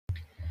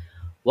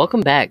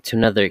Welcome back to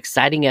another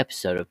exciting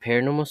episode of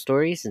Paranormal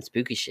Stories and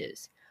Spooky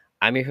Shiz.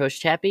 I'm your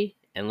host, Chappie,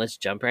 and let's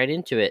jump right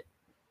into it.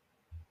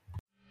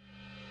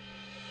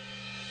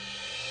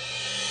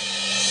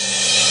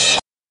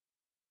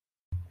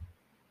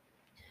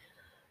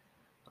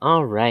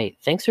 Alright,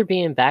 thanks for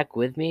being back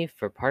with me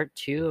for part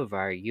 2 of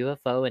our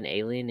UFO and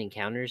alien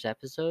encounters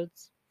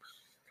episodes.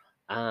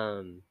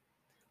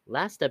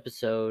 Last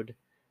episode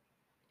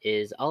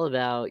is all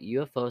about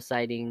UFO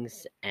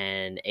sightings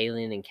and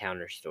alien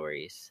encounter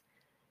stories.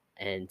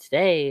 And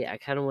today, I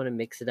kind of want to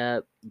mix it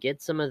up,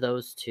 get some of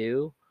those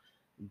too,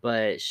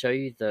 but show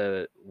you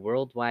the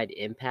worldwide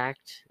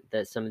impact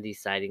that some of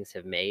these sightings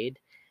have made,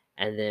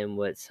 and then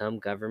what some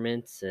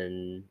governments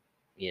and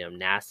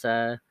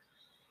NASA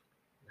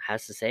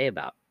has to say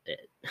about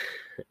it.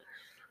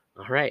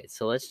 All right,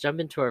 so let's jump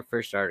into our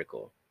first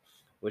article,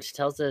 which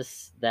tells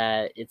us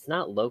that it's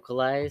not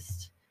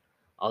localized.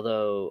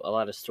 Although a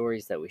lot of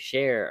stories that we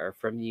share are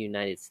from the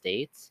United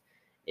States,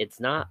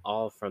 it's not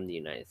all from the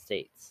United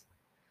States.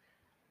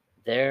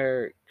 There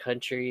are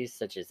countries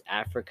such as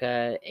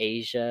Africa,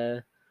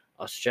 Asia,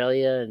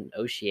 Australia, and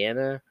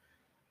Oceania,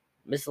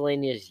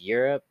 miscellaneous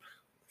Europe,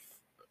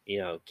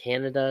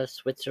 Canada,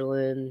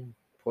 Switzerland,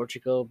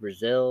 Portugal,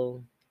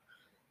 Brazil,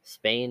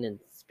 Spain, and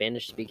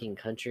Spanish speaking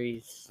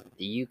countries,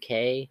 the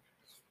UK,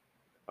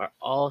 are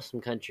all some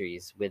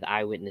countries with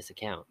eyewitness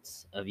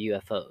accounts of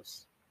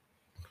UFOs.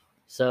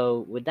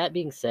 So, with that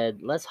being said,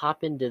 let's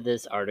hop into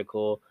this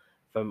article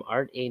from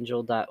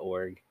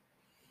artangel.org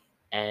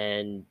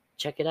and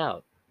check it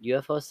out.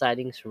 UFO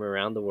sightings from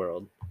around the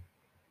world.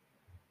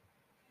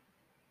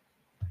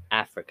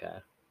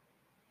 Africa.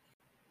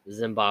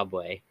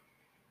 Zimbabwe.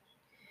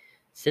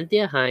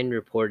 Cynthia Hine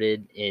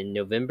reported in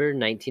November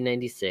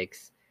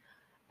 1996,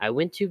 I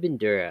went to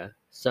Bandura,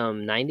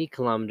 some 90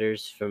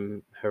 kilometers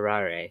from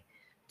Harare,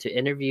 to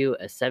interview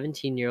a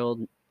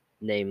 17-year-old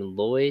named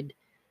Lloyd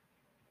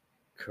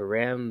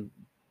Karambakua,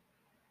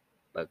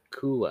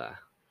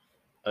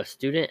 a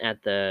student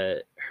at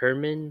the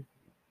Herman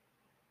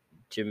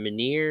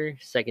Geminier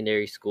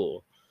Secondary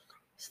School,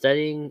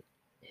 studying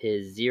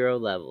his zero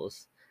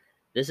levels.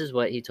 This is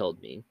what he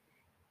told me.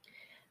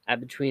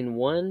 At between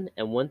 1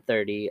 and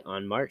 1:30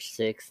 on March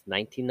 6,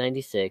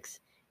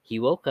 1996, he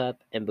woke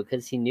up, and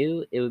because he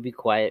knew it would be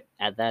quiet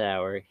at that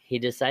hour, he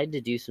decided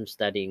to do some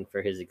studying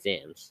for his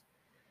exams.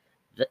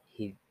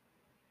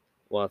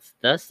 Whilst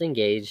thus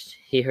engaged,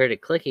 he heard a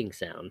clicking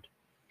sound,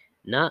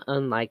 not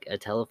unlike a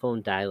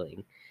telephone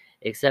dialing,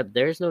 except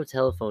there is no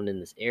telephone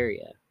in this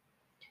area.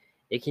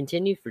 It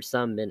continued for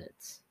some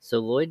minutes, so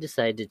Lloyd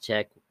decided to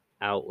check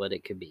out what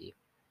it could be.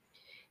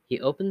 He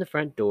opened the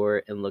front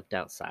door and looked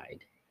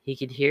outside. He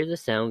could hear the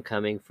sound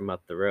coming from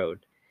up the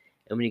road,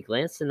 and when he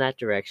glanced in that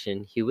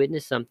direction, he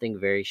witnessed something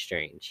very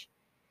strange.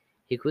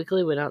 He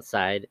quickly went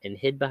outside and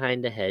hid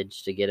behind a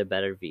hedge to get a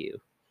better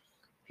view.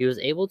 He was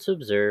able to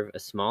observe a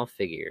small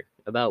figure,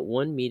 about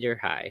 1 meter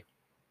high,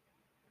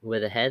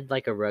 with a head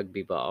like a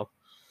rugby ball,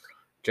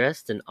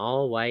 dressed in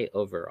all white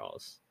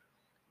overalls.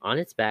 On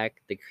its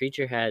back, the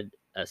creature had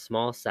a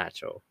small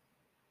satchel,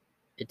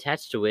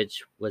 attached to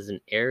which was an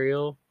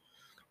aerial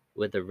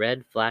with a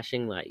red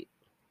flashing light.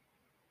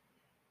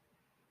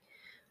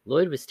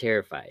 Lloyd was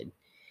terrified.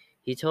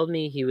 He told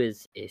me he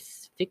was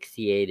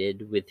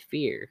asphyxiated with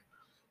fear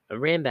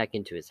and ran back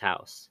into his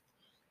house,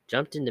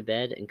 jumped into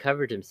bed, and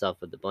covered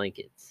himself with the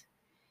blankets.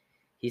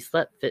 He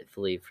slept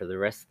fitfully for the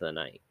rest of the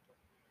night.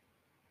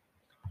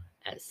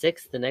 At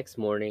 6 the next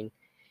morning,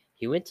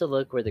 he went to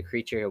look where the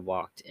creature had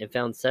walked and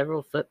found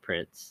several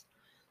footprints,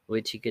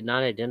 which he could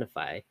not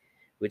identify,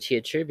 which he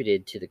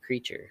attributed to the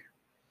creature.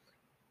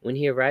 When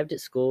he arrived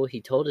at school,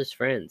 he told his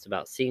friends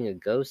about seeing a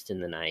ghost in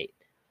the night,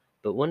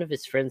 but one of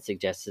his friends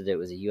suggested it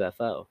was a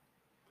UFO.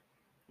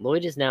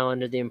 Lloyd is now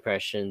under the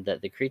impression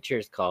that the creature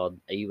is called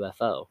a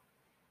UFO.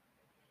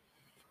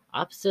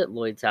 Opposite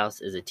Lloyd's house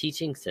is a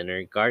teaching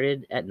center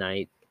guarded at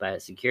night by a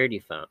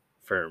security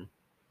firm.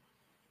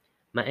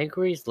 My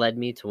inquiries led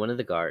me to one of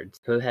the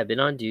guards who had been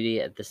on duty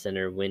at the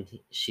center when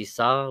she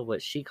saw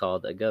what she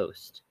called a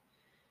ghost.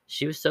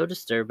 She was so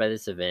disturbed by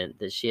this event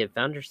that she had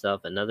found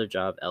herself another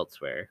job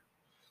elsewhere.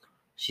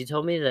 She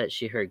told me that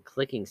she heard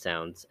clicking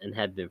sounds and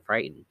had been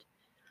frightened,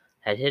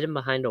 had hidden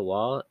behind a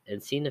wall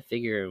and seen a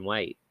figure in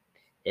white.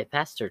 It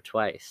passed her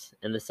twice,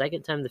 and the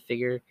second time the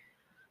figure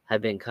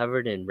had been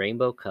covered in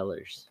rainbow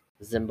colors.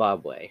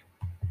 Zimbabwe.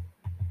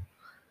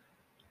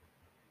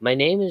 My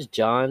name is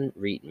John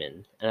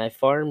Reitman, and I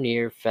farm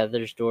near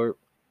Feathersdorp,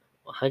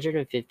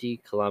 150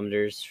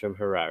 kilometers from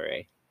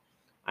Harare.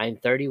 I am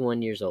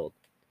 31 years old.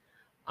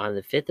 On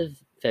the 5th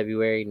of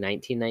February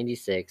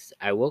 1996,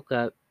 I woke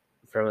up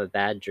from a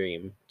bad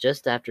dream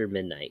just after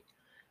midnight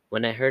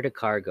when I heard a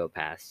car go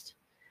past.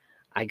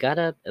 I got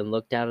up and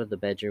looked out of the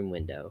bedroom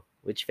window,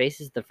 which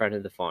faces the front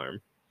of the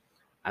farm.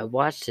 I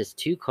watched as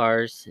two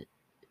cars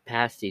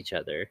passed each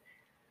other,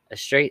 a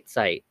straight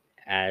sight,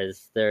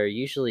 as there are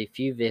usually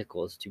few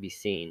vehicles to be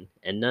seen,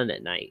 and none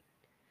at night.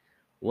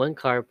 One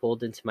car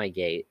pulled into my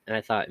gate, and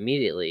I thought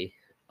immediately,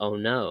 oh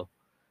no,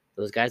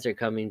 those guys are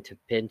coming to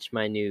pinch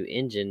my new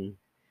engine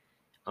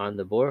on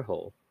the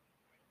borehole.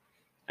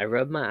 I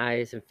rubbed my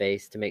eyes and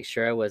face to make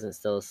sure I wasn't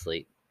still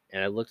asleep,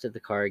 and I looked at the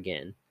car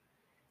again.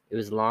 It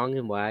was long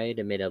and wide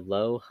and made a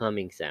low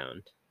humming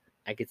sound.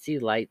 I could see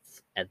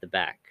lights at the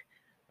back,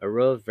 a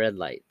row of red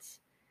lights,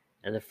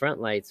 and the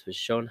front lights was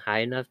shown high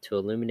enough to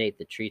illuminate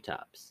the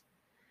treetops.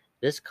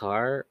 This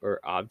car, or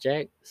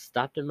object,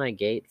 stopped at my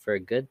gate for a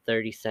good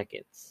 30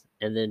 seconds,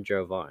 and then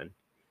drove on,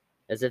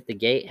 as if the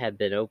gate had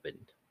been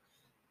opened.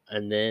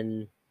 And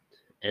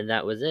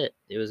that was it.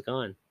 It was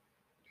gone.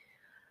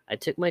 I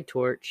took my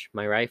torch,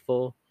 my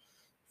rifle,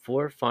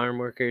 4 farm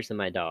workers, and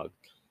my dog.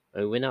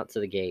 I went out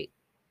to the gate.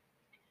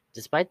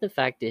 Despite the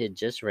fact it had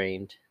just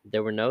rained,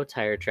 there were no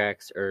tire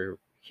tracks or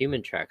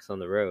human tracks on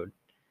the road.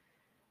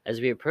 As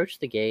we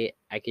approached the gate,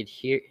 I could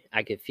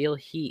feel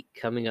heat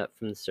coming up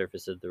from the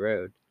surface of the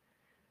road.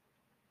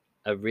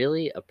 A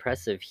really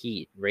oppressive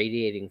heat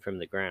radiating from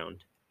the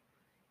ground.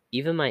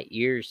 Even my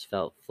ears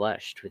felt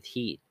flushed with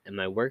heat, and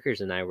my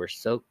workers and I were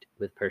soaked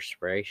with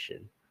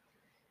perspiration.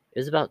 It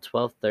was about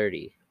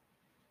 12:30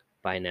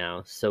 by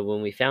now, so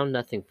when we found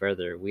nothing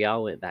further, we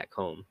all went back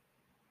home.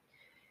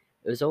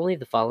 It was only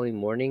the following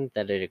morning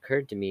that it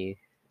occurred to me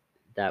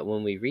that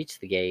when we reached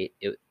the gate,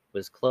 it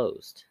was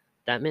closed.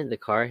 That meant the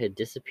car had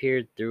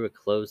disappeared through a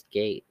closed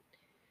gate,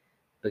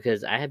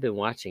 because I had been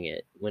watching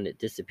it when it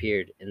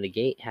disappeared and the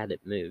gate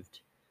hadn't moved.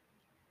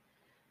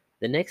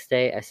 The next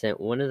day, I sent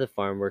one of the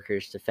farm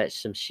workers to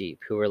fetch some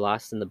sheep who were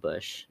lost in the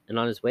bush, and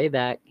on his way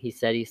back, he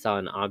said he saw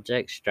an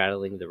object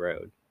straddling the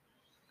road.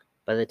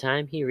 By the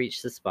time he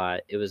reached the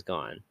spot, it was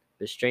gone,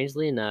 but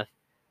strangely enough,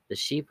 the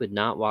sheep would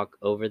not walk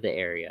over the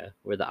area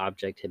where the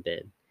object had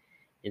been.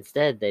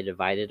 Instead, they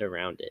divided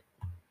around it.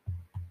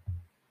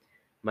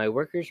 My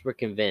workers were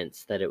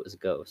convinced that it was a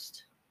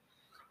ghost,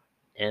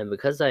 and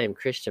because I am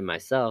Christian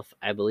myself,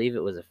 I believe it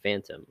was a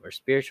phantom or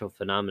spiritual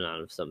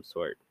phenomenon of some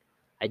sort.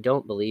 I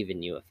don't believe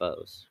in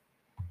UFOs.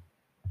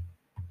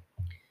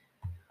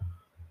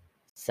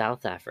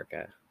 South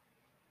Africa.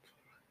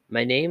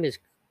 My name is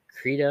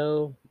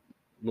Credo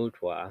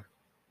Mutwa.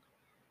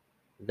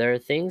 There are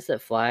things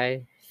that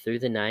fly through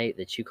the night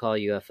that you call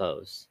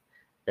UFOs,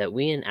 that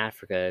we in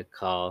Africa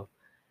call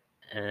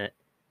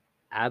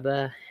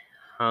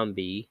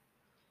Abahambi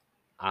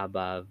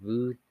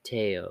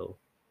Abavuteo,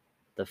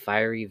 the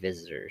fiery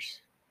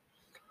visitors.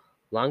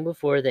 Long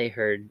before they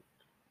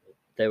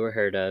were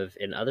heard of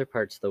in other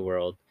parts of the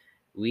world,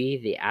 we,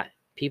 the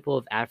people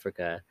of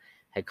Africa,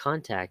 had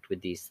contact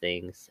with these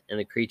things and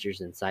the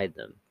creatures inside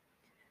them.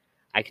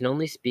 I can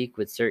only speak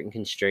with certain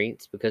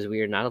constraints because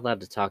we are not allowed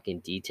to talk in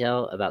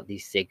detail about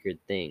these sacred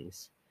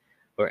things,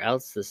 or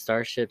else the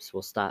starships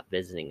will stop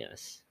visiting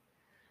us.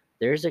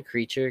 There is a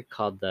creature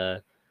called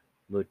the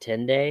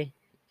Mutende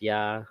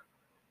Ya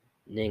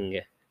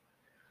Ning,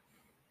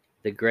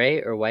 the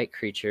gray or white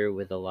creature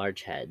with a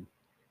large head,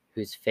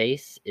 whose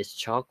face is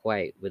chalk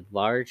white with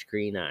large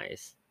green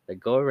eyes that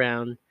go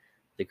around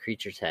the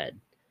creature's head,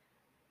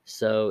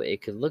 so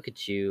it could look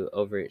at you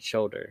over its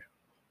shoulder.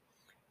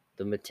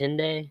 The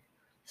Mutende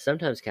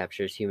sometimes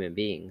captures human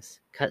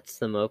beings, cuts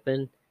them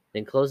open,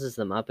 then closes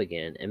them up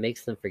again and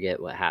makes them forget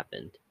what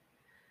happened.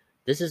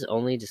 This is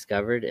only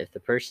discovered if the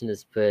person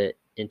is put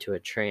into a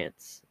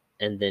trance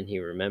and then he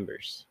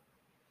remembers.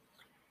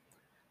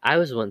 I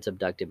was once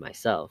abducted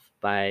myself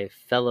by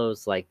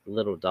fellows like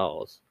little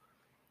dolls.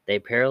 They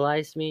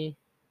paralyzed me,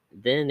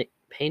 then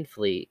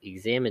painfully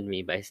examined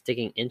me by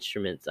sticking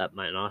instruments up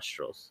my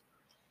nostrils.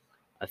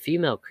 A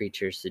female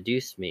creature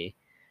seduced me,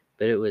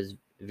 but it was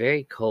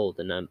very cold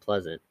and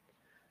unpleasant,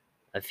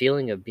 a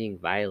feeling of being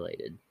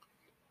violated.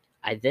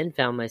 I then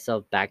found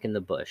myself back in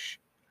the bush,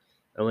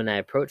 and when I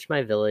approached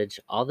my village,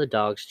 all the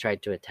dogs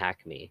tried to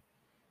attack me,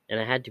 and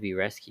I had to be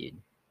rescued.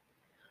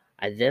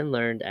 I then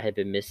learned I had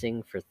been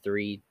missing for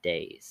 3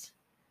 days.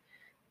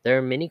 There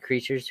are many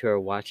creatures who are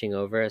watching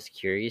over us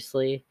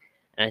curiously,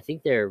 and I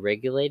think they are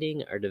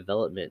regulating our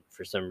development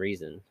for some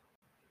reason.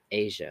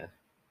 Asia,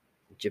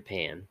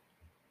 Japan.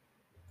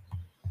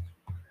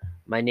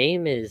 My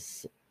name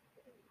is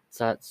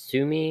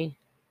Satsumi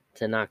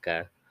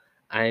Tanaka.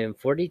 I am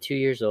 42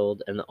 years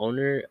old and the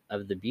owner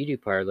of the beauty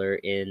parlor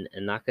in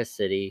Inaka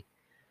City,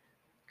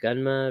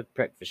 Gunma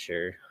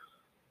Prefecture.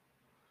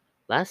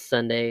 Last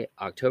Sunday,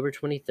 October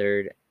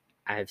 23rd,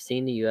 I have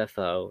seen a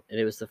UFO, and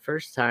it was the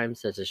first time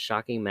such a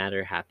shocking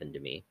matter happened to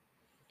me.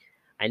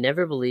 I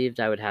never believed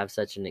I would have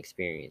such an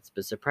experience,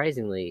 but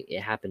surprisingly, it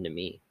happened to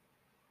me.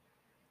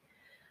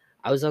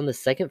 I was on the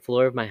second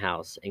floor of my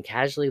house and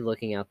casually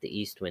looking out the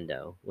east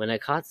window when I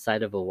caught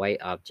sight of a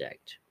white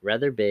object,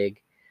 rather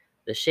big,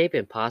 the shape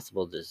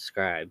impossible to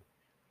describe,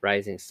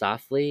 rising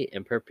softly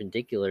and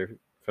perpendicular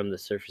from the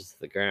surface of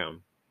the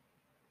ground.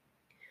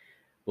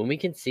 When we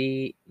can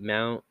see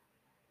Mount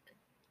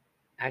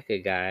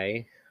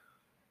Akagai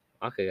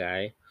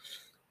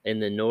in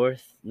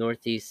the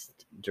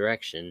northeast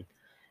direction,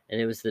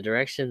 and it was the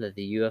direction that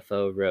the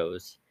UFO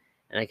rose,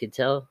 and I could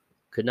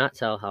not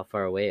tell how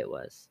far away it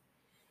was.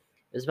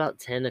 It was about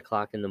 10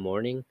 o'clock in the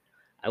morning.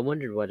 I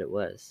wondered what it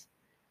was.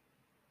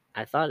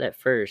 I thought at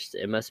first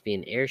it must be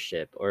an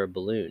airship or a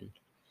balloon.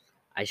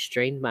 I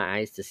strained my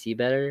eyes to see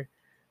better,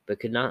 but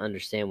could not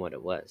understand what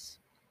it was.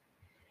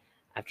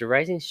 After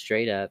rising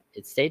straight up,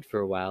 it stayed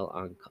for a while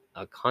on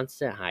a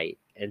constant height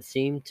and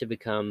seemed to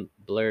become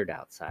blurred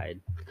outside.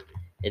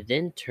 It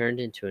then turned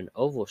into an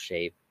oval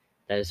shape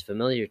that is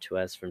familiar to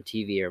us from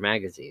TV or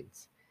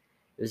magazines.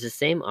 It was the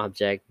same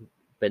object,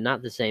 but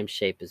not the same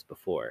shape as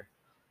before,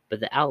 but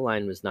the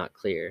outline was not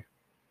clear.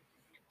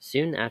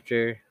 Soon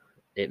after,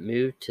 it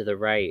moved to the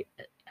right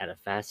at a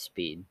fast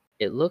speed.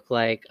 It looked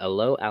like a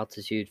low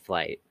altitude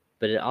flight,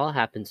 but it all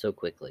happened so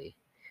quickly,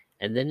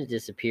 and then it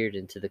disappeared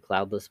into the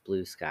cloudless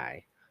blue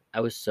sky. I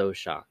was so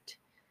shocked.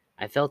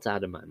 I felt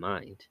out of my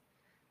mind.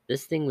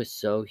 This thing was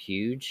so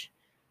huge,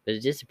 but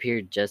it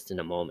disappeared just in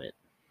a moment.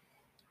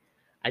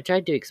 I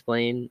tried to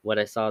explain what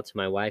I saw to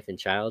my wife and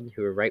child,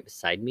 who were right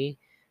beside me,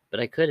 but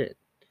I couldn't.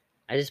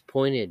 I just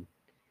pointed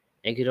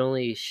and could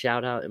only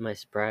shout out in my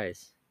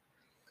surprise.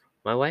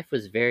 My wife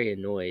was very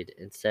annoyed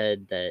and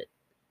said that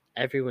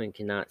everyone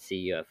cannot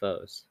see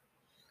UFOs.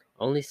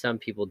 Only some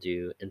people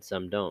do and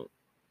some don't.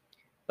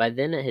 By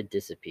then it had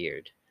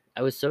disappeared.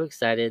 I was so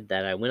excited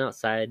that I went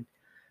outside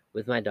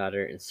with my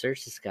daughter and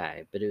searched the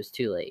sky, but it was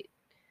too late.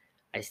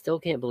 I still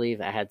can't believe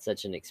I had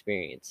such an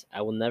experience.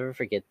 I will never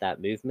forget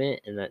that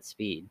movement and that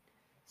speed.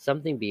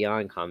 Something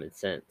beyond common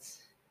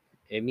sense.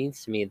 It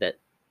means to me that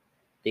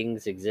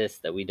things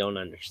exist that we don't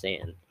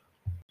understand.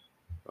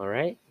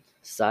 Alright?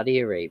 Saudi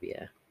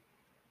Arabia.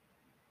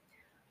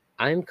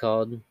 I'm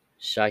called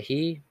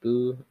Shahi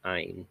Bu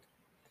Ain.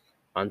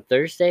 On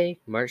Thursday,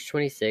 March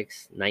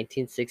 26,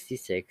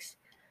 1966,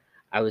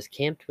 I was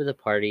camped with a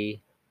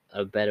party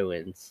of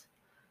Bedouins.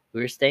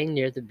 We were staying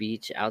near the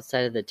beach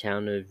outside of the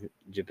town of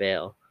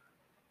Jebel,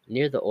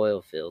 near the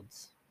oil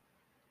fields.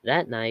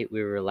 That night,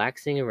 we were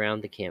relaxing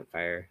around the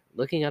campfire,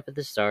 looking up at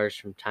the stars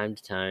from time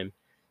to time,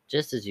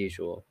 just as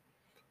usual.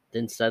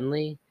 Then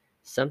suddenly,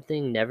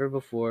 something never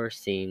before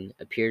seen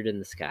appeared in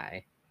the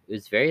sky. It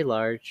was very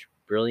large,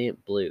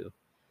 brilliant blue.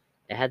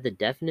 It had the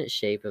definite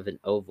shape of an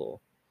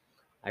oval.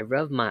 I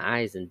rubbed my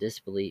eyes in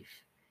disbelief.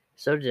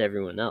 So did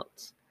everyone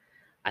else.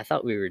 I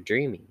thought we were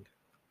dreaming.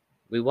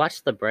 We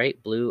watched the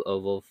bright blue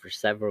oval for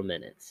several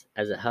minutes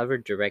as it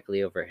hovered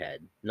directly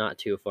overhead, not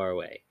too far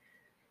away.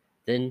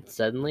 Then,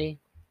 suddenly,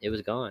 it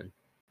was gone.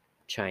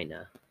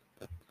 China.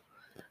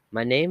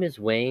 My name is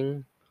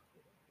Wang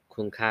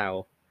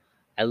Kunkao.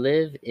 I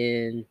live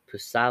in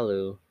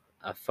Pusalu,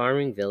 a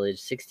farming village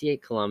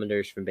 68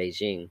 kilometers from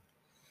Beijing.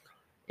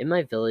 In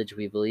my village,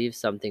 we believe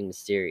something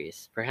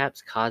mysterious,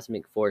 perhaps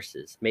cosmic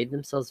forces, made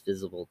themselves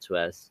visible to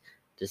us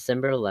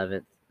December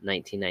 11th,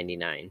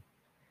 1999.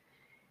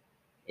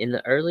 In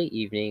the early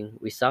evening,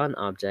 we saw an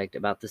object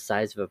about the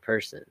size of a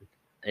person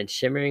and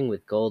shimmering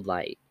with gold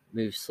light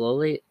move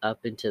slowly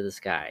up into the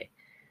sky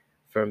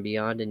from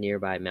beyond a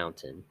nearby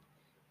mountain.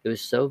 It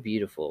was so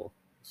beautiful,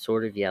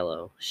 sort of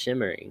yellow,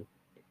 shimmering.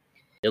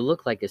 It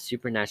looked like a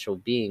supernatural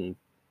being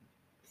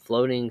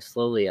floating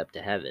slowly up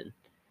to heaven.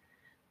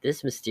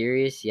 This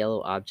mysterious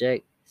yellow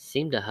object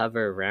seemed to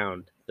hover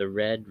around the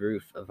red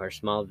roof of our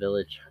small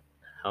village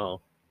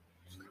hall.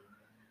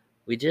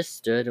 We just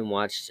stood and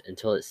watched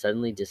until it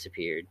suddenly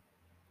disappeared.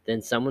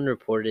 Then someone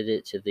reported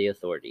it to the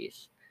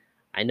authorities.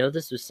 I know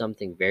this was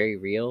something very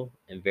real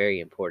and very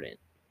important.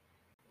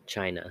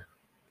 China.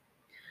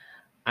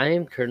 I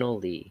am Colonel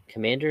Li,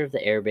 commander of the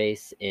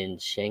airbase in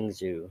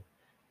Chengdu,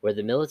 where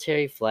the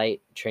Military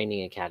Flight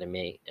Training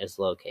Academy is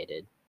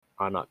located.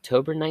 On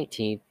October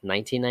 19th,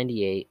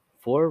 1998,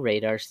 four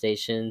radar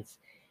stations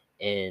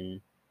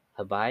in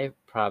Hebei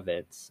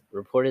province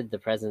reported the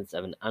presence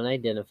of an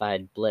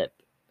unidentified blip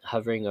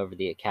hovering over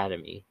the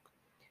academy.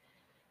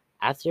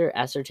 After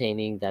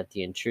ascertaining that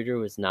the intruder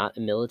was not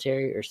a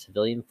military or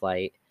civilian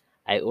flight,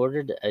 I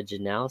ordered a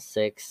Janel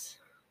 6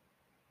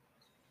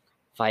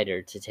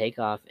 fighter to take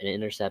off and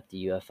intercept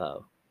the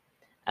UFO.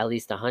 At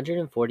least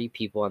 140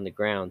 people on the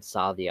ground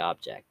saw the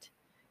object.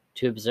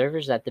 To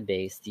observers at the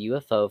base, the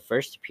UFO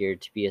first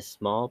appeared to be a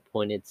small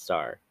pointed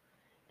star,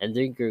 and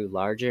then grew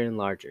larger and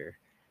larger,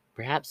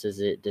 perhaps as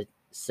it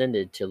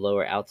descended to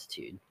lower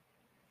altitude.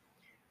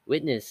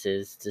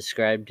 Witnesses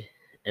described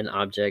an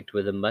object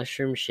with a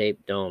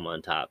mushroom-shaped dome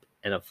on top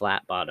and a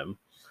flat bottom,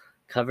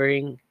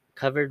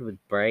 covered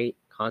with bright,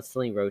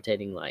 constantly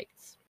rotating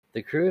lights.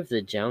 The crew of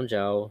the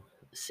Jiangzhou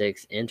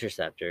 6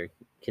 interceptor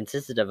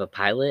consisted of a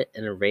pilot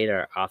and a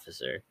radar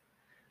officer.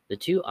 The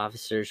two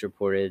officers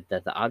reported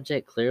that the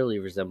object clearly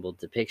resembled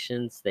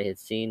depictions they had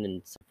seen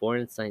in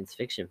foreign science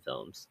fiction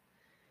films.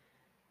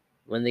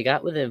 When they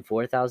got within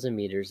 4,000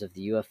 meters of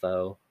the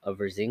UFO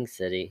over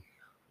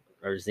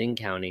Xing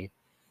County,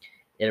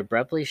 it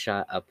abruptly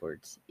shot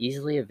upwards,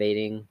 easily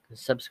evading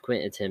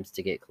subsequent attempts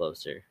to get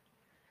closer.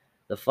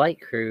 The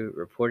flight crew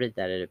reported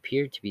that it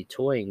appeared to be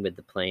toying with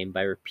the plane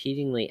by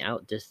repeatedly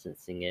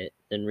outdistancing it,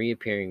 then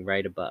reappearing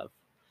right above.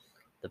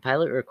 The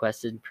pilot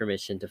requested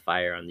permission to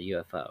fire on the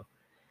UFO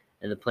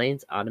and the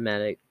plane's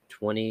automatic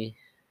 20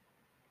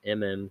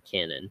 mm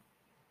cannon.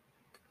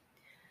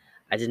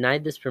 I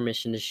denied this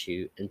permission to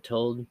shoot and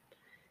told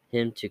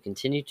him to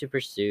continue to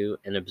pursue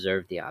and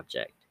observe the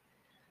object.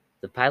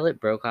 The pilot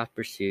broke off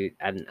pursuit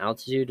at an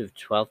altitude of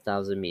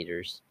 12,000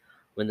 meters.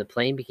 when the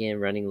plane began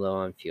running low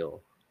on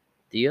fuel.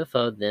 The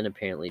UFO then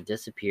apparently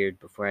disappeared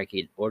before I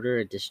could order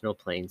additional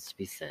planes to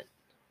be sent.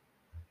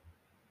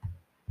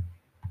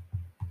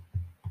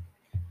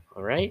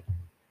 Alright,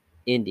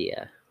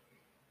 India.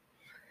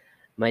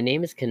 My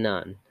name is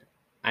Kanan.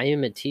 I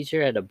am a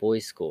teacher at a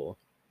boys' school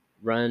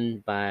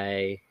run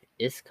by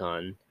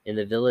ISKCON in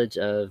the village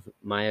of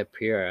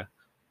Mayapura,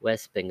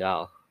 West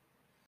Bengal.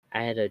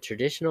 I had a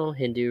traditional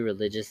Hindu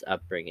religious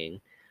upbringing,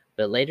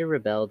 but later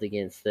rebelled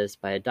against this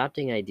by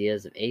adopting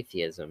ideas of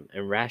atheism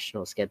and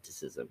rational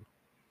skepticism.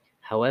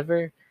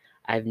 However,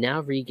 I have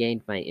now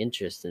regained my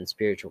interest in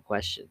spiritual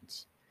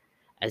questions.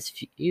 As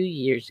few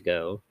years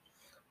ago,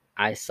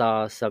 I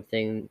saw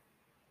something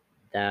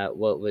that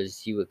what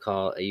was you would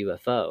call a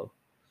UFO,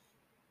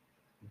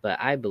 but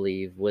I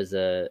believe was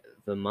a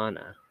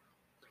Vimana.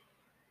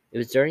 It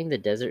was during the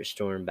Desert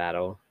Storm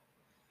battle.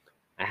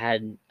 I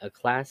had a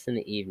class in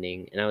the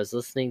evening and I was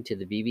listening to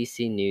the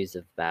BBC news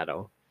of the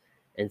battle,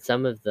 and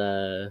some of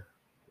the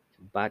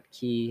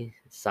Batki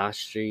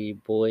Sastri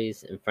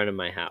boys in front of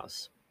my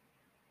house.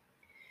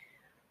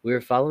 We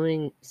were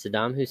following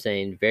Saddam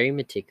Hussein very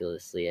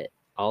meticulously at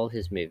all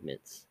his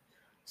movements.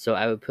 So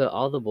I would put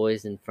all the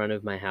boys in front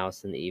of my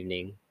house in the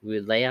evening. We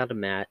would lay out a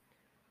mat,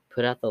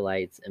 put out the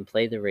lights, and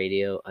play the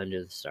radio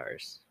under the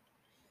stars.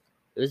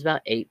 It was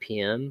about 8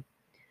 p.m.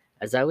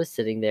 As I was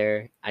sitting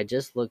there, I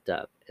just looked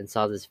up and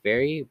saw this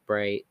very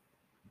bright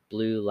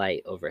blue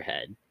light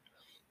overhead.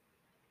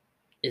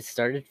 It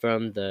started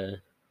from the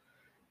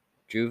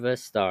Dhruva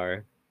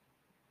star,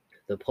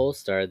 the pole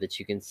star that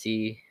you can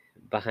see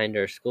behind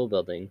our school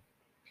building.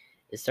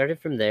 It started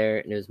from there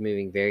and it was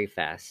moving very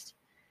fast.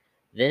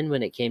 Then,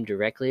 when it came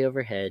directly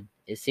overhead,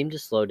 it seemed to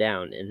slow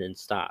down and then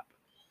stop.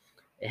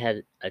 It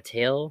had a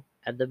tail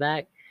at the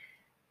back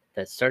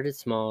that started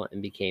small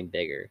and became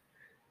bigger,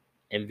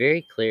 and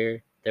very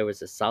clear there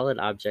was a solid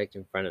object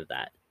in front of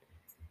that.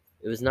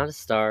 It was not a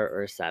star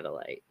or a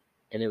satellite,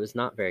 and it was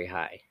not very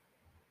high.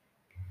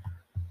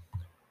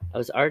 I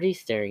was already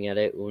staring at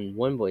it when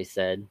one boy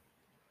said,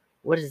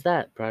 "What is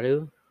that,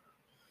 Pradu?"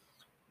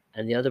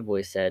 And the other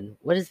boy said,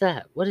 "What is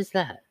that? What is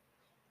that?"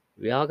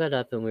 We all got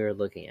up and we were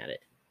looking at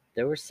it.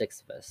 There were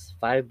 6 of us,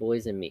 5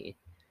 boys and me.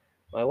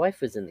 My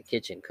wife was in the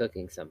kitchen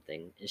cooking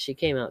something, and she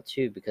came out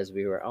too because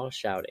we were all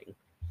shouting.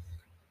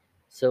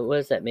 So it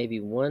was at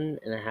maybe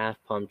 1.5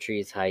 palm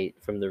trees height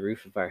from the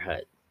roof of our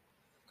hut,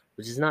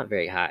 which is not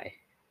very high.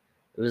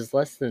 It was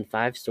less than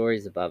 5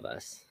 stories above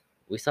us.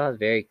 We saw it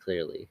very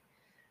clearly.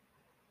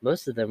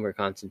 Most of them were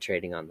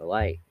concentrating on the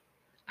light.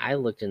 I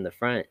looked in the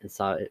front and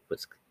saw it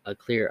was a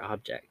clear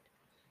object.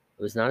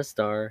 It was not a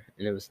star,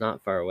 and it was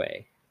not far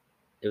away.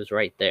 It was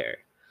right there.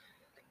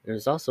 It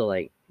was also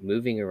like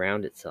moving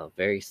around itself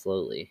very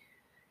slowly,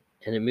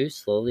 and it moved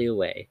slowly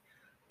away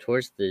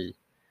towards the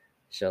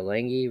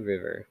Jalangi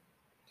River,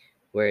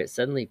 where it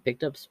suddenly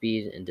picked up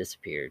speed and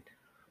disappeared.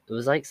 It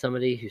was like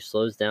somebody who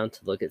slows down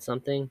to look at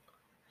something.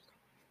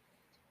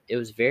 It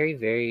was very,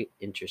 very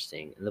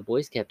interesting, and the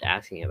boys kept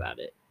asking about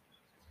it.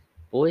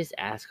 Boys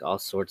ask all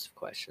sorts of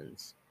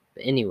questions.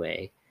 But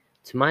anyway,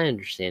 to my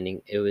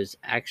understanding, it was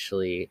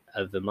actually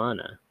a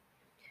Vimana,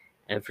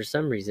 and for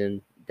some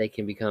reason, they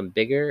can become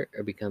bigger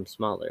or become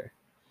smaller.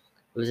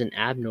 It was an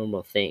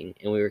abnormal thing,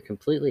 and we were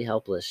completely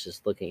helpless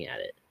just looking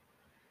at it.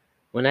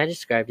 When I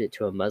described it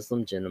to a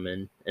Muslim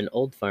gentleman, an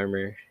old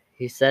farmer,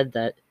 he said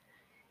that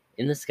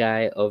in the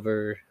sky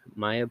over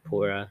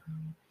Mayapura,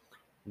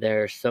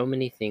 there are so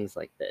many things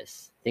like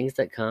this, things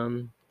that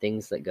come,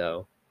 things that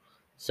go.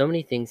 So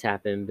many things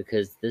happen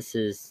because this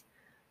is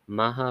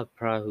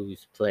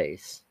Mahaprabhu's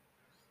place.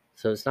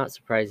 So it's not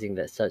surprising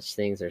that such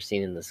things are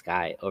seen in the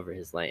sky over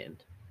his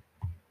land.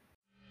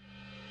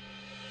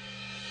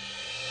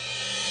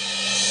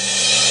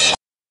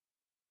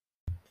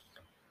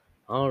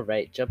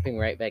 Alright, jumping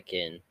right back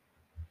in.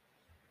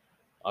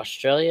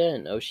 Australia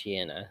and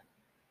Oceania.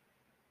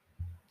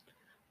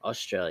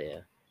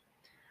 Australia.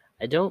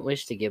 I don't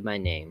wish to give my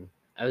name.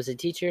 I was a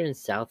teacher in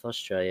South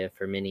Australia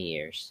for many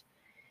years.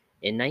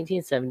 In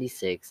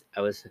 1976,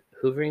 I was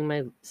hoovering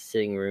my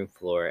sitting room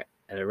floor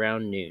at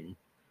around noon.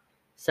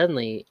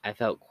 Suddenly, I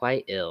felt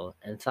quite ill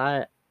and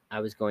thought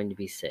I was going to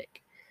be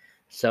sick.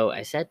 So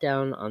I sat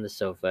down on the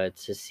sofa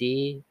to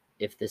see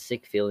if the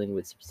sick feeling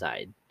would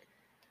subside.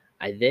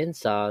 I then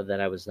saw that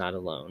I was not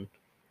alone.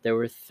 There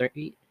were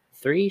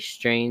three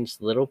strange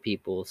little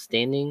people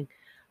standing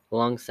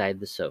alongside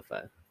the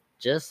sofa,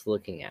 just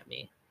looking at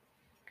me.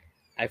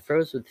 I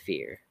froze with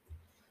fear,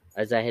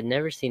 as I had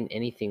never seen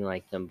anything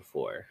like them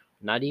before,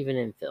 not even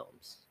in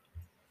films.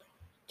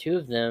 2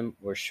 of them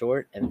were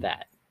short and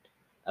fat,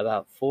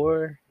 about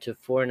 4 to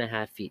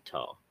 4.5 feet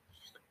tall,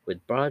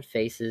 with broad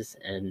faces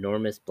and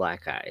enormous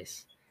black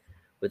eyes,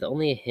 with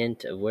only a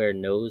hint of where a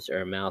nose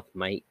or a mouth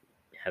might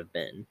have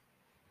been,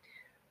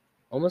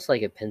 almost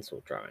like a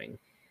pencil drawing.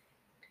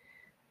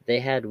 They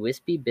had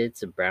wispy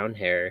bits of brown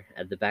hair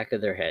at the back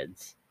of their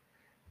heads.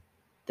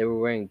 They were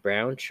wearing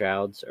brown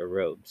shrouds or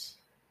robes.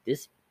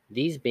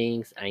 These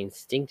beings I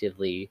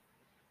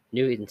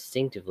knew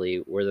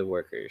instinctively were the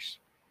workers.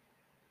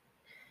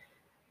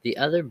 The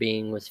other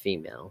being was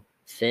female,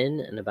 thin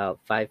and about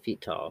 5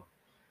 feet tall.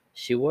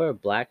 She wore a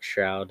black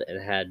shroud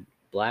and had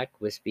black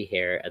wispy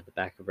hair at the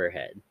back of her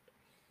head.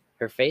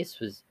 Her face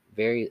was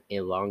very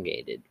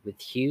elongated,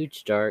 with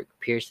huge, dark,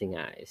 piercing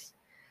eyes.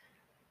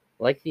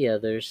 Like the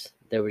others,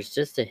 there was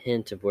just a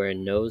hint of where a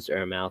nose or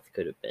a mouth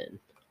could have been.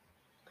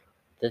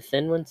 The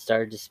thin one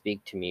started to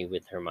speak to me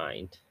with her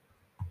mind,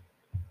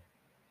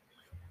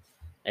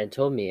 and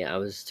told me I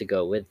was to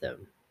go with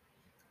them.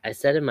 I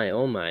said in my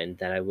own mind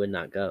that I would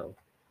not go.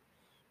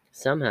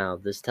 Somehow,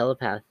 this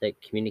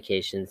telepathic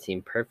communication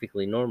seemed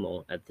perfectly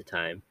normal at the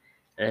time,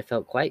 and I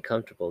felt quite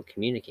comfortable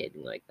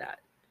communicating like that.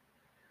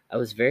 I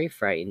was very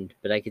frightened,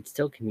 but I could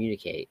still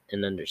communicate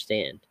and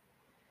understand.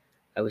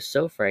 I was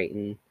so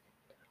frightened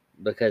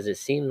because it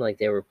seemed like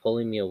they were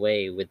pulling me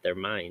away with their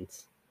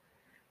minds.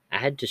 I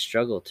had to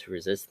struggle to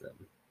resist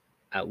them.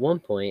 At one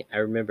point, I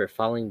remember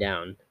falling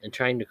down and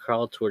trying to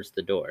crawl towards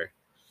the door.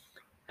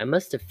 I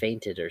must have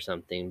fainted or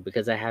something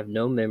because I have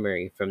no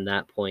memory from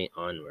that point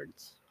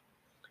onwards.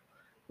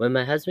 When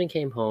my husband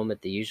came home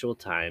at the usual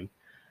time,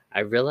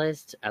 I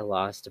realized I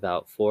lost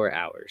about 4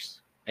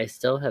 hours. I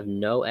still have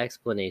no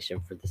explanation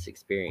for this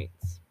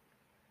experience.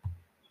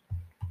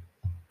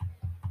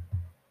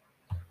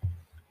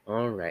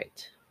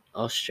 Alright,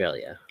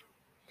 Australia.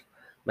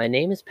 My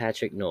name is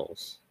Patrick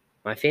Knowles.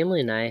 My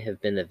family and I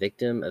have been the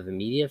victim of a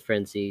media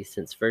frenzy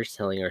since first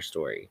telling our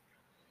story.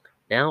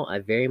 Now I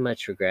very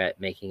much regret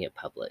making it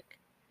public.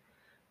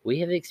 We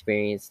have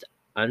experienced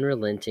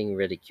unrelenting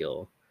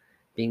ridicule,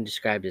 being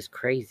described as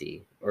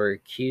crazy or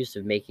accused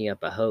of making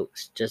up a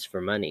hoax just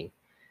for money,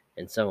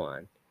 and so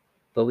on.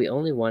 But we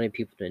only wanted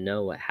people to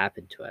know what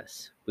happened to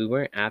us. We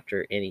weren't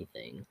after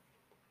anything.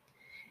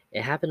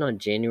 It happened on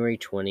January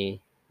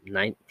 20,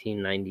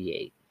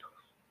 1998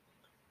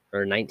 or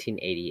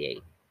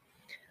 1988.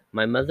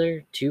 My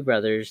mother, two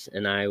brothers,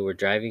 and I were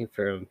driving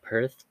from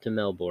Perth to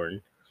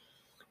Melbourne.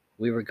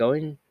 We were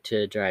going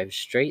to drive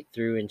straight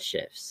through in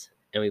shifts,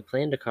 and we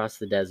planned to cross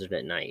the desert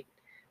at night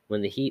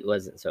when the heat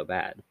wasn't so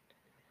bad.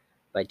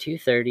 By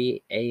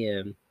 2:30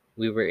 a.m.,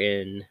 we were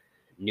in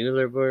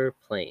Nullarbor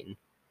Plain.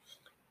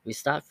 We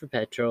stopped for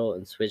petrol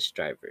and switched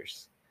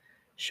drivers.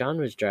 Sean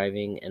was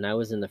driving, and I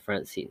was in the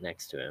front seat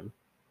next to him.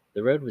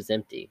 The road was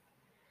empty.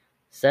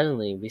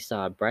 Suddenly, we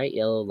saw a bright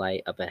yellow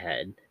light up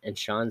ahead, and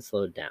Sean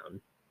slowed down.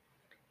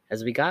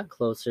 As we got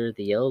closer,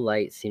 the yellow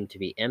light seemed to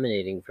be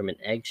emanating from an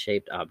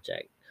egg-shaped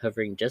object,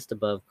 hovering just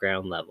above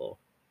ground level.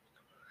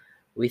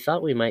 We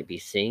thought we might be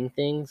seeing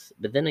things,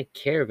 but then a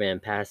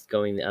caravan passed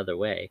going the other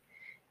way,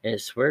 and it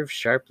swerved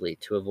sharply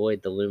to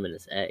avoid the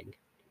luminous egg.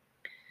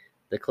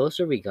 The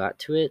closer we got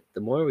to it,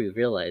 the more we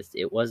realized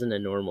it wasn't a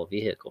normal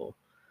vehicle,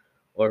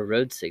 or a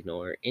road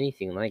signal, or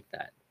anything like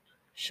that.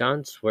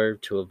 Sean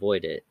swerved to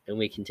avoid it, and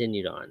we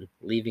continued on,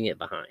 leaving it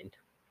behind.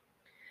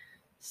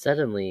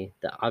 Suddenly,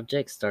 the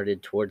object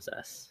started towards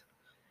us.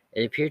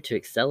 It appeared to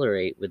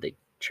accelerate with a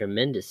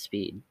tremendous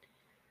speed.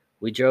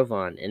 We drove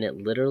on, and it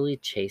literally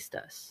chased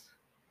us.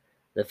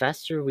 The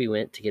faster we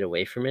went to get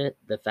away from it,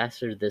 the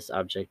faster this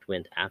object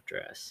went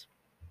after us.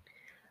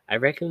 I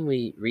reckon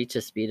we reached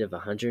a speed of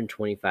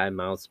 125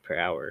 miles per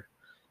hour,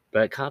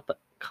 but it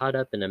caught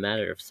up in a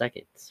matter of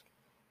seconds.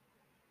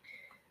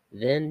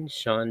 Then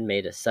Sean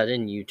made a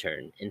sudden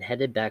U-turn and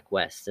headed back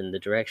west in the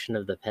direction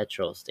of the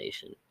petrol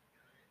station.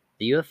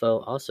 The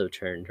UFO also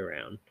turned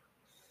around.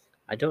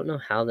 I don't know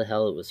how the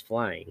hell it was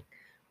flying,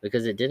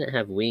 because it didn't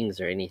have wings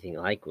or anything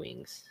like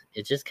wings.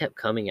 It just kept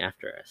coming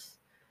after us.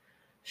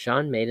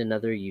 Sean made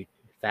another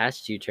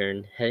fast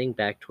U-turn, heading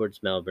back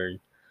towards Melbourne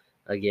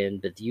again,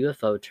 but the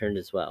UFO turned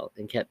as well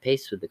and kept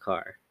pace with the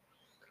car.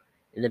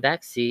 In the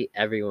back seat,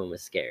 everyone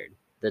was scared.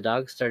 The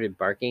dog started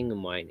barking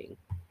and whining.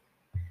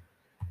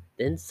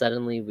 Then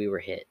suddenly we were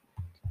hit.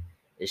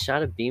 It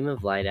shot a beam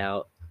of light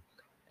out,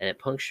 and it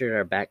punctured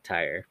our back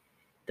tire.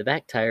 The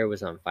back tire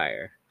was on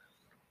fire.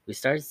 We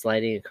started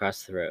sliding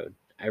across the road.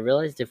 I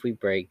realized if we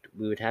braked,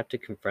 we would have to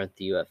confront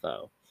the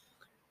UFO,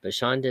 but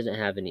Sean didn't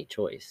have any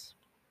choice.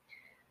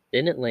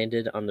 Then it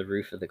landed on the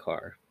roof of the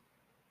car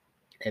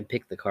and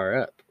picked the car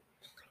up.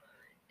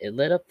 It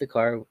lit up the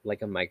car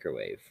like a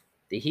microwave.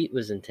 The heat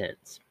was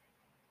intense.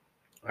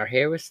 Our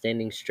hair was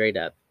standing straight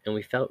up, and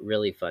we felt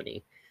really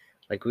funny,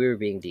 like we were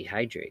being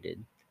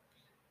dehydrated.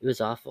 It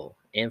was awful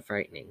and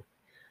frightening,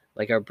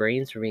 like our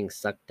brains were being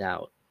sucked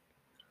out.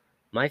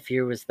 My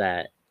fear was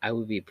that I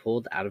would be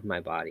pulled out of my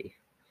body.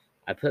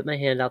 I put my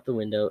hand out the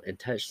window and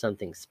touched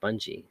something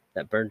spongy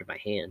that burned my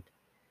hand.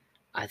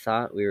 I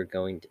thought we were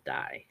going to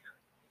die.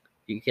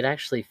 You could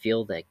actually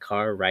feel that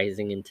car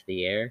rising into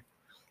the air.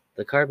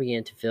 The car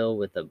began to fill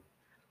with a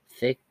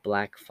thick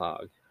black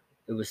fog.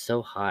 It was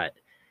so hot,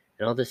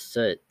 and all this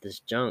soot, this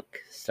junk,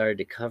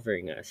 started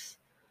covering us.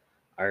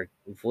 Our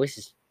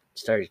voices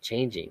started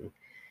changing.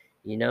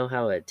 You know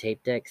how a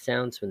tape deck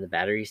sounds when the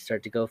batteries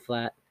start to go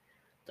flat?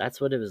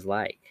 That's what it was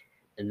like.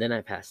 And then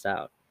I passed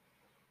out.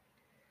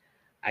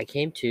 I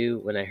came to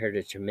when I heard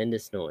a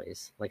tremendous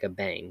noise, like a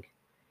bang,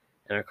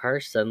 and our car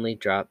suddenly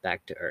dropped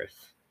back to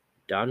earth.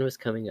 Dawn was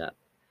coming up.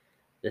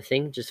 The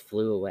thing just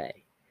flew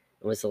away.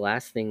 It was the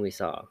last thing we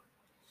saw.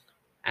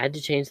 I had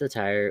to change the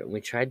tire, and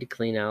we tried to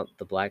clean out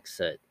the black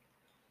soot.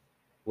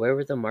 Where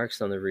were the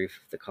marks on the roof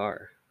of the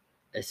car?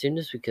 As soon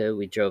as we could,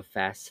 we drove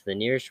fast to the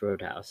nearest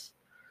roadhouse.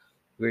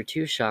 We were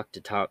too shocked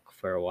to talk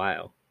for a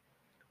while.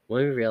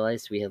 When we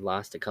realized we had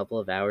lost a couple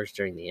of hours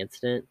during the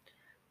incident,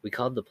 we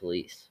called the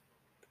police.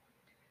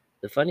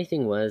 The funny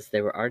thing was,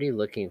 they were already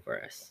looking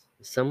for us.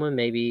 Someone,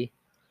 maybe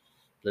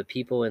the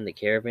people in the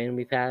caravan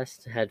we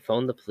passed, had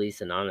phoned the police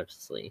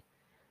anonymously.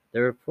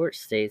 The report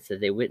states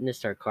that they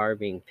witnessed our car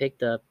being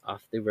picked up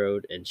off the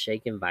road and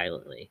shaken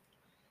violently.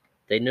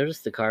 They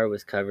noticed the car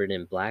was covered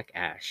in black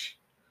ash.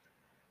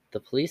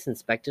 The police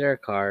inspected our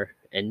car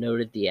and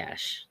noted the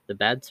ash, the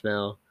bad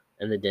smell,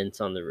 and the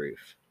dents on the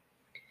roof.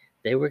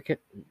 They were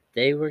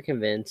they were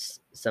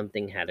convinced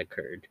something had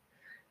occurred.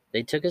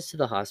 They took us to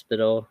the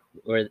hospital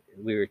where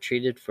we were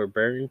treated for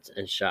burns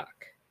and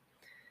shock.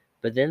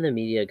 But then the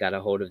media got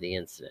a hold of the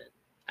incident.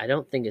 I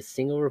don't think a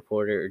single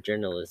reporter or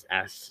journalist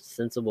asked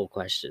sensible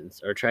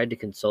questions or tried to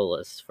console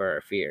us for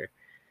our fear.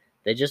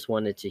 They just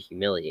wanted to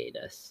humiliate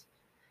us.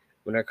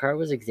 When our car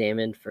was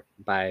examined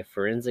by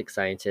forensic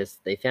scientists,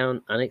 they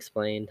found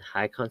unexplained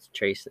high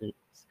concentrations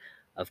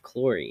of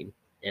chlorine,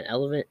 an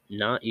element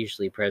not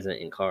usually present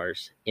in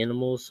cars,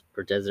 animals,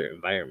 or desert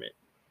environment.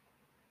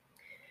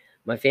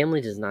 My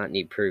family does not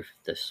need proof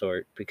of this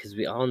sort because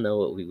we all know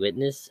what we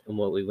witnessed and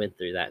what we went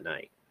through that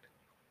night.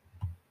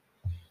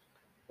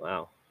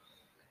 Wow.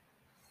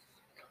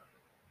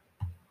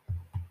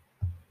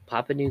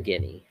 Papua New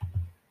Guinea.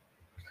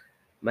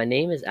 My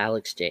name is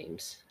Alex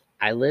James.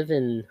 I live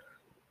in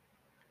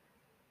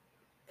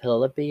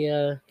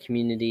Pilipia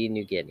Community,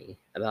 New Guinea.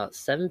 About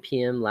 7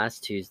 p.m.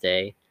 last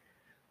Tuesday,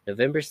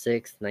 November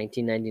 6th,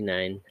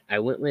 1999, I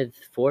went with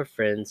 4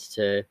 friends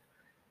to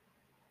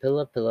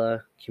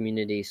Pilipila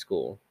Community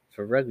School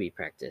for rugby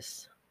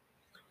practice.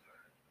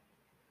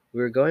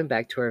 We were going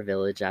back to our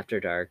village after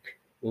dark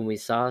when we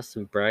saw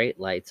some bright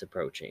lights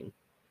approaching.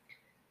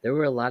 There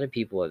were a lot of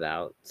people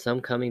about, some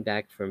coming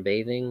back from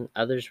bathing,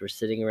 others were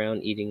sitting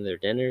around eating their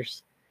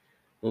dinners.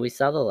 When we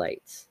saw the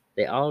lights,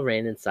 they all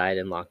ran inside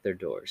and locked their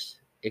doors,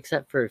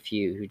 except for a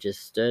few who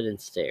just stood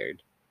and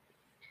stared.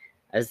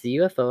 As the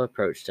UFO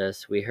approached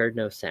us, we heard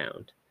no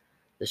sound.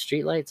 The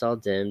streetlights all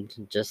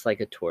dimmed, just like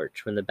a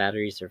torch when the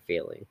batteries are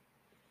failing.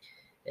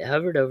 It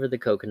hovered over the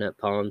coconut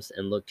palms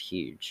and looked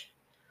huge.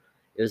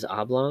 It was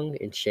oblong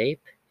in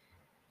shape.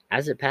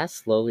 As it passed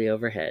slowly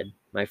overhead,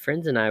 my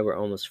friends and I were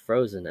almost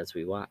frozen as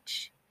we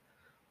watched.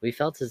 We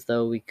felt as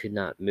though we could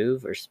not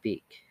move or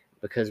speak,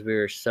 because we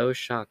were so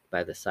shocked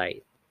by the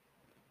sight.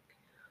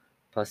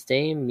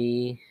 Postain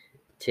me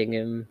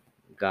tingum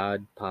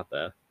god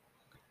papa,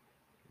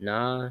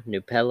 na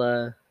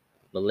nupella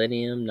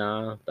millennium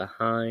na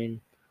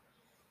behind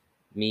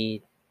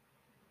me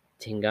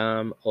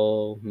tingam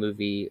o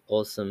movie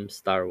awesome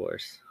Star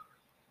Wars.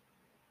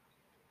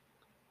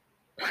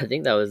 I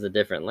think that was a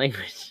different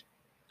language.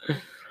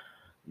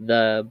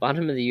 The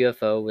bottom of the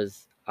UFO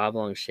was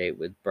oblong shaped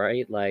with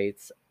bright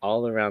lights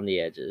all around the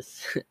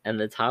edges, and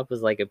the top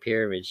was like a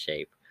pyramid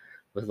shape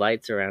with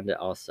lights around it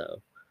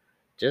also.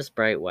 Just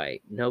bright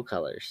white, no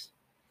colors.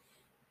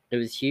 It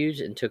was huge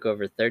and took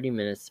over 30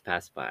 minutes to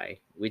pass by.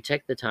 We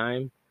checked the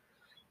time.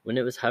 When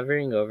it was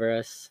hovering over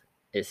us,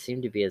 it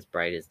seemed to be as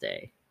bright as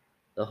day.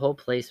 The whole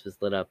place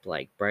was lit up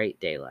like bright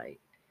daylight.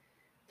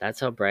 That's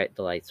how bright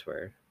the lights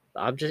were.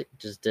 The object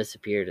just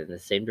disappeared in the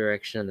same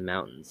direction of the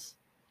mountains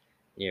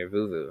near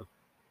Vuvu.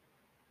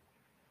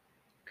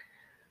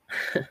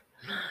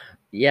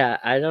 Yeah,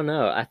 I don't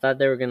know. I thought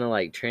they were gonna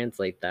like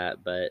translate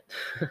that, but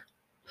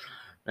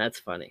that's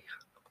funny.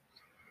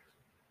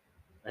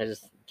 I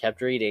just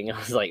kept reading. I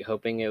was like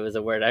hoping it was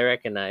a word I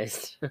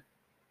recognized.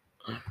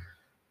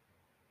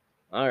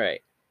 All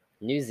right,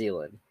 New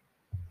Zealand.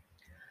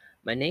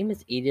 My name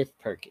is Edith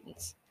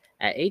Perkins.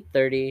 At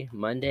 8:30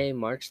 Monday,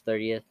 March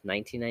 30th,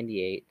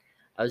 1998,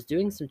 I was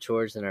doing some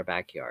chores in our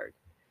backyard.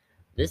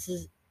 This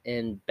is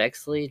in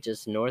Bexley,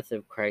 just north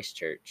of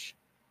Christchurch,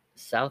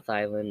 South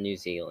Island, New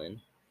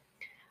Zealand.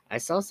 I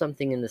saw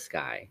something in the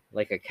sky,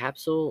 like a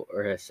capsule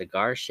or a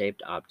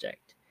cigar-shaped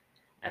object.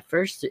 At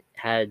first it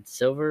had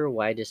silver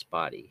whitish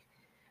body,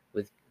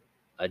 with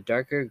a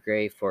darker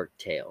gray forked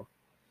tail.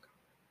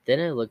 Then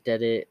I looked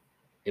at it.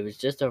 It was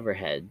just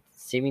overhead,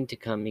 seeming to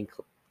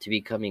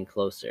be coming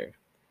closer.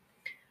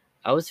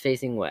 I was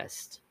facing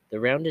west. The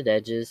rounded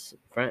edges,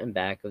 front and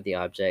back of the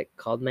object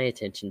called my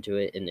attention to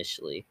it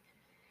initially.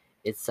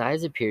 Its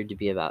size appeared to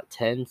be about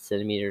 10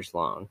 centimeters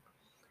long,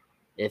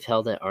 if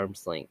held at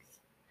arm's length.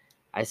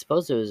 I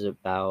suppose it was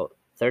about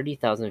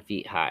 30,000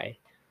 feet high,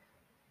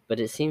 but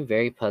it seemed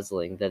very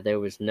puzzling that there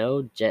was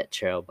no jet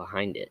trail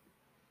behind it.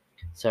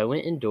 So I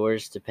went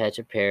indoors to fetch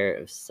a pair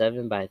of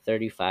 7 by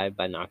 35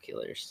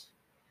 binoculars.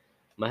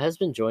 My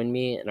husband joined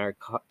me and our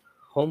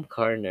home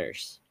care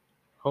nurse.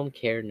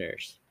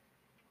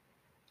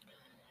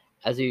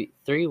 As we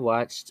three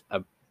watched,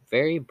 a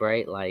very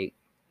bright light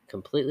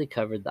completely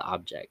covered the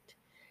object.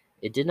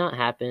 It did not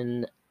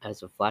happen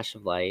as a flash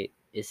of light.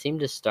 It seemed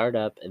to start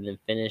up and then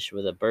finish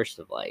with a burst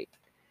of light.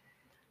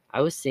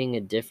 I was seeing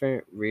a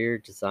different rear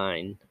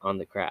design on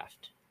the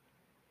craft.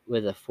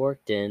 with a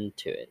forked end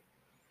to it.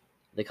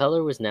 The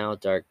color was now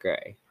dark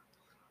gray.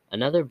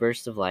 Another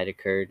burst of light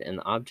occurred, and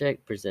the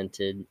object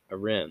presented a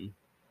rim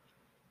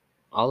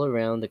all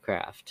around the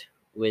craft,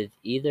 with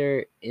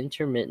either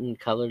intermittent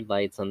colored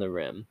lights on the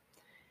rim,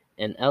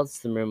 and else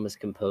the rim was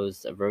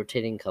composed of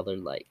rotating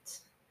colored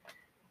lights.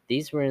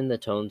 These were in the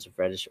tones of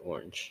reddish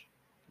orange.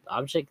 The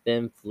object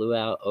then flew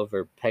out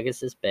over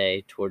Pegasus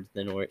Bay towards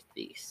the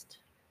northeast.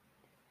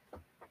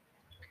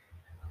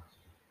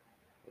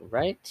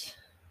 Right?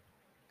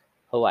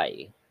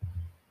 Hawaii.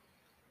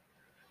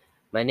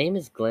 My name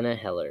is Glenna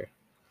Heller.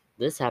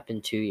 This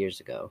happened 2 years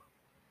ago.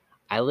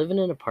 I live in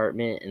an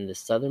apartment in the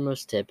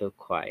southernmost tip of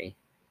Kauai.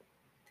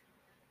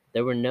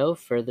 There were no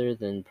further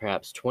than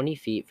perhaps 20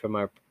 feet from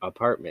our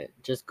apartment,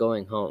 just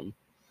going home,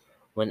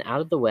 when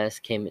out of the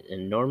west came an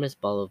enormous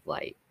ball of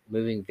light,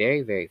 moving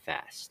very, very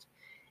fast.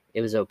 It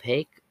was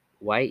opaque,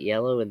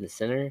 white-yellow in the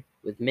center,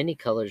 with many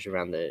colors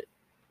around the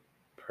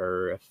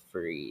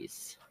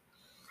peripheries.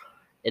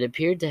 It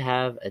appeared to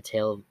have a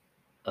tail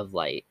of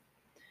light.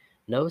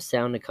 No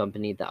sound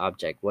accompanied the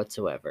object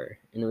whatsoever,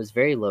 and it was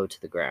very low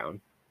to the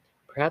ground,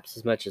 perhaps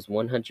as much as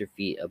 100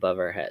 feet above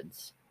our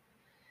heads.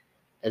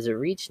 As it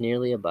reached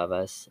nearly above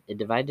us, it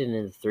divided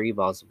into 3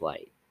 balls of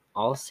light,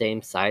 all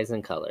same size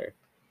and color.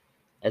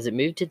 As it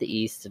moved to the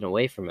east and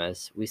away from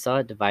us, we saw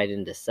it divide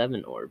into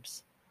 7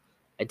 orbs.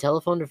 I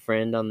telephoned a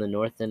friend on the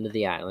north end of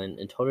the island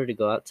and told her to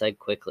go outside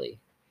quickly.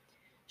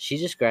 She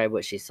described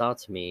what she saw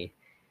to me,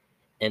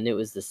 and it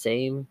was the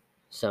same,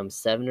 some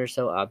 7 or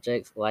so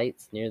objects,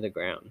 lights near the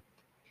ground.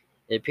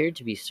 It appeared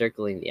to be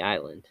circling the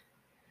island.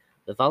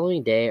 The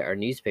following day, our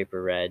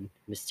newspaper read,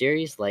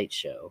 "Mysterious Light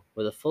Show,"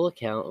 with a full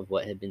account of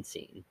what had been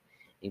seen,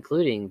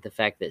 including the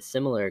fact that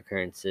similar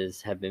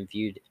occurrences had been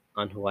viewed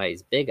on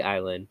Hawaii's Big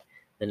Island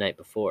the night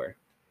before.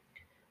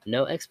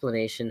 No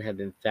explanation had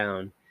been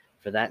found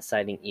for that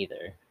sighting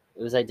either.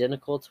 It was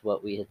identical to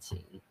what we had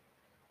seen.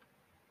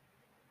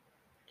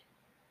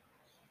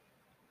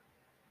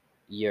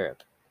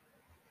 Europe.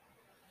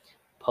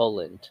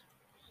 Poland.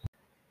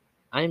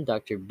 I am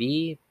Dr.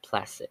 B.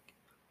 Plasek.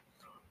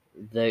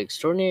 The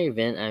extraordinary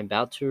event I am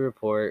about to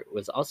report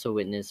was also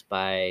witnessed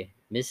by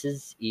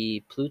Mrs.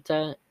 E.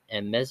 Pluta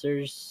and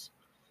Messrs.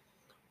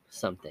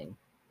 something.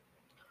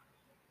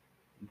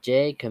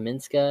 J.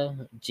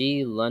 Kaminska,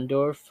 G.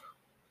 Lundorf.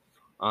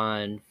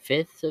 On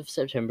 5th of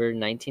September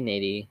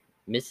 1980,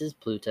 Mrs.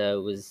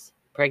 Pluta was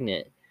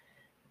pregnant,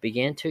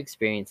 began to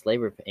experience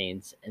labor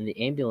pains, and the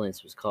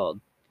ambulance was called.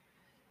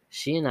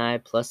 She and I,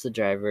 plus the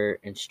driver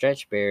and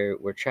Stretch Bear,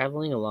 were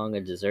traveling along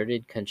a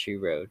deserted country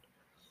road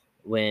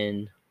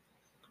when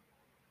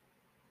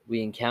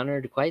we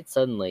encountered quite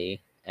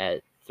suddenly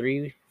at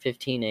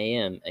 3:15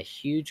 a.m. a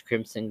huge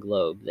crimson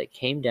globe that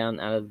came down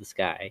out of the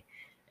sky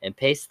and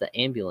paced the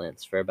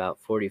ambulance for about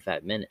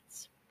 45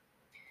 minutes.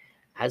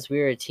 As we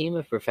were a team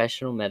of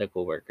professional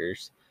medical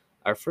workers,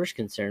 our first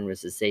concern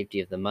was the safety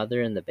of the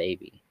mother and the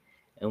baby,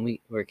 and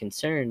we were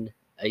concerned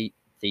the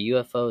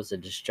UFO is a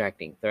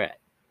distracting threat.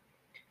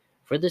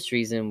 For this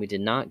reason, we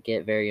did not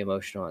get very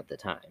emotional at the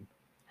time.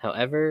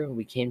 However,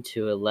 we came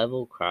to a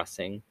level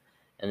crossing,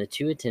 and the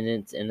 2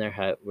 attendants in their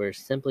hut were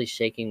simply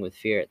shaking with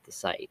fear at the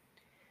sight.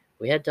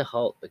 We had to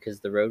halt because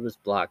the road was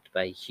blocked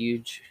by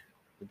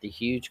the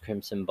huge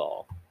crimson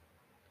ball.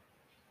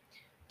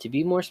 To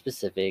be more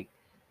specific,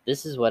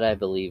 this is what I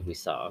believe we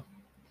saw.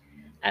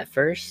 At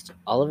first,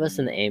 all of us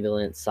in the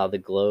ambulance saw the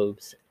globe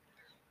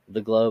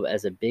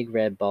as a big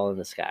red ball in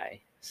the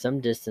sky, some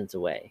distance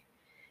away.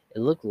 It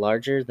looked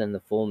larger than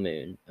the full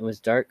moon and was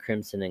dark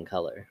crimson in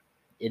color.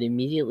 It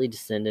immediately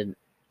descended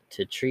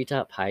to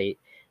treetop height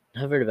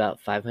and hovered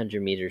about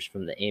 500 meters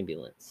from the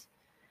ambulance.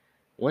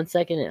 1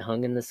 second it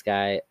hung in the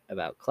sky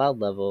about cloud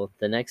level,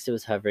 the next it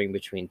was hovering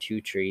between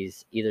 2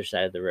 trees either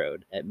side of the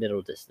road at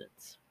middle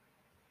distance.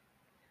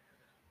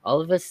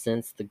 All of us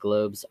sensed the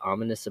globe's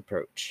ominous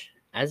approach.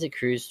 As it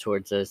cruised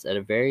towards us at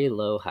a very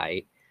low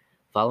height,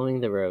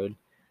 following the road,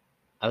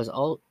 I was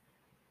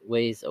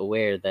always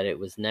aware that it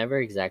was never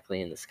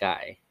exactly in the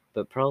sky,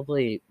 but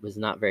probably was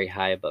not very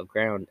high above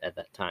ground at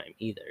that time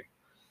either.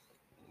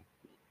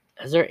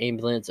 As our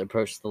ambulance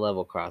approached the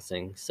level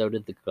crossing, so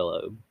did the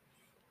globe,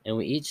 and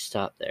we each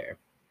stopped there.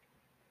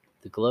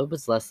 The globe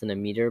was less than a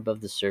meter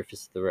above the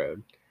surface of the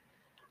road.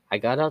 I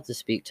got out to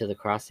speak to the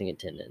crossing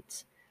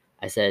attendants.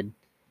 I said,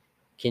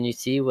 "Can you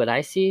see what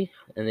I see?"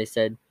 And they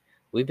said,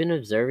 "We've been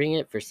observing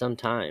it for some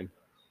time."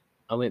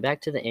 I went back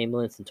to the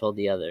ambulance and told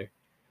the other.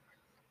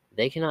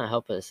 They cannot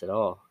help us at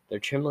all. They're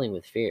trembling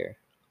with fear.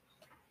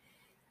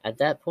 At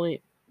that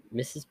point,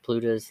 Mrs.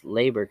 Pluta's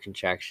labor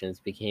contractions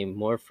became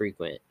more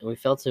frequent, and we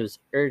felt it was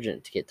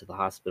urgent to get to the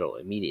hospital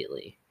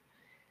immediately.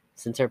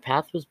 Since our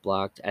path was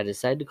blocked, I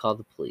decided to call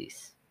the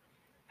police.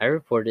 I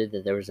reported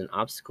that there was an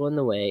obstacle in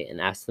the way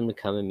and asked them to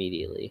come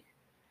immediately.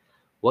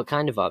 "What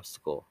kind of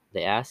obstacle?"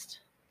 they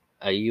asked.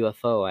 "A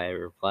UFO," I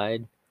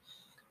replied.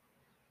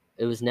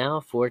 It was now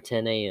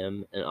 4:10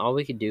 a.m., and all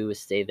we could do was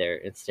stay there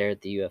and stare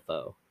at the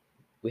UFO.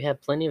 We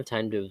had plenty of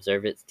time to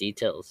observe its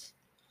details.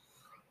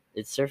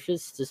 Its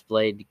surface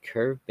displayed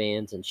curved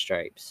bands and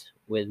stripes.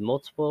 with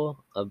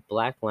multiple of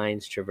black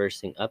lines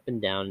traversing up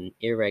and down in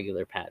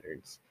irregular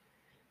patterns.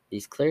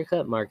 These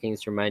clear-cut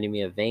markings reminded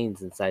me of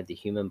veins inside the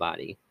human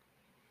body.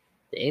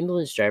 The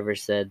ambulance driver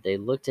said they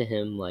looked to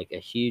him like a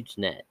huge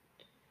net.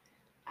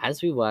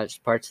 As we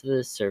watched, parts of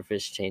the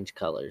surface changed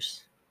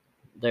colors.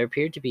 There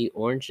appeared to be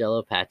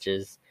orange-yellow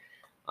patches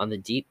on the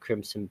deep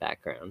crimson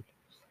background.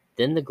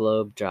 Then the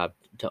globe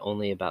dropped to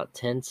only about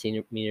 10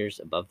 centimeters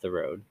above the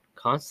road,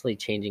 constantly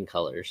changing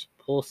colors,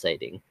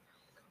 pulsating,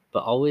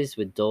 but always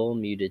with dull,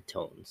 muted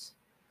tones.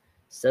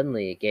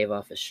 Suddenly, it gave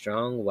off a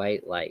strong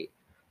white light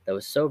that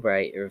was so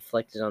bright it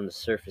reflected on the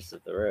surface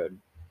of the road.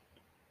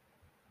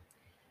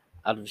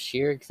 Out of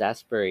sheer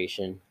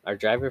exasperation, our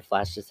driver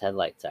flashed his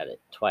headlights at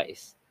it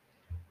twice.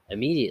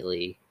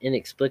 Immediately,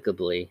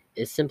 inexplicably,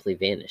 it simply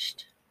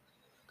vanished.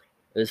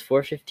 It was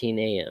 4:15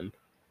 a.m.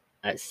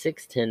 At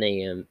 6:10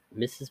 a.m.,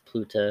 Mrs.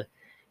 Pluta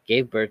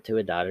gave birth to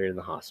a daughter in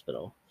the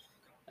hospital.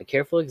 A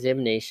careful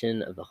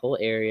examination of the whole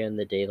area in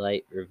the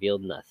daylight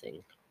revealed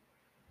nothing.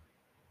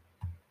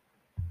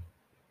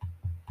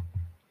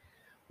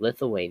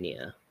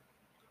 Lithuania.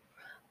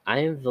 I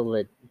am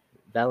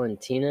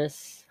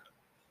Valentinas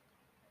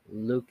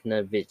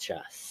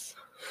Luknavichas.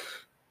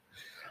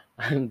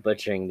 I'm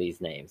butchering these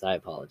names. I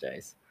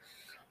apologize.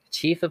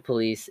 Chief of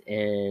police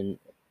in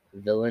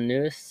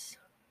Vilnius,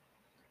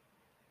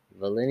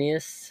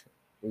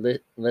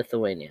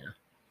 Lithuania.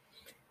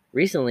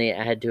 Recently,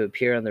 I had to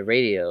appear on the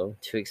radio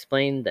to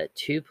explain that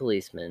two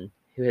policemen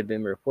who had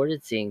been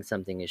reported seeing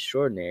something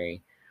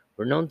extraordinary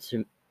were known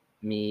to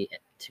me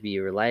to be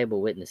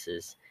reliable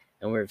witnesses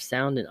and were of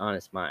sound and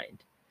honest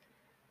mind.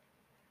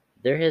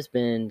 There has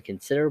been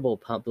considerable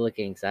public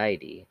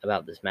anxiety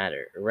about this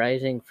matter,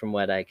 arising from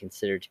what I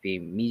consider to be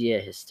media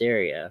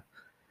hysteria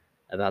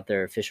about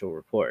their official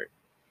report.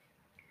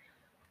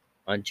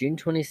 On June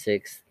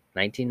 26,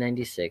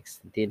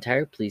 1996, the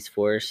entire police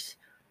force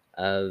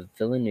of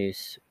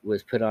Vilnius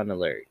was put on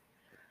alert.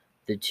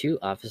 The two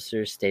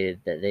officers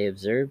stated that they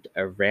observed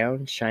a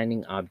round,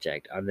 shining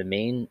object on the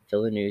main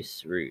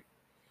Vilnius route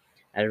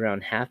at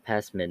around half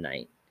past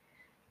midnight,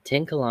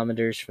 10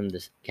 kilometers from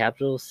the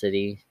capital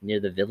city near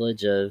the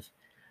village of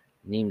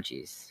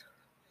Niemgis.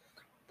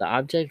 The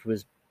object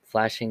was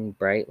flashing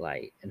bright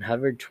light and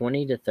hovered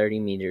 20 to 30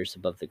 meters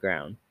above the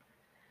ground.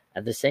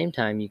 At the same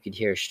time, you could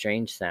hear a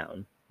strange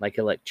sound, like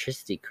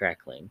electricity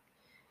crackling,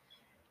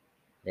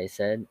 they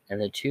said,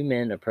 and the two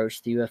men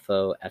approached the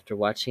UFO after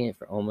watching it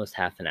for almost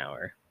half an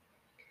hour.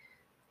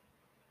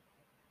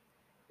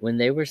 When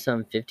they were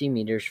some 50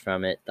 meters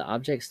from it, the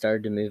object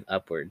started to move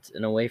upwards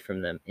and away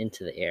from them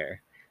into the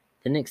air,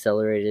 then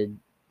accelerated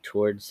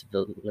towards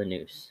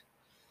Vilnius.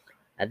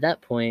 At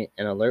that point,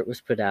 an alert was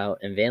put out,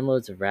 and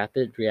vanloads of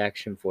Rapid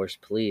Reaction Force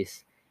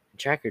police and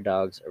tracker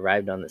dogs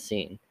arrived on the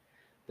scene,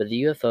 but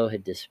the UFO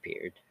had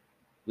disappeared.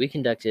 We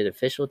conducted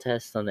official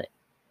tests on the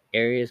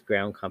area's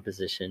ground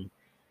composition,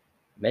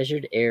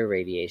 measured air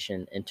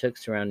radiation, and took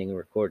surrounding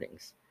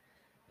recordings.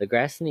 The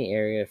grass in the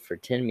area for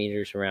 10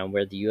 meters around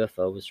where the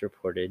UFO was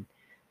reported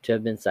to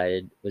have been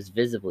sighted was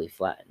visibly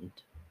flattened.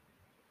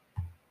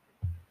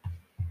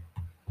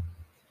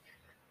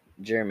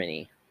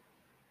 Germany.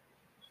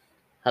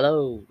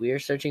 Hello, we are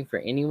searching for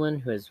anyone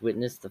who has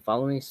witnessed the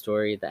following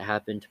story that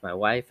happened to my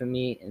wife and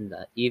me in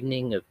the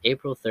evening of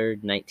April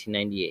 3rd,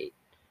 1998.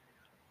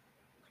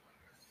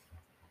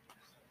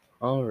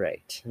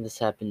 Alright, this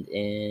happened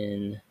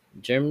in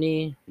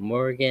Germany,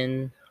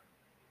 Morgen,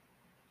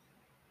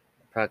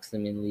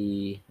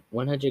 approximately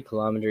 100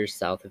 kilometers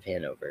south of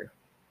Hanover.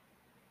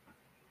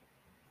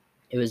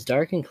 It was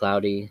dark and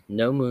cloudy,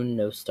 no moon,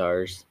 no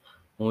stars,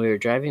 when we were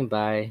driving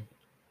by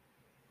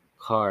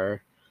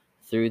car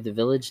through the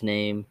village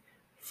named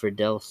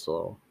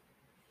Friedelsdorf.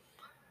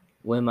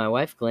 When my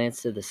wife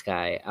glanced at the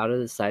sky out of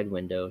the side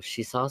window,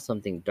 she saw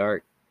something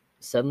dark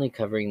suddenly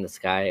covering the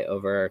sky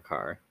over our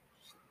car.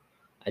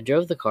 I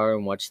drove the car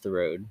and watched the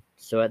road,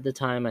 so at the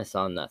time I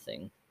saw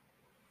nothing.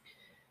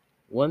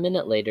 1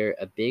 minute later,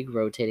 a big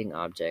rotating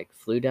object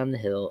flew down the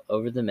hill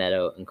over the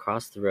meadow and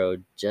crossed the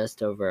road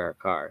just over our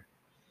car.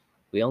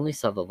 We only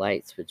saw the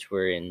lights, which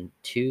were in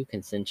 2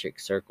 concentric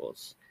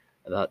circles,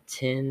 about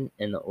 10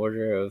 in the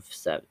order of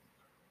 7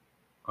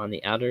 on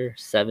the outer,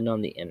 7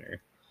 on the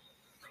inner.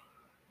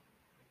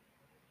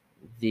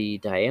 The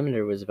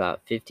diameter was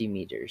about 50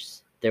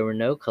 meters. There were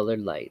no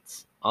colored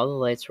lights. All the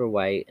lights were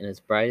white and as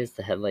bright as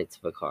the headlights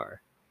of a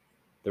car.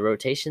 The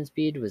rotation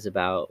speed was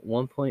about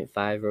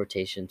 1.5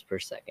 rotations per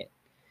second,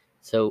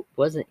 so it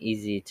wasn't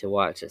easy to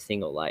watch a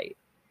single light.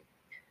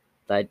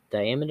 The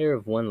diameter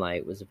of one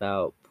light was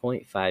about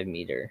 0.5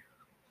 meter.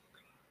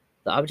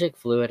 The object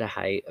flew at a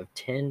height of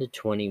 10 to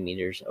 20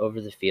 meters over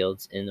the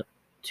fields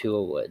into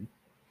a wood.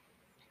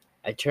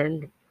 I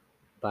turned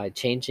by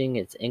changing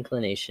its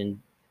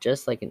inclination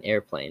just like an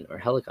airplane or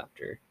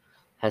helicopter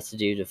has to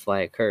do to fly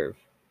a curve.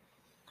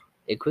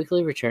 It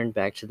quickly returned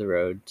back to the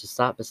road to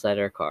stop beside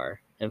our car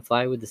and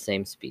fly with the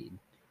same speed,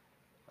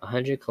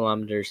 100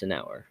 kilometers an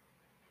hour.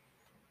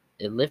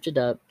 It lifted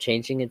up,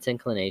 changing its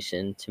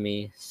inclination to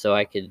me so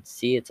I could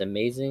see its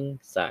amazing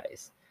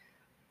size.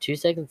 2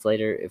 seconds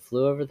later, it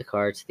flew over the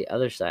car to the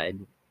other side,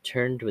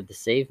 turned with the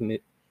same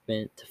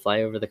movement to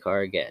fly over the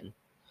car again.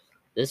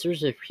 This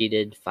was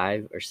repeated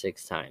 5 or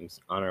 6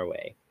 times on our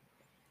way.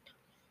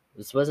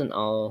 This wasn't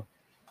all,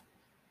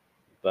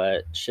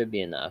 but should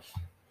be enough.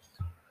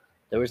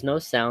 There was no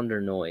sound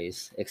or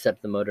noise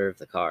except the motor of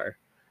the car.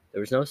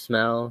 There was no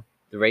smell.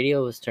 The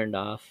radio was turned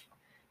off.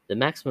 The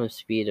maximum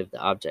speed of the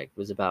object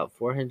was about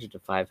 400 to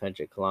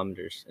 500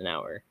 kilometers an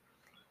hour.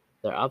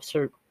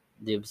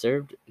 The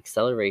observed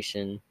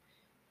acceleration,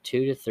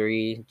 2 to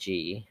 3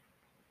 g.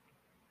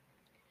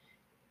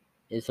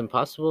 It's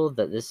impossible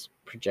that this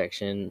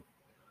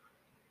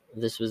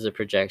was a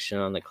projection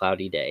on a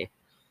cloudy day.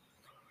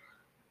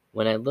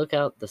 When I look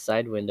out the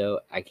side window,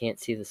 I can't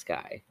see the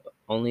sky,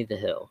 only the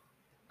hill.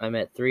 I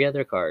met 3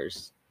 other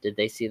cars. Did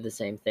they see the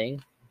same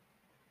thing?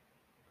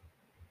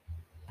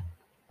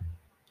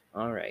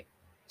 All right.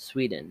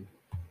 Sweden.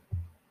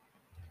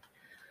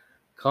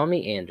 Call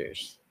me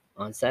Anders.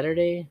 On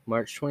Saturday,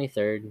 March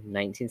 23rd,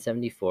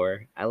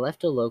 1974, I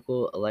left a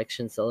local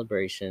election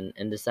celebration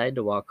and decided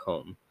to walk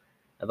home,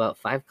 about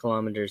 5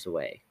 kilometers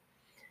away.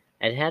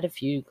 I'd had a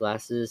few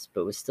glasses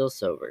but was still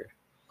sober.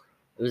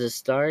 It was a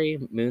starry,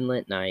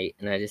 moonlit night,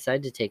 and I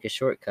decided to take a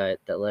shortcut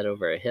that led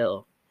over a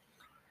hill.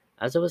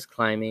 As I was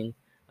climbing,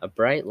 a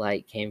bright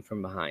light came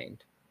from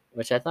behind,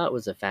 which I thought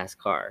was a fast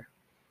car.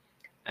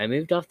 I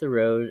moved off the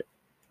road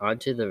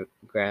onto the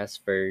grass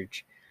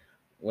verge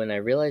when I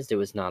realized it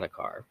was not a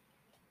car.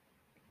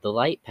 The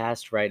light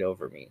passed right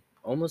over me,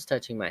 almost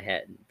touching my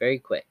head, very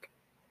quick.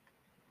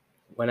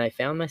 When I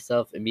found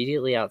myself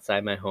immediately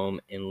outside my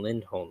home in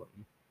Lindholm,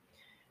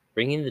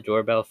 ringing the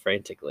doorbell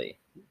frantically.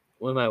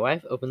 When my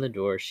wife opened the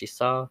door, she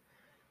saw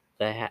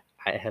that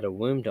I had a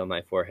wound on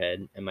my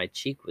forehead and my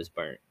cheek was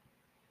burnt.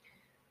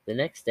 The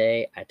next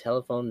day, I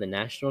telephoned the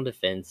National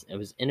Defense and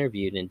was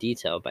interviewed in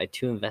detail by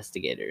 2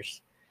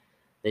 investigators.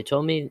 They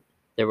told me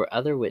there were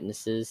other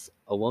witnesses.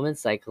 A woman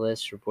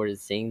cyclist reported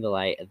seeing the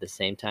light at the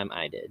same time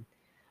I did.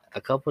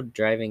 A couple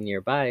driving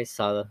nearby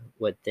saw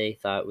what they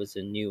thought was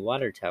a new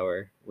water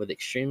tower with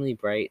extremely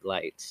bright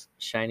lights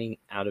shining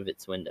out of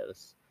its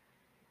windows.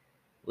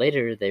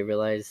 Later, they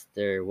realized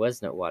there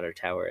was no water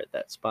tower at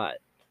that spot.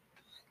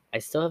 I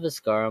still have a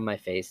scar on my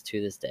face to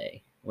this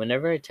day.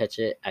 Whenever I touch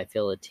it, I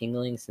feel a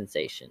tingling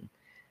sensation,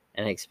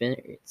 and I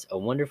experience a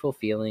wonderful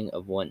feeling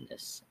of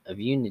oneness, of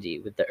unity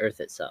with the earth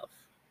itself.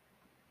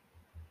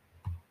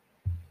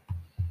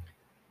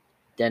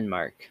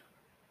 Denmark.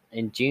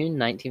 In June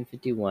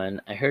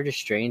 1951, I heard a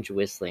strange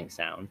whistling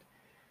sound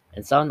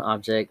and saw an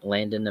object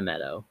land in a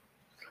meadow.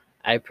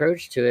 I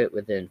approached to it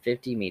within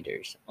 50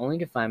 meters, only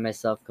to find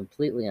myself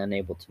completely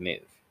unable to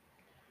move.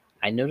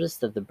 I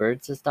noticed that the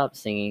birds had stopped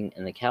singing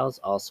and the cows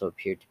also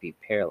appeared to be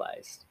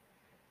paralyzed.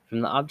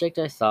 From the object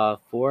I saw,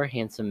 4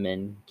 handsome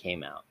men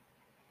came out.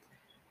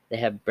 They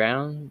had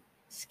brown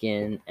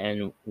skin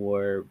and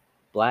wore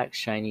black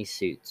shiny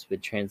suits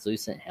with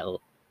translucent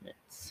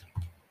helmets.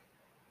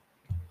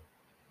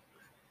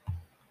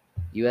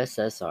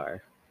 USSR.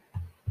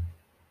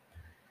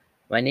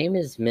 My name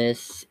is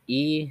Miss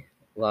E.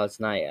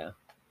 Loznaya.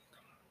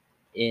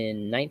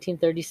 In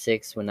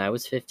 1936, when I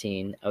was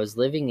 15, I was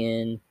living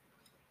in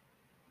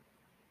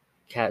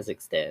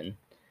Kazakhstan.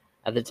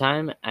 At the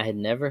time, I had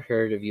never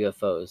heard of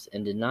UFOs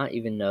and did not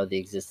even know the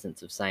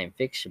existence of science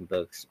fiction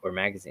books or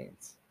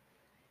magazines.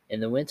 In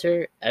the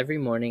winter, every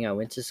morning I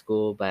went to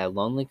school by a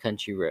lonely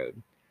country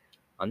road.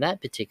 On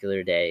that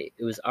particular day,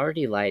 it was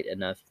already light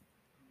enough.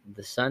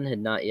 The sun had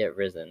not yet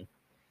risen.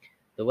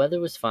 The weather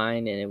was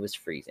fine and it was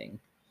freezing.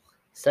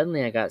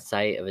 Suddenly, I got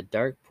sight of a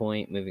dark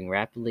point moving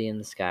rapidly in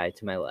the sky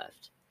to my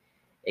left.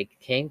 It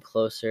came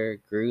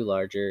closer, grew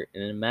larger,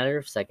 and in a matter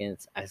of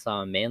seconds, I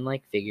saw a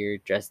man-like figure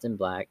dressed in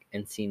black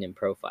and seen in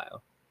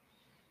profile.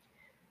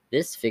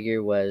 This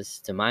figure was,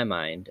 to my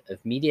mind,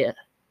 of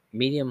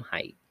medium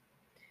height.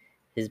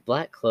 His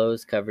black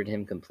clothes covered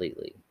him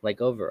completely,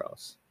 like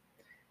overalls.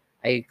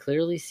 I could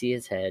clearly see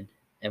his head,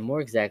 and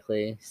more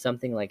exactly,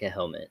 something like a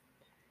helmet,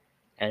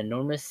 and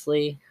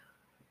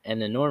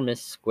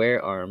enormous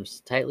square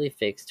arms tightly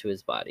fixed to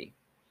his body.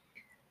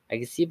 I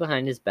could see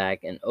behind his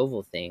back an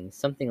oval thing,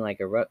 something like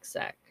a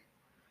rucksack.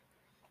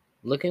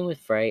 Looking with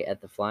fright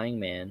at the flying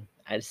man,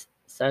 I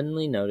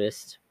suddenly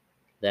noticed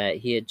that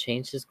he had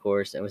changed his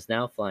course and was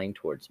now flying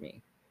towards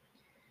me.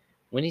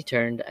 When he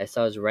turned, I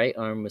saw his right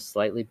arm was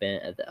slightly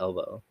bent at the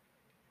elbow.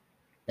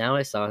 Now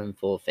I saw him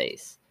full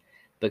face,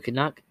 but could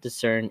not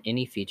discern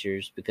any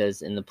features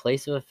because in the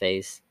place of a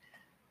face,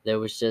 there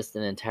was just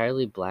an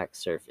entirely black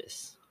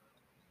surface.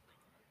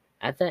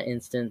 At that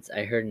instant,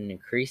 I heard an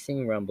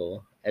increasing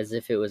rumble, as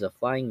if it was a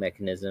flying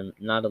mechanism,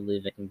 not a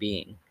living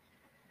being.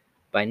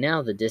 By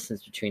now, the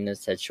distance between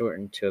us had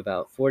shortened to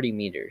about 40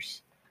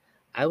 meters.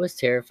 I was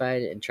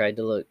terrified and tried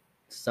to look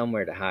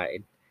somewhere to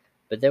hide,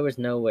 but there was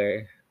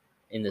nowhere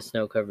in the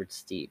snow-covered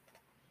steppe.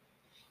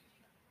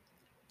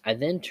 I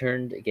then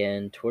turned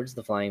again towards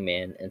the flying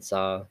man and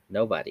saw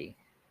nobody.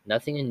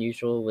 Nothing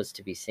unusual was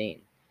to be seen.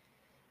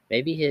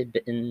 Maybe he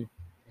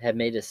had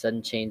made a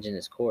sudden change in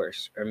his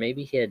course, or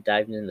maybe he had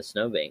dived in the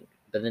snowbank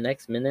but the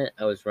next minute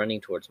I was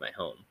running towards my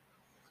home.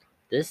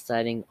 This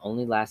sighting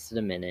only lasted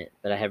a minute,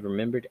 but I have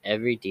remembered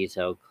every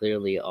detail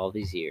clearly all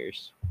these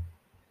years.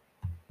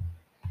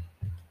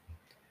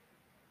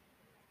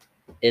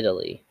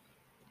 Italy.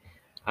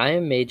 I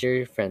am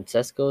Major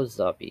Francesco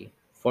Zoppi,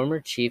 former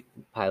chief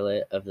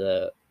pilot of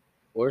the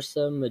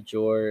Orsa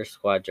Maggiore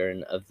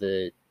Squadron of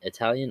the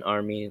Italian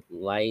Army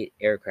Light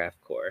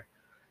Aircraft Corps,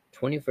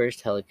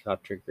 21st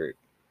Helicopter Group.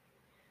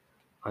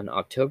 On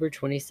October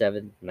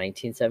 27,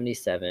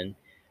 1977,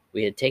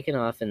 we had taken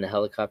off in the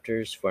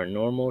helicopters for a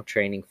normal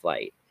training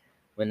flight,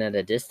 when at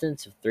a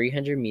distance of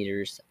 300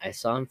 meters, I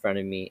saw in front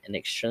of me an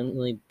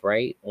extremely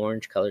bright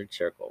orange-colored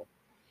circle.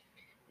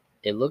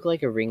 It looked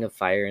like a ring of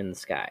fire in the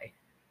sky.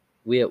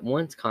 We at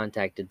once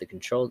contacted the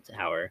control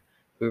tower,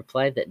 who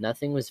replied that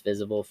nothing was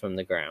visible from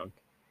the ground.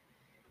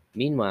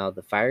 Meanwhile,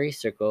 the fiery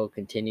circle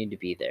continued to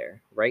be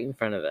there, right in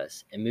front of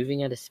us, and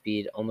moving at a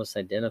speed almost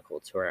identical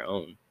to our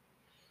own.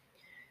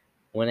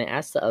 When I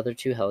asked the other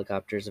two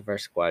helicopters of our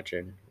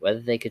squadron whether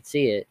they could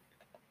see it,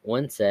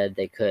 one said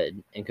they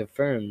could, and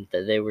confirmed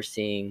that they were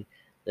seeing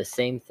the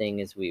same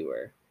thing as we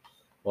were,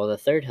 while the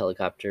third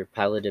helicopter,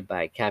 piloted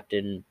by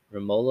Captain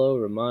Romolo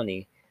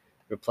Romani,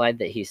 replied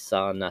that he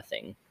saw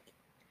nothing.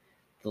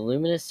 The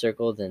luminous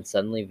circle then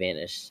suddenly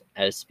vanished,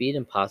 at a speed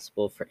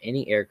impossible for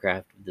any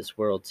aircraft of this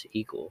world to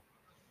equal.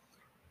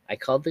 I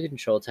called the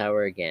control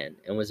tower again,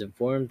 and was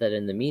informed that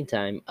in the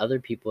meantime other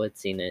people had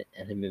seen it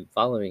and had been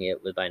following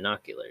it with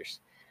binoculars,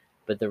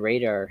 but the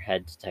radar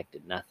had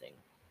detected nothing.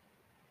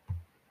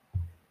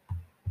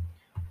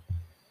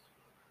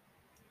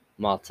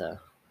 Malta.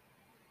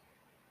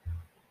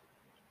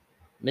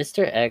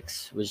 Mr.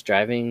 X was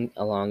driving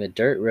along a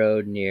dirt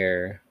road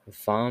near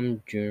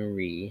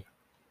Famjuri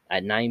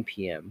at 9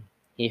 p.m.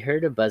 He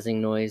heard a buzzing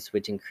noise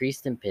which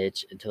increased in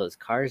pitch until his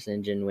car's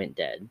engine went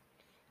dead.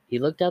 He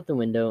looked out the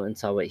window and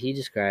saw what he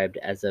described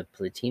as a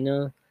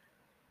platina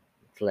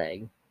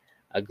flag,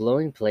 a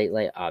glowing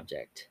plate-like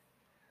object.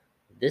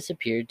 This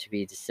appeared to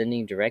be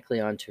descending directly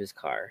onto his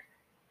car.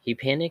 He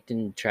panicked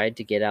and tried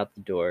to get out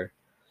the door,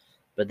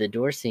 but the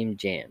door seemed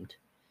jammed.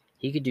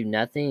 He could do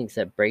nothing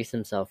except brace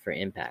himself for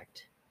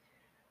impact.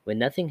 When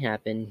nothing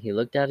happened, he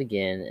looked out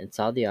again and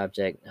saw the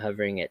object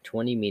hovering at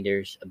 20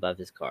 meters above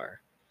his car.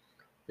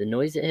 The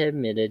noise it had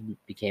emitted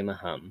became a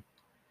hum.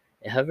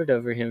 It hovered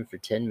over him for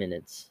 10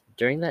 minutes.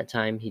 During that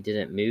time, he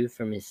didn't move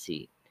from his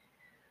seat.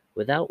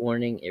 Without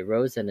warning, it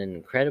rose at an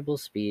incredible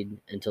speed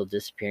until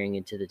disappearing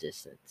into the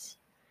distance.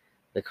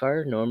 The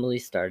car normally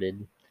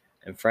started,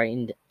 and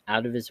frightened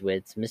out of his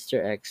wits,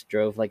 Mr. X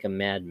drove like a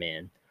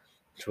madman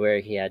to where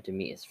he had to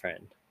meet his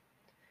friend.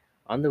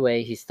 On the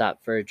way, he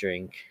stopped for a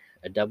drink,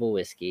 a double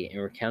whiskey,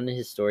 and recounted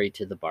his story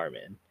to the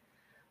barman.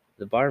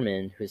 The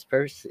barman, who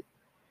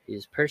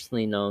is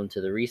personally known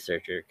to the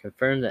researcher,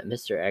 confirmed that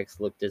Mr. X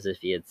looked as if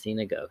he had seen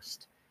a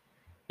ghost.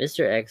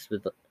 Mr. X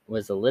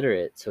was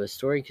illiterate, so his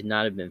story could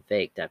not have been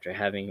faked after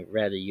having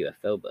read a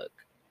UFO book.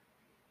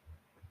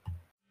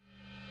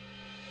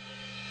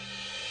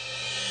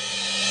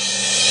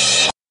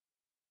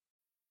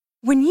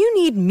 When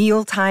you need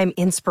mealtime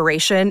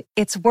inspiration,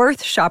 it's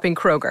worth shopping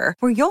Kroger,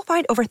 where you'll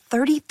find over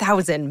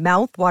 30,000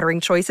 mouth-watering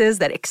choices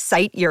that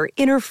excite your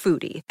inner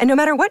foodie. And no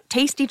matter what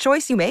tasty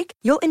choice you make,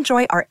 you'll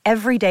enjoy our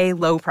everyday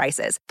low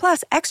prices,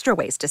 plus extra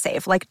ways to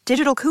save, like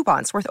digital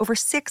coupons worth over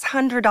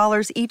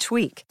 $600 each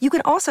week. You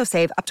can also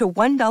save up to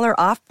 $1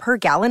 off per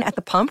gallon at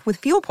the pump with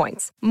fuel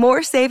points.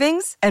 More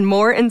savings and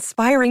more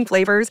inspiring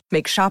flavors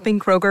make shopping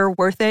Kroger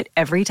worth it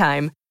every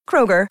time.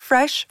 Kroger,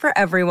 fresh for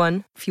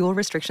everyone. Fuel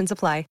restrictions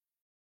apply.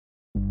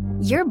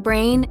 Your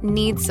brain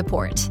needs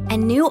support,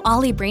 and new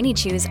Ollie Brainy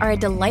Chews are a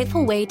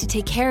delightful way to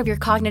take care of your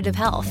cognitive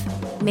health.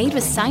 Made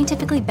with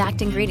scientifically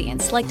backed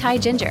ingredients like Thai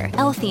ginger,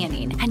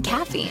 L-theanine, and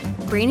caffeine,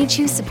 Brainy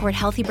Chews support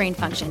healthy brain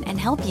function and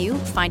help you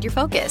find your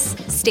focus,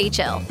 stay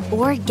chill,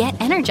 or get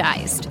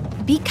energized.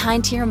 Be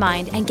kind to your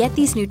mind and get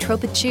these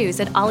nootropic chews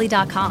at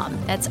ollie.com.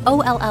 That's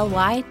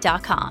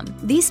OLLY.com.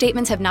 These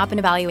statements have not been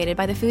evaluated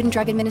by the Food and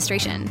Drug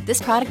Administration. This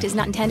product is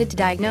not intended to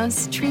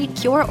diagnose, treat,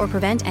 cure, or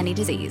prevent any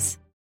disease.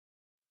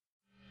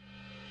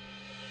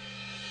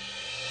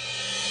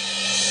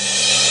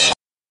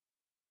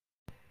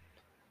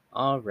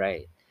 All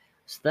right,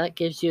 so that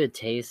gives you a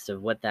taste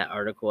of what that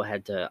article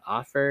had to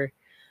offer.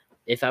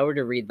 If I were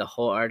to read the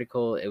whole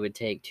article, it would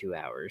take 2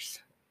 hours.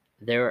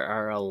 There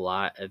are a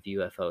lot of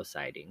UFO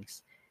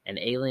sightings and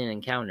alien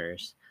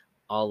encounters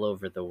all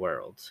over the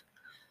world.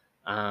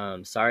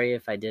 Sorry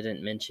if I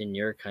didn't mention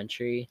your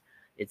country.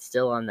 It's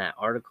still on that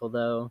article,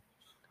 though,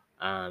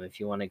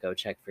 if you want to go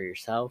check for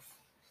yourself.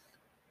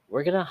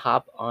 We're going to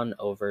hop on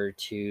over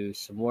to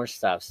some more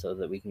stuff so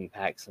that we can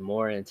pack some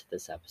more into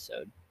this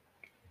episode.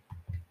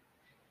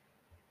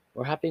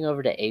 We're hopping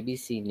over to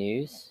ABC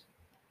News.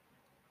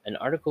 An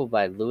article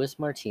by Luis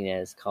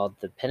Martinez called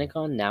 "The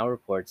Pentagon Now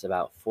Reports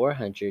About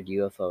 400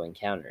 UFO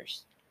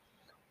Encounters.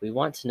 We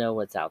want to know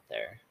what's out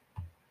there,"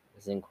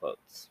 is in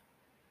quotes.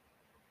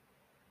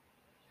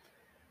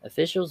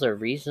 Officials are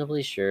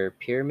reasonably sure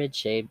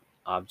pyramid-shaped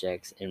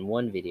objects in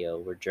one video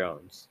were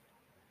drones.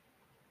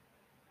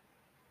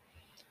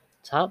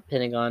 Top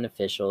Pentagon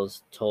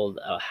officials told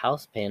a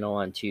House panel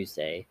on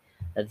Tuesday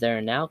that there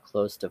are now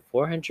close to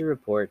 400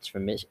 reports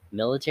from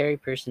military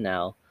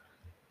personnel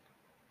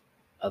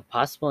of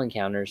possible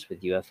encounters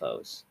with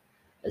UFOs,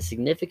 a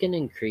significant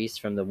increase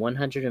from the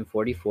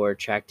 144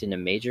 tracked in a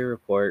major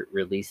report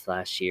released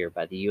last year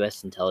by the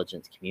U.S.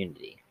 intelligence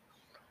community.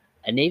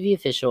 A Navy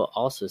official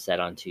also said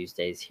on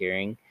Tuesday's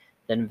hearing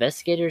that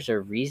investigators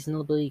are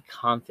reasonably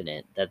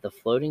confident that the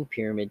floating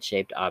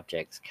pyramid-shaped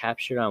objects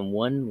captured on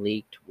one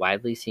leaked,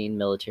 widely seen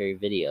military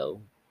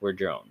video were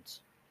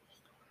drones.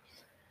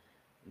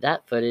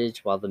 That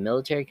footage, while the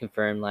military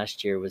confirmed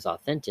last year was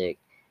authentic,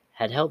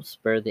 had helped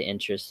spur the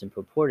interest in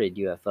purported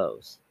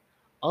UFOs,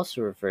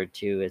 also referred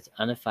to as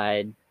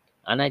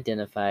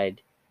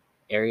unidentified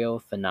aerial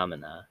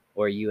phenomena,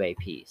 or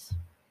UAPs.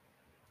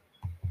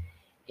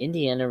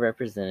 Indiana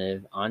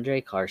Representative Andre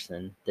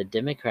Carson, the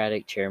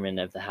Democratic chairman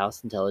of the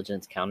House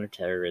Intelligence,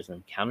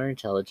 Counterterrorism,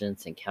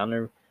 Counterintelligence, and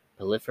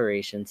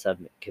Counterproliferation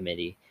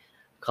Subcommittee,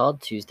 called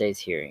Tuesday's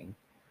hearing,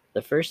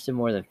 the first in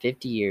more than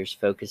 50 years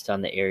focused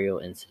on the aerial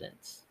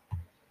incidents.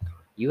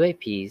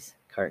 UAPs,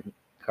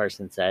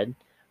 Carson said,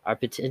 are a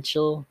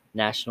potential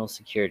national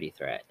security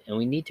threat, and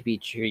we need to be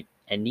treated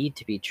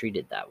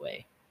that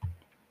way.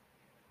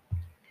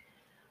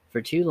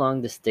 For too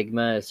long, the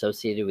stigma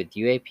associated with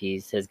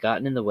UAPs has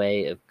gotten in the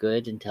way of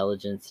good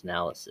intelligence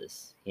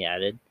analysis, he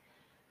added.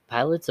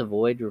 Pilots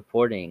avoid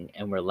reporting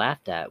and were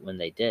laughed at when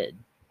they did.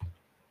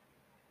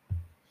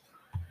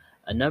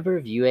 A number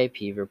of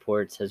UAP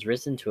reports has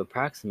risen to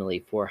approximately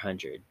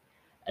 400,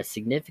 a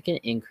significant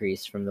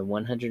increase from the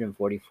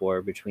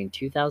 144 between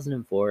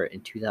 2004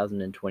 and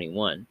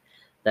 2021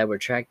 that were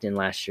tracked in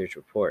last year's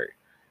report,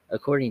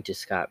 according to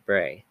Scott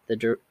Bray,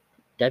 the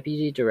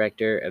Deputy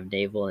Director of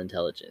Naval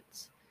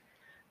Intelligence.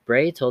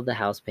 Bray told the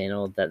House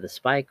panel that the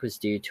spike was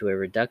due to a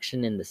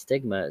reduction in the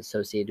stigma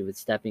associated with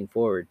stepping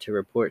forward to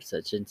report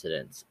such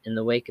incidents in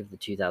the wake of the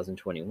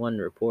 2021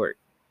 report.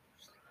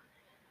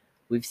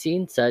 We've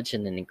seen such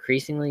an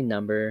increasingly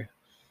number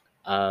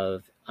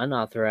of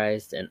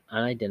unauthorized and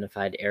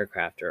unidentified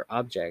aircraft or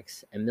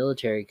objects in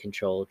military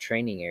control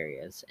training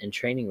areas and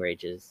training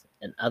ranges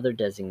and other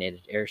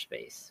designated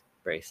airspace,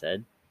 Bray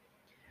said.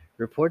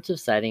 Reports of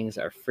sightings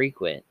are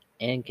frequent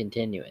and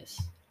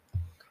continuous.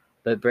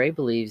 But Bray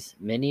believes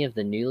many of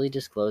the newly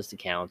disclosed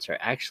accounts are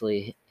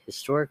actually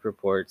historic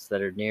reports that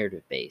are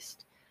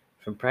narrative-based,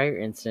 from prior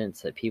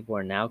incidents that people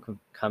are now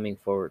coming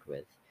forward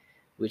with,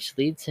 which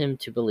leads him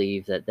to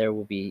believe that there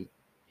will be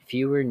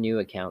fewer new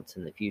accounts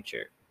in the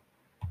future.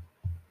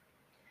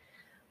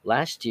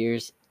 Last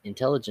year's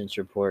intelligence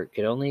report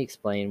could only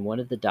explain one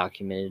of the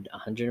documented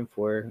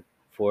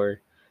 104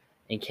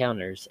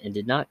 encounters and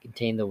did not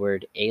contain the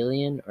word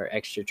alien or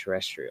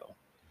extraterrestrial.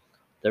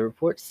 The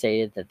report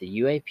stated that the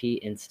UAP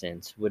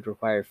incidents would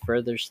require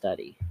further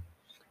study.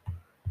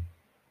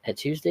 At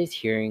Tuesday's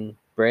hearing,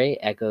 Bray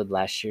echoed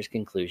last year's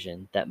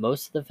conclusion that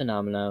most of the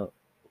phenomena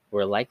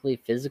were likely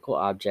physical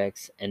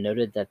objects and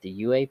noted that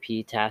the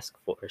UAP task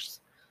force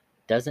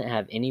doesn't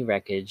have any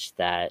wreckage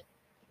that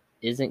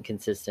isn't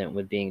consistent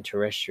with being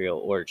terrestrial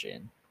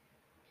origin.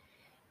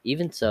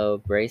 Even so,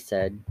 Bray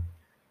said,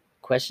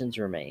 questions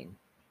remain.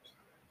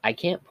 I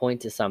can't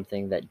point to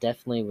something that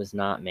definitely was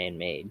not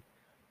man-made,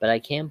 but I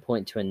can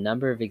point to a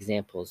number of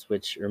examples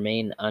which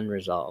remain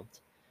unresolved,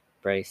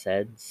 Bray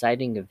said,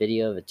 citing a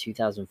video of a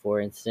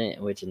 2004 incident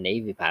in which a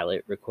Navy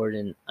pilot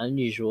recorded an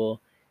unusual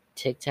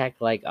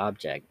tic-tac-like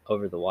object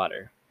over the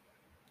water.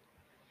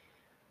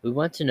 We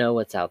want to know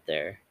what's out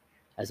there,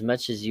 as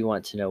much as you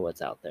want to know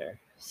what's out there,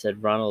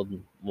 said Ronald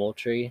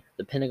Moultrie,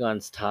 the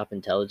Pentagon's top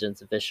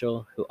intelligence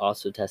official, who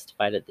also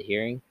testified at the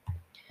hearing.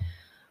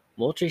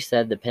 Moultrie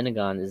said the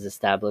Pentagon is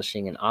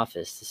establishing an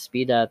office to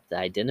speed up the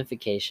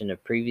identification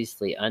of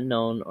previously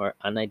unknown or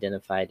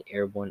unidentified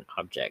airborne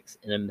objects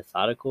in a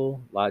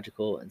methodical,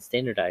 logical, and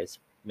standardized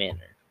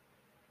manner.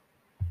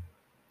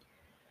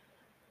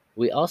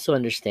 We also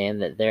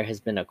understand that there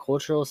has been a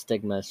cultural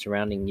stigma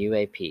surrounding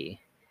UAP.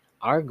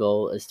 Our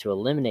goal is to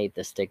eliminate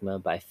the stigma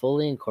by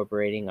fully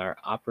incorporating our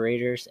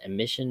operators and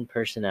mission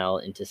personnel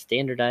into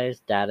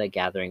standardized data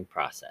gathering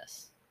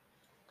process.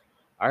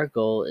 Our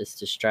goal is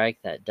to strike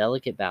that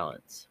delicate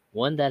balance,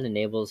 one that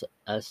enables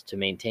us to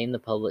maintain the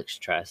public's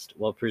trust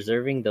while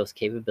preserving those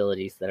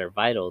capabilities that are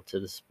vital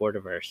to the support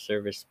of our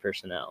service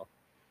personnel.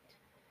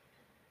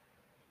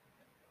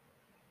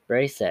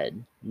 Bray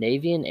said,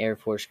 Navy and Air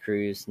Force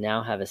crews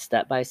now have a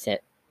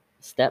step-by-step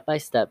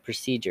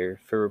procedure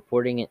for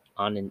reporting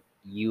on an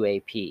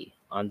UAP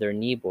on their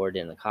kneeboard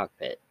in the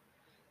cockpit,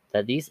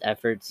 that these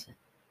efforts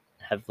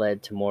have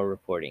led to more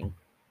reporting.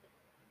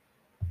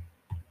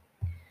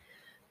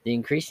 The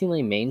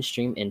increasingly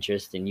mainstream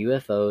interest in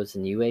UFOs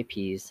and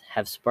UAPs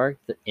have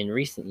sparked in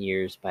recent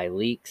years by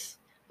leaks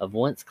of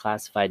once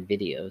classified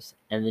videos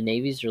and the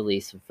Navy's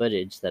release of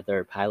footage that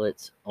their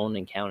pilots' own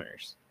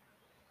encounters.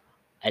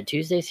 At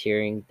Tuesday's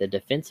hearing, the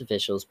defense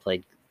officials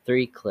played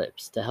 3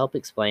 clips to help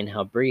explain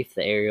how brief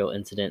the aerial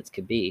incidents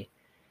could be,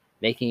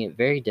 making it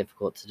very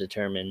difficult to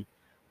determine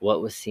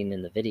what was seen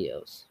in the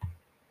videos.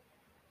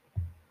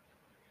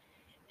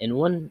 In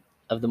one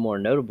of the more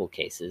notable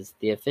cases,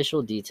 the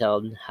official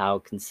detailed how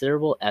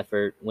considerable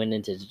effort went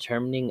into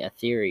determining a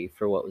theory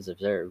for what was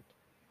observed.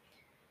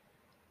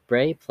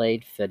 Bray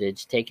played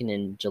footage taken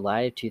in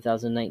July of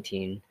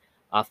 2019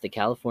 off the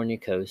California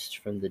coast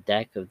from the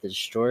deck of the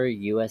destroyer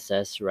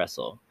USS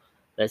Russell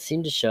that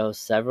seemed to show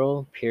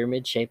several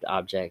pyramid-shaped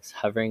objects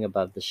hovering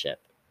above the ship.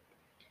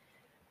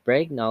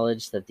 Bray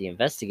acknowledged that the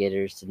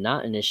investigators did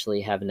not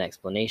initially have an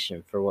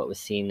explanation for what was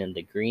seen in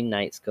the Green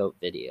Night Scope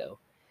video,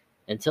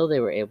 until they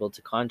were able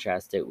to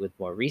contrast it with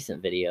more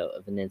recent video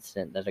of an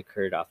incident that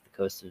occurred off the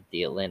coast of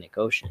the Atlantic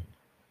Ocean.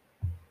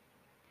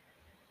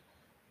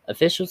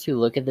 Officials who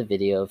looked at the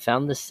video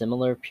found the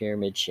similar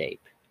pyramid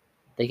shape.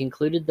 They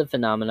concluded the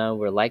phenomena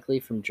were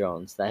likely from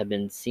drones that had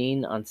been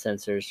seen on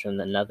sensors from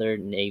another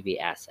Navy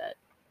asset.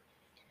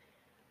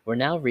 We're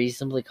now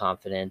reasonably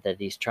confident that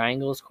these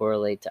triangles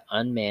correlate to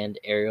unmanned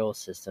aerial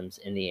systems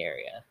in the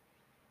area.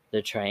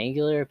 The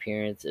triangular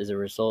appearance is a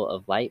result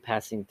of light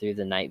passing through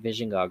the night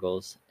vision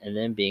goggles and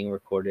then being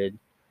recorded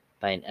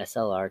by an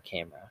SLR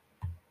camera.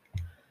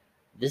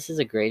 This is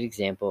a great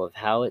example of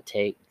how it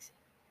takes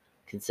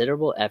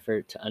considerable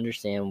effort to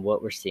understand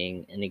what we're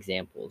seeing in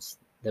examples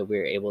that we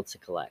are able to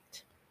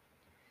collect.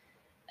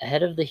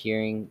 Ahead of the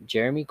hearing,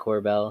 Jeremy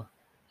Corbell,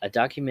 a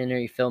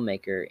documentary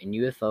filmmaker and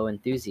UFO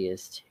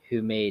enthusiast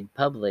who made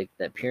public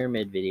that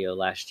pyramid video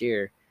last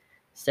year,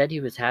 said he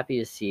was happy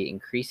to see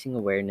increasing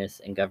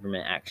awareness and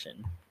government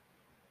action.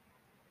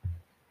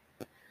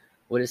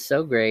 What is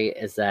so great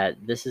is that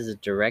this is a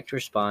direct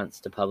response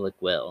to public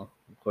will,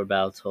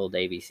 Corbell told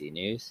ABC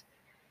News.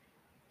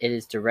 It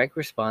is direct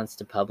response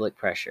to public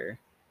pressure.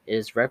 It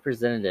is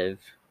representative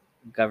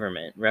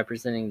government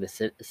representing the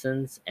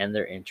citizens and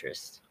their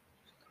interests.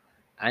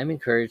 I am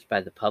encouraged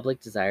by the public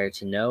desire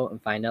to know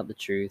and find out the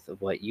truth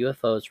of what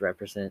UFOs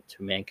represent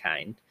to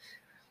mankind.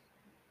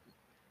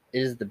 It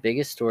is the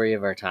biggest story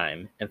of our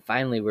time, and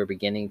finally we're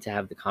beginning to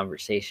have the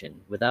conversation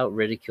without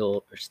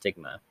ridicule or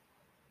stigma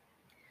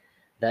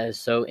that has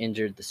so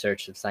injured the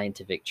search of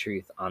scientific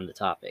truth on the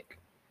topic.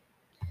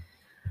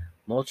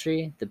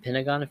 Moultrie, the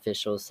Pentagon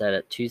official, said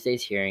at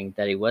Tuesday's hearing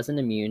that he wasn't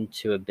immune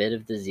to a bit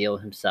of the zeal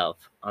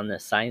himself as a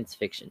science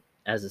fiction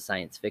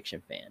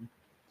fan.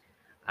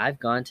 I've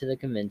gone to the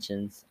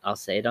conventions, I'll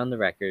say it on the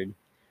record,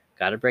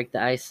 gotta break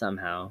the ice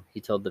somehow,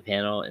 he told the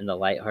panel in the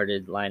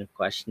lighthearted line of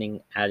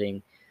questioning,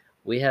 adding,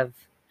 we have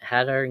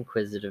had our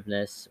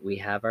inquisitiveness, we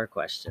have our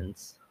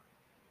questions.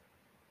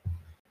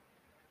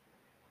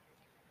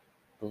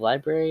 The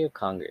Library of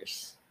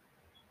Congress.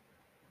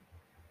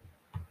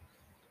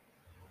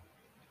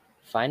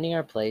 Finding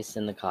our place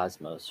in the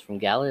cosmos, from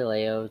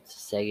Galileo to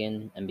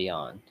Sagan and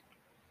beyond.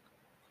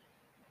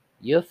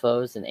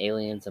 UFOs and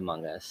aliens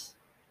among us.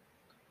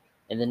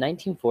 In the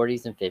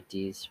 1940s and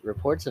 50s,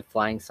 reports of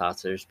flying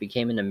saucers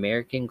became an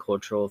American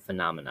cultural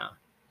phenomenon.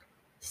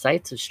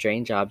 Sights of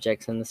strange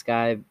objects in the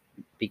sky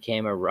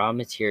became a raw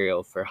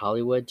material for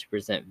Hollywood to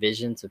present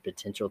visions of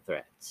potential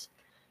threats.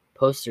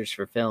 Posters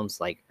for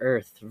films like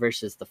Earth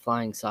versus the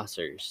Flying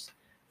Saucers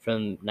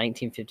from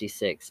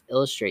 1956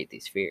 illustrate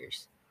these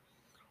fears.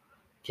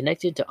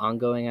 Connected to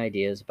ongoing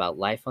ideas about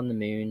life on the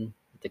moon,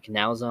 the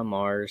canals on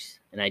Mars,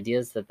 and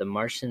ideas that the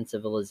Martian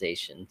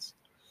civilizations,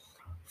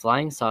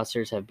 flying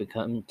saucers have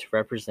become to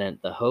represent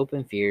the hope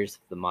and fears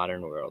of the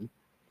modern world.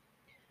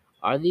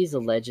 Are these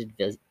alleged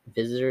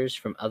visitors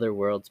from other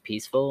worlds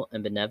peaceful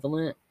and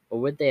benevolent, or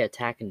would they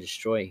attack and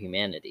destroy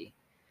humanity?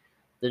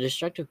 The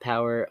destructive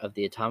power of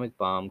the atomic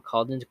bomb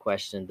called into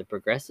question the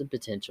progressive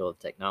potential of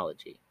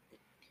technology.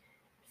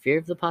 Fear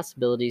of the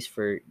possibilities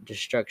for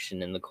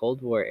destruction in the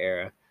Cold War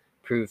era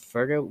proved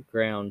fertile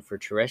ground for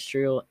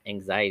terrestrial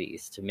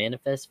anxieties to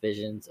manifest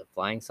visions of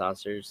flying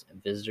saucers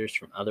and visitors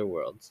from other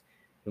worlds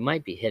who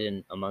might be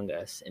hidden among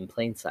us in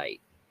plain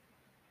sight.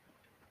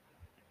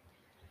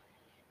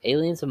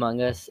 Aliens among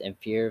us and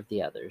fear of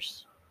the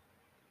others.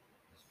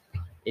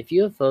 If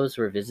UFOs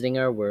were visiting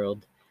our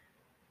world,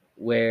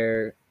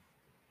 where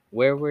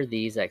were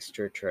these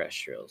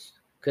extraterrestrials?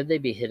 Could they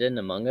be hidden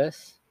among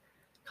us?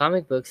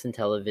 Comic books and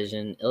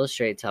television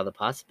illustrates how the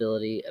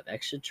possibility of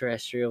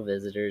extraterrestrial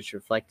visitors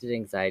reflected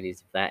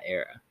anxieties of that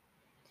era.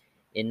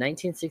 In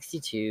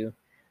 1962,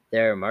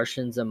 There Are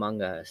Martians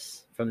Among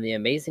Us, from the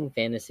Amazing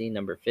Fantasy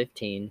number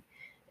 15,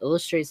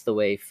 illustrates the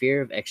way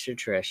fear of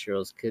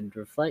extraterrestrials could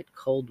reflect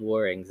Cold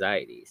War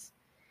anxieties.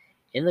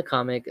 In the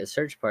comic, a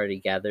search party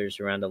gathers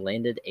around a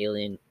landed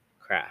alien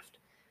craft,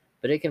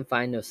 but it can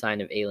find no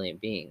sign of alien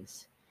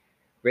beings.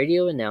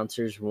 Radio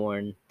announcers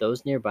warn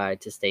those nearby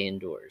to stay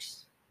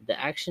indoors. The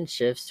action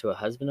shifts to a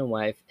husband and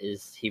wife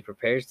as he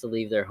prepares to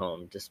leave their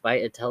home,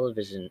 despite a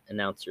television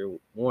announcer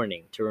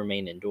warning to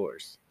remain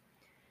indoors.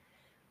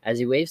 As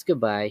he waves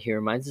goodbye, he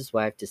reminds his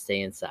wife to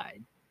stay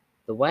inside.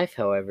 The wife,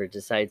 however,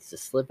 decides to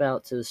slip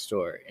out to the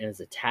store and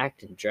is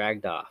attacked and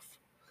dragged off.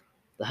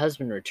 The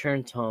husband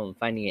returns home,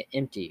 finding it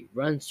empty,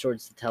 runs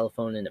towards the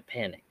telephone in a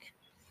panic.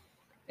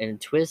 In a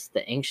twist,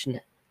 the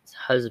ancient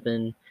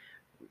husband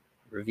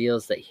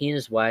reveals that he and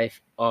his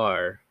wife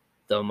are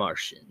the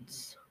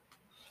Martians.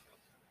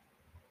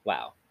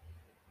 Wow.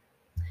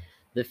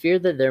 The fear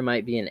that there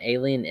might be an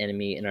alien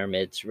enemy in our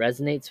midst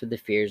resonates with the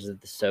fears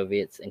of the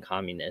Soviets and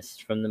communists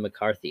from the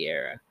McCarthy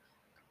era.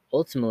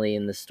 Ultimately,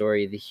 in the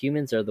story, the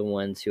humans are the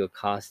ones who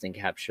accost and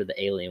capture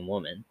the alien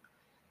woman.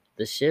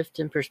 The shift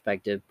in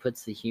perspective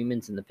puts the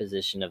humans in the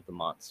position of the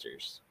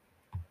monsters.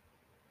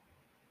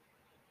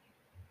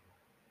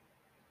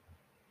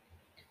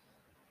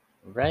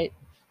 Right?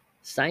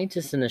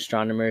 Scientists and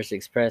astronomers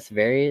express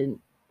varying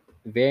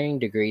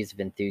degrees of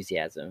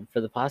enthusiasm for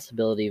the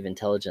possibility of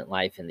intelligent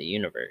life in the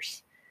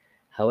universe.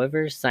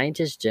 However,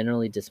 scientists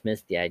generally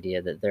dismiss the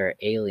idea that there are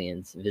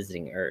aliens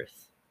visiting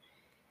Earth.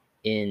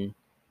 In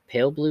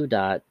Pale Blue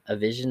Dot: A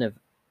Vision of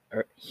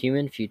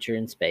Human Future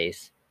in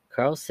Space,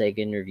 Carl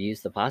Sagan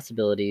reviews the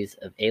possibilities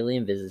of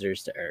alien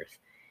visitors to Earth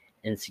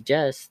and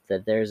suggests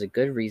that there is a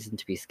good reason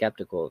to be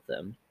skeptical of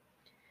them.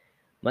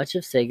 Much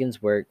of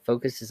Sagan's work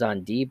focuses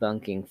on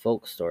debunking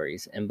folk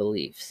stories and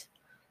beliefs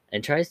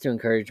and tries to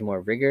encourage more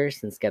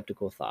rigorous and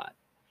skeptical thought.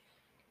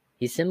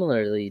 He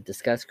similarly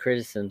discussed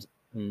criticisms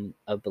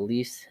of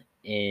beliefs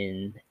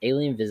in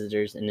alien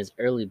visitors in his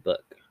early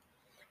book,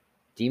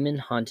 Demon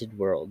Haunted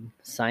World: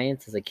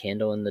 Science as a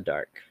Candle in the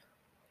Dark.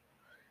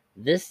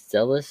 This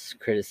zealous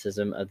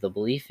criticism of the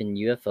belief in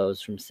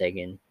UFOs from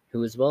Sagan, who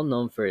was well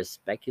known for his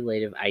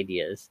speculative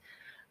ideas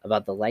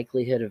about the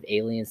likelihood of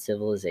alien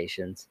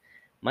civilizations,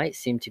 might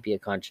seem to be a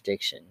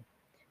contradiction.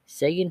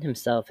 Sagan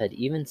himself had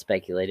even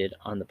speculated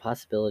on the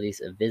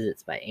possibilities of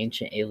visits by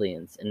ancient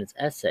aliens in his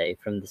essay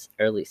from the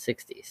early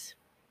 60s.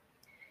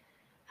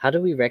 How do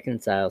we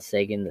reconcile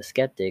Sagan the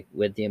skeptic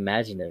with the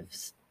imaginative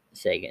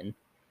Sagan?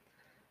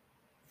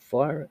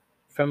 Far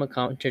from a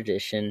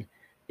contradiction,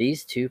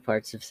 these two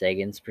parts of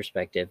Sagan's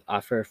perspective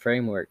offer a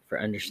framework for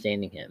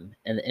understanding him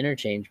and the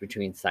interchange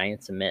between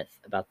science and myth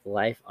about the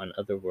life on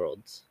other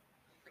worlds.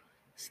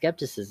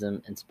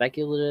 Skepticism and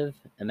speculative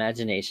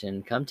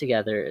imagination come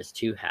together as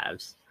two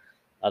halves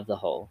of the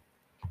whole.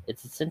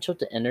 It's essential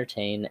to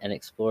entertain and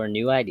explore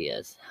new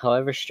ideas,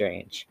 however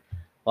strange,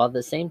 while at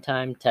the same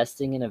time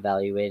testing and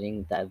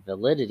evaluating the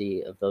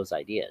validity of those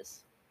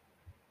ideas.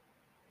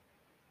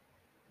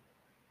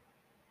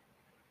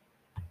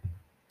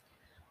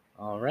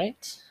 All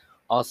right.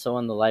 Also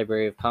on the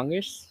Library of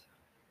Congress,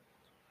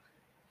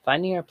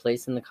 Finding Our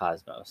Place in the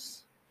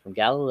Cosmos, from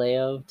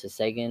Galileo to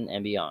Sagan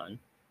and beyond.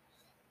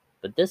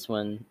 But this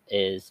one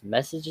is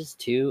Messages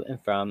to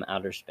and from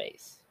Outer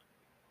Space.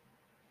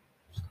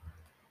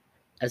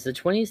 As the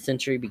 20th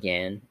century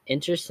began,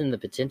 interest in the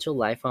potential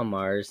life on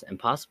Mars and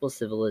possible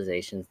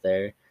civilizations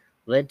there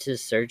led to a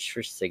search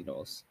for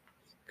signals.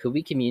 Could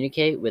we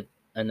communicate with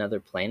another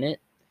planet?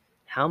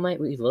 How might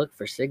we look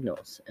for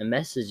signals and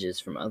messages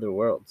from other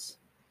worlds?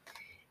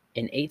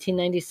 In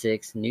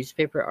 1896, a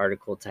newspaper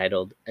article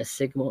titled A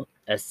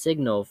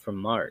Signal from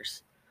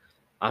Mars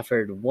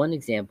offered one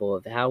example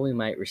of how we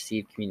might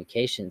receive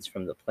communications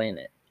from the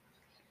planet.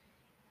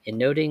 In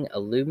noting a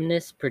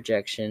luminous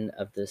projection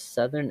of the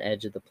southern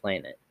edge of the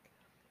planet,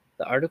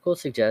 the article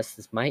suggests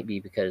this might be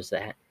because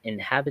the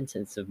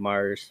inhabitants of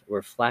Mars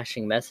were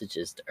flashing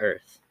messages to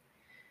Earth.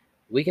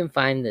 We can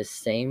find this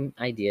same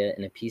idea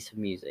in a piece of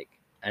music,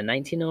 a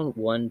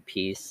 1901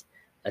 piece,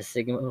 A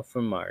Signal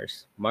from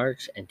Mars,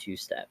 March and Two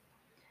Step,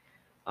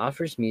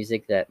 offers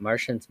music that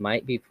Martians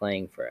might be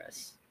playing for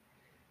us.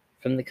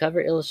 From the cover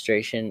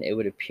illustration, it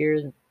would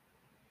appear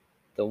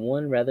the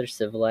one rather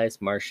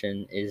civilized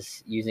Martian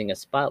is using a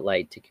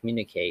spotlight to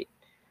communicate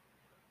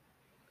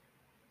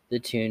the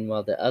tune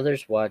while the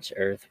others watch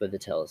Earth with a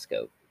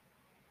telescope.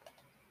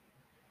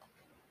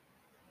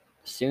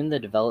 Soon the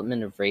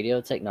development of radio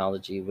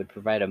technology would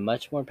provide a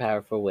much more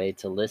powerful way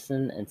to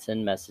listen and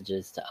send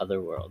messages to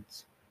other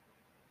worlds.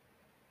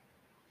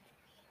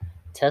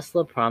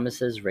 Tesla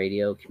promises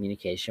radio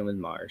communication with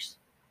Mars.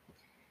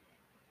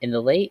 In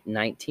the late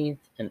 19th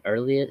and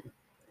early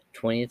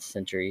 20th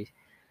century,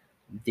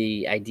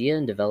 the idea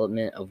and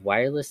development of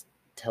wireless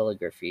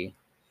telegraphy,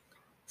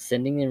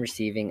 sending and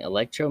receiving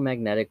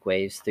electromagnetic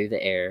waves through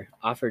the air,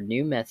 offered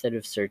new method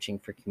of searching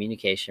for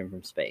communication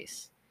from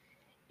space.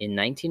 In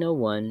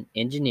 1901,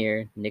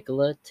 engineer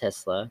Nikola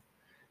Tesla,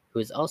 who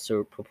is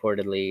also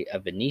purportedly a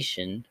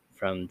Venetian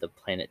from the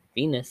planet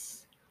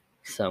Venus,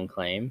 some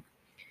claim,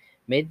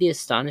 made the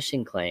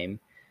astonishing claim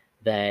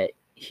that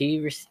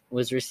he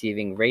was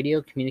receiving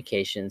radio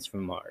communications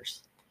from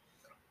Mars.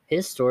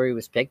 His story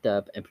was picked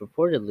up and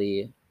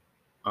reported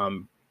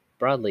on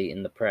broadly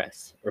in the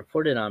press.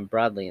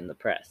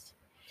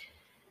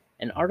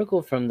 An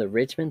article from the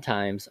Richmond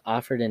Times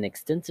offered an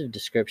extensive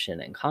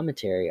description and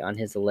commentary on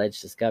his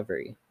alleged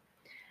discovery.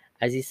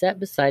 As he sat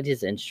beside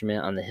his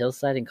instrument on the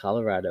hillside in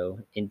Colorado,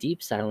 in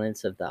deep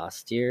silence of the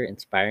austere,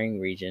 inspiring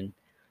region,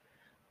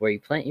 where you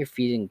plant your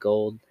feet in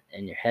gold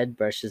and your head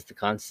brushes the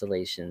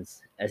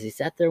constellations, as he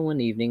sat there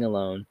one evening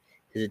alone,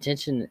 his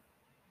attention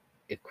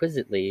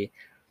exquisitely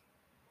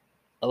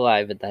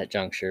alive at that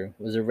juncture,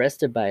 was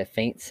arrested by a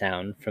faint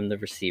sound from the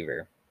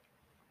receiver.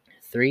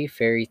 3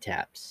 fairy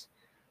taps,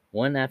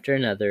 one after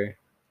another,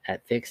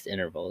 at fixed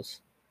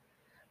intervals.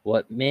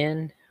 What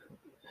man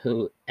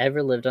who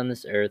ever lived on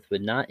this earth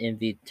would not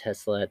envy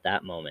Tesla at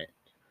that moment?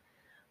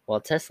 While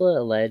Tesla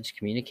alleged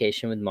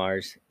communication with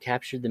Mars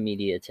captured the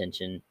media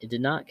attention, it did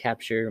not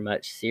capture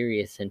much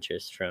serious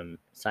interest from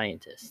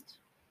scientists.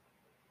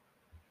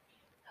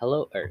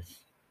 Hello,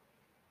 Earth.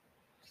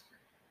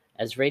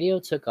 As radio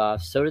took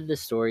off, so did the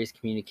stories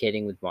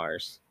communicating with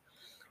Mars.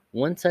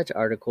 One such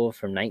article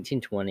from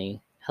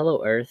 1920,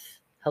 Hello, Earth.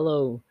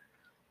 Hello,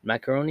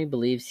 Macaroni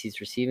believes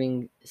he's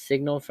receiving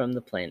signal from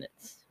the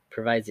planets,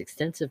 provides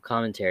extensive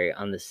commentary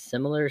on the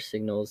similar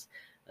signals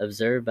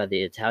observed by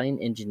the Italian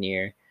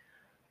engineer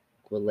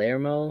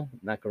Guillermo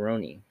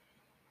Marconi.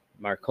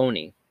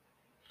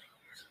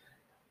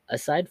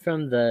 Aside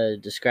from the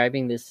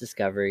describing this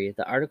discovery,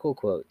 the article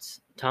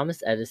quotes,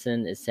 Thomas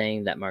Edison is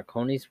saying that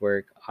Marconi's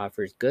work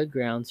offers good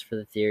grounds for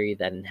the theory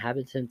that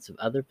inhabitants of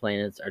other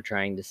planets are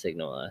trying to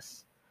signal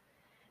us.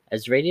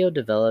 As radio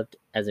developed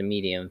as a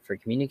medium for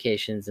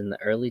communications in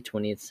the early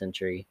 20th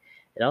century,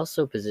 it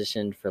also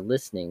positioned for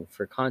listening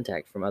for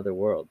contact from other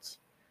worlds.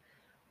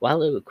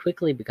 While it would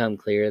quickly become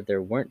clear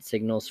there weren't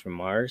signals from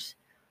Mars,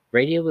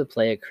 radio would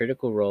play a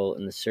critical role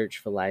in the search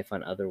for life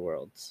on other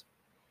worlds.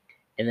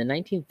 In the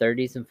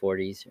 1930s and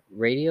 40s,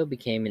 radio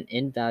became an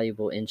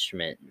invaluable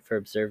instrument for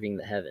observing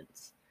the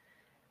heavens.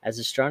 As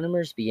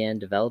astronomers began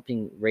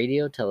developing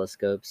radio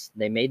telescopes,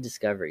 they made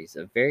discoveries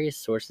of various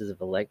sources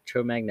of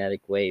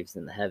electromagnetic waves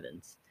in the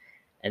heavens,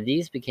 and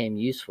these became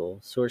useful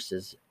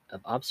sources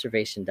of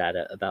observation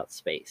data about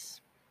space.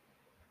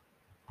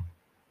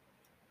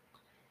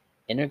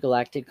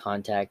 Intergalactic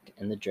contact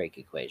and the Drake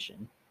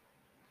equation.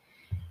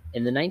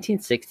 In the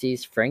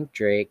 1960s, Frank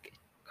Drake,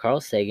 Carl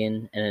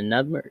Sagan, and a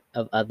number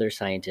of other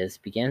scientists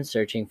began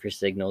searching for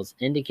signals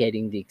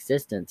indicating the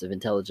existence of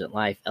intelligent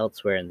life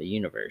elsewhere in the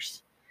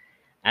universe.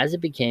 As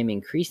it became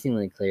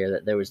increasingly clear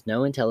that there was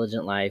no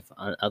intelligent life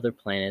on other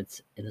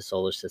planets in the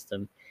solar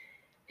system,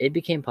 it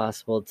became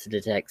possible to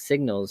detect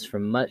signals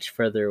from much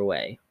further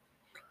away.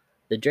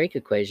 The Drake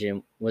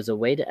equation was a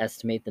way to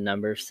estimate the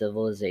number of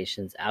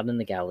civilizations out in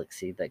the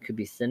galaxy that could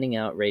be sending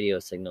out radio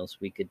signals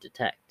we could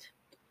detect.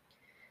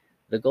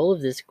 The goal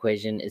of this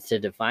equation is to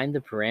define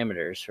the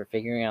parameters for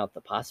figuring out the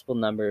possible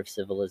number of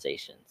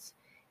civilizations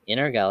in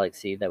our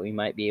galaxy that we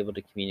might be able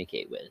to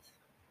communicate with.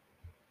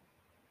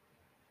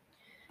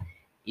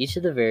 Each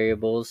of the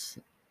variables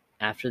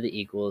after the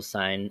equals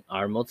sign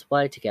are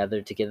multiplied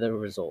together to give a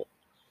result.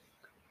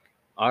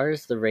 R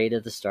is the rate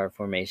of the star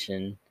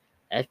formation,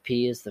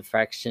 Fp is the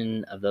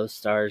fraction of those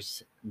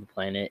stars in the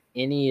planet,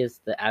 Ne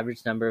is the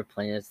average number of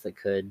planets that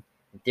could,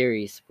 in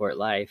theory, support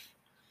life.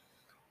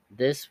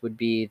 This would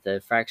be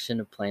the fraction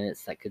of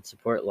planets that could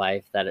support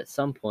life that at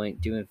some point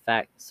do in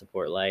fact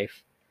support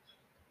life.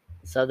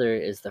 This other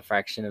is the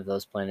fraction of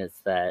those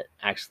planets that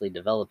actually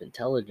develop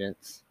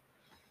intelligence.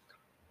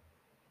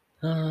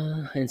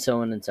 And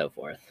so on and so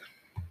forth.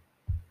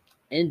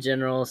 In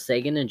general,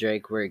 Sagan and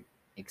Drake were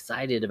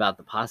excited about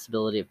the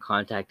possibility of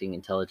contacting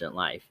intelligent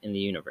life in the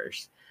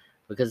universe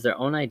because their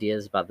own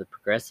ideas about the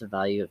progressive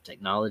value of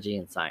technology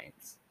and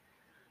science.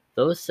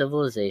 Those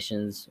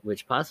civilizations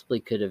which possibly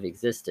could have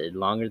existed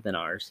longer than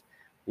ours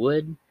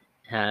would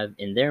have,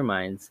 in their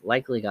minds,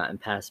 likely gotten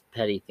past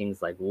petty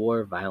things like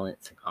war,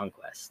 violence, and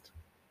conquest.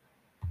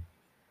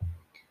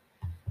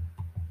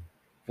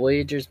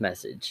 Voyager's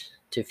message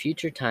to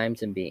future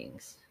times and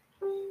beings.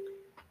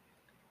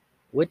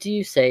 What do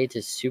you say to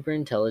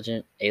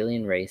superintelligent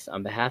alien race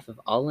on behalf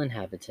of all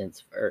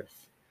inhabitants of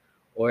Earth?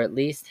 Or at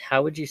least,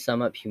 how would you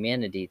sum up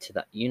humanity to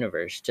the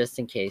universe just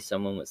in case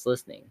someone was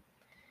listening?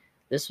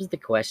 This was the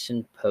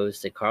question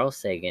posed to Carl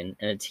Sagan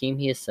and a team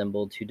he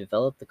assembled to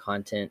develop the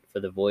content for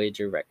the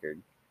Voyager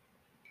record.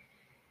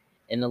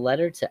 In a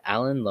letter to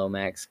Alan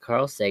Lomax,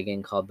 Carl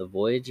Sagan called the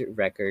Voyager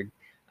record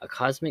a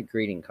cosmic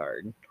greeting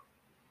card.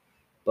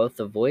 Both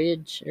the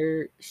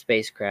Voyager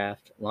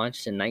spacecraft,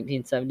 launched in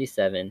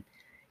 1977,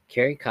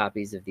 carry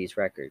copies of these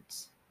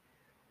records.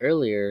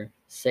 Earlier,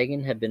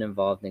 Sagan had been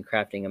involved in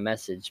crafting a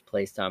message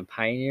placed on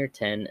Pioneer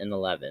 10 and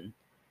 11,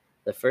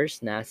 the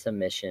first NASA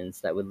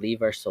missions that would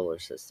leave our solar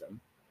system.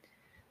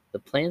 The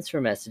plans for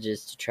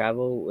messages to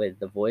travel with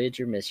the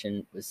Voyager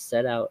mission was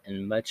set out in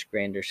a much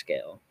grander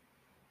scale.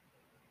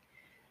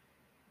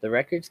 The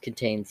records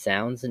contained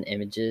sounds and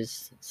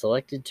images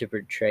selected to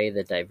portray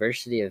the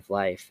diversity of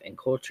life and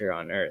culture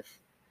on Earth.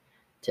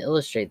 To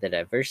illustrate the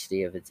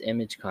diversity of its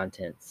image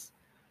contents,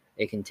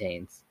 it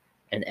contains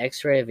an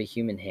X-ray of a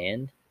human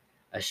hand,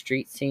 a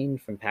street scene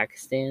from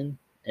Pakistan,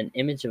 an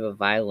image of a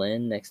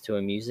violin next to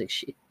a music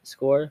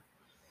score,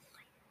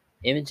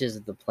 images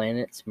of the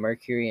planets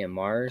Mercury and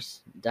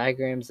Mars,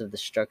 diagrams of the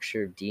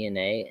structure of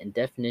DNA, and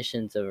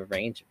definitions of a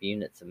range of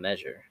units of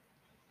measure.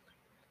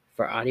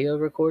 For audio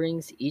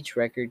recordings, each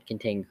record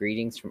contained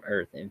greetings from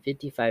Earth in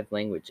 55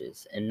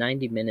 languages and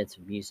 90 minutes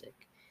of music,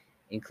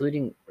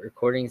 including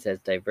recordings as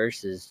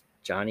diverse as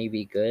Johnny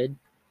B. Good,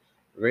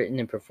 written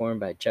and performed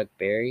by Chuck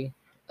Berry,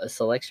 a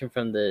selection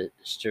from the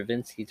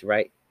Stravinsky's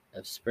Rite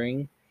of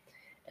Spring,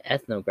 an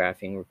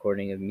ethnographing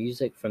recording of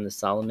music from the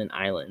Solomon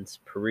Islands,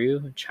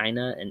 Peru,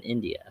 China, and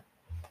India.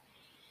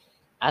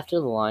 After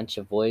the launch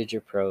of Voyager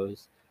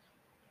Pros,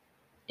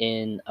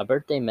 in a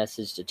birthday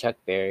message to Chuck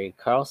Berry,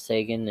 Carl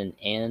Sagan and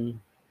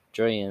Anne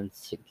Droyan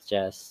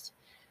suggests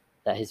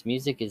that his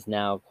music is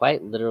now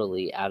quite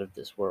literally out of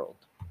this world.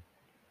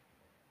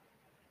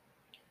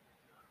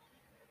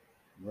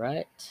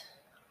 Right.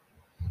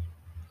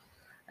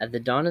 At the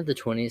dawn of the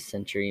 20th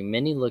century,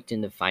 many looked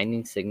into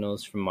finding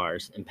signals from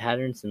Mars and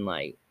patterns in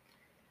light.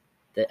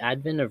 The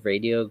advent of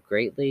radio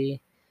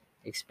greatly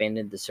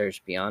expanded the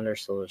search beyond our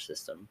solar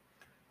system.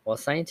 While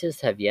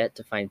scientists have yet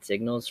to find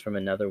signals from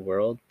another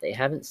world, they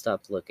haven't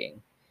stopped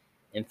looking.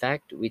 In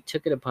fact, we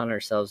took it upon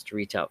ourselves to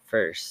reach out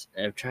first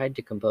and have tried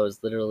to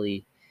compose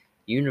literally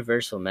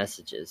universal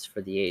messages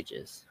for the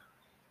ages.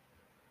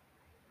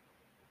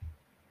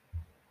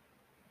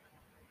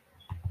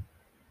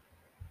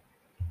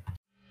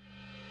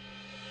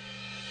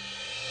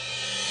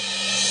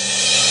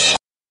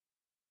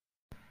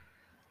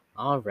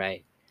 All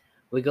right,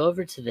 we go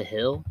over to The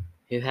Hill,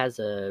 who has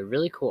a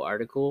really cool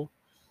article.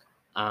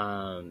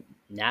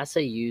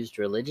 NASA used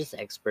religious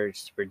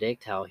experts to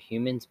predict how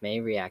humans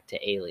may react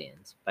to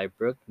aliens by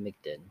Brooke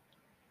Migden.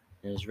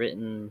 It was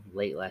written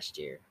late last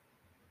year.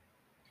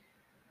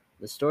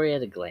 The story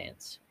at a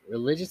glance.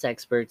 Religious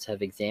experts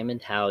have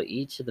examined how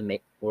each of the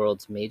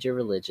world's major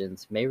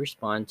religions may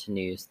respond to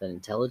news that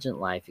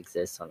intelligent life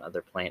exists on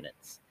other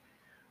planets.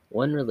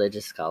 One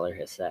religious scholar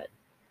has said.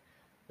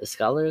 The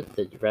scholar,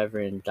 the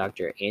Reverend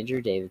Dr.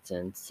 Andrew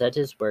Davidson, said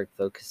his work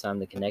focused on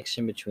the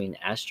connection between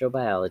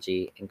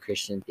astrobiology and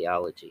Christian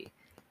theology,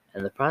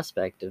 and the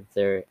prospect of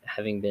there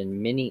having been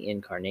many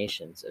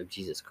incarnations of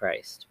Jesus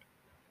Christ.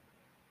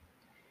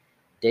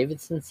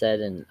 Davidson said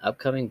in an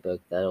upcoming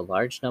book that a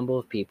large number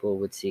of people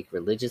would seek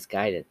religious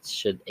guidance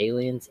should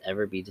aliens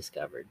ever be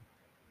discovered.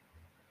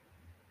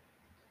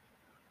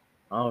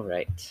 All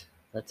right,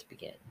 let's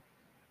begin.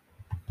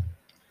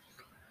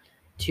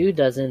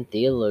 24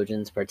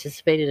 theologians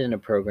participated in a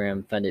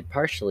program funded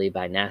partially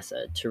by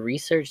NASA to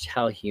research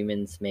how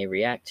humans may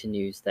react to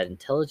news that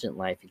intelligent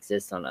life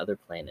exists on other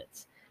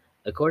planets,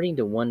 according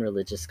to one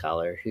religious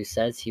scholar who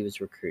says he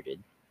was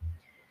recruited.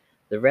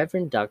 The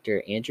Reverend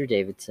Dr. Andrew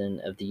Davidson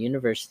of the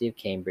University of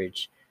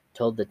Cambridge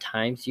told the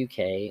Times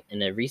UK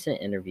in a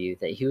recent interview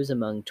that he was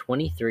among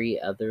 23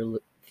 other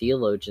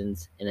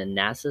theologians in a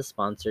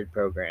NASA-sponsored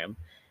program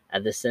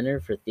at the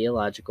Center for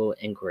Theological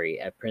Inquiry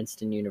at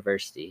Princeton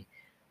University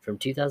from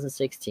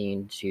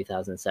 2016 to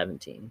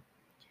 2017.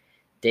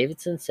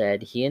 Davidson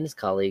said he and his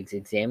colleagues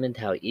examined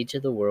how each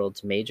of the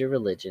world's major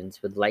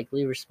religions would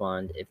likely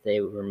respond if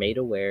they were made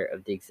aware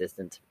of the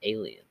existence of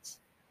aliens.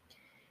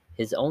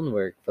 His own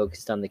work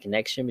focused on the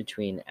connection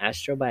between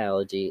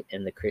astrobiology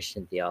and the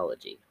Christian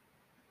theology.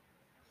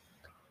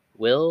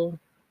 Will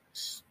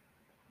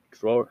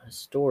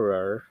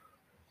Storer,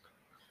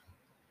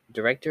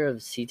 director of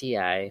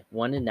CTI,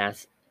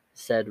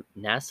 said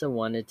NASA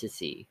wanted to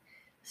see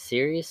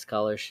serious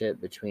scholarship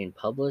between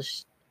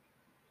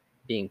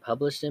being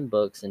published in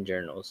books and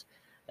journals,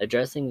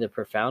 addressing the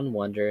profound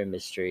wonder and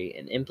mystery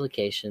and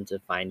implications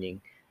of finding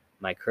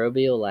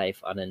microbial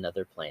life on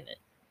another planet,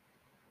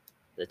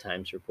 the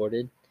Times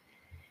reported.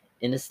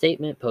 In a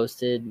statement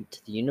posted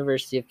to the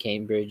University of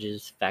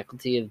Cambridge's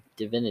Faculty of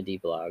Divinity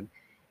blog,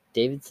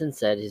 Davidson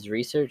said his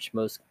research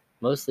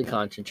mostly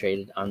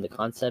concentrated on the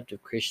concept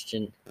of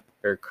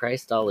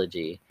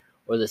Christology,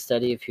 or the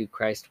study of who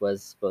Christ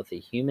was, both a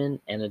human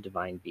and a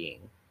divine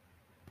being.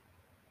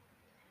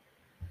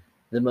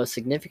 The most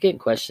significant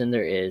question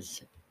there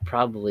is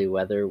probably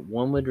whether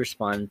one would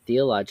respond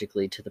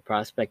theologically to the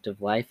prospect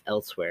of life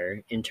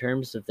elsewhere in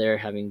terms of there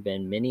having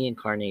been many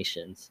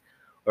incarnations,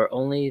 or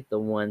only the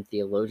one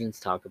theologians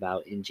talk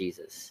about in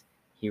Jesus,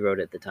 he wrote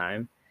at the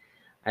time.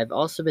 I've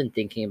also been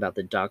thinking about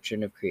the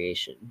doctrine of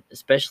creation,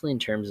 especially in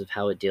terms of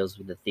how it deals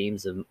with the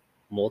themes of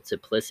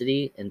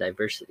multiplicity and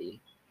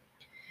diversity.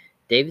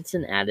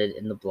 Davidson added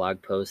in the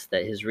blog post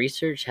that his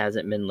research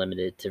hasn't been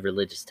limited to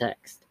religious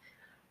text,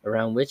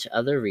 around which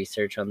other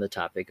research on the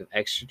topic of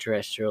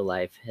extraterrestrial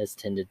life has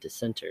tended to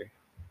center.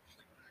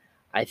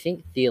 I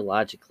think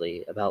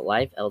theologically about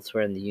life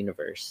elsewhere in the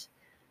universe.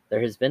 There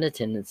has been a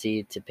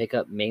tendency to pick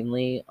up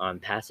mainly on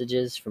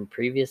passages from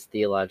previous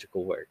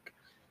theological work,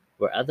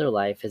 where other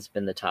life has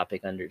been the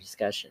topic under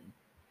discussion.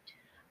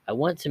 I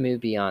want to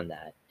move beyond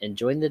that and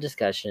join the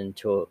discussion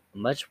to a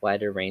much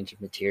wider range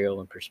of material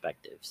and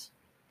perspectives.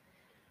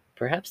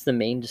 Perhaps the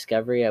main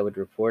discovery I would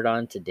report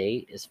on to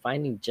date is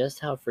finding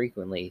just how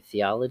frequently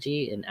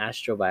theology and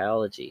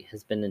astrobiology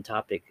has been a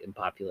topic in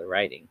popular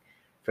writing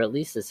for at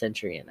least a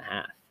century and a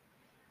half.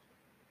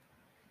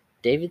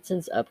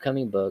 Davidson's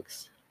upcoming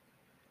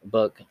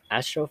book,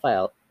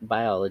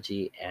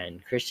 Astrobiology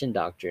and Christian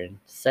Doctrine,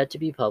 set to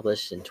be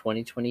published in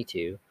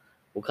 2022,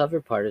 will cover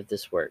part of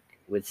this work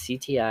with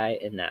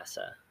CTI and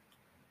NASA.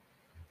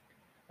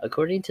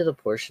 According to the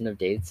portion of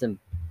Davidson's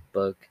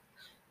book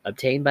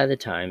obtained by the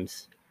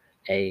Times,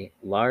 a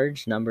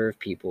large number of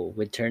people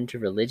would turn to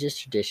religious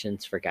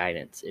traditions for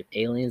guidance if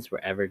aliens were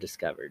ever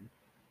discovered.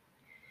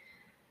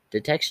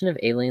 Detection of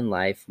alien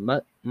life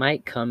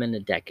might come in a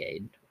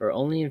decade, or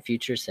only in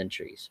future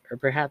centuries, or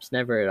perhaps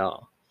never at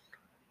all.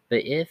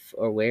 But if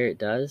or where it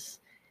does,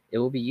 it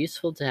will be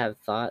useful to have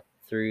thought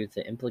through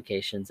the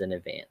implications in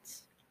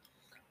advance.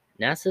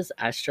 NASA's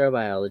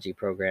astrobiology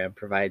program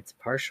provides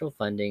partial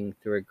funding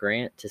through a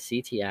grant to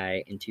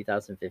CTI in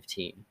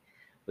 2015,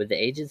 with the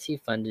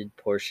agency-funded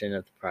portion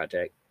of the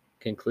project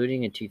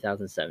concluding in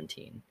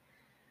 2017.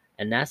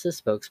 A NASA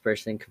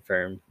spokesperson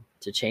confirmed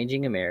to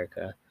Changing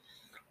America,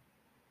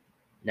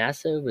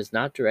 NASA was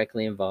not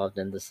directly involved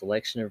in the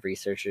selection of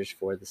researchers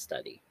for the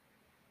study.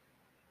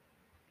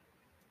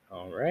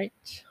 All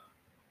right.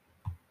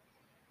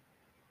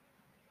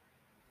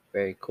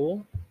 Very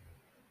cool.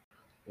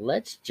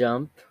 Let's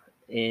jump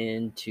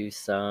into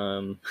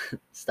some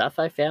stuff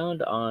I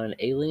found on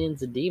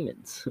aliens and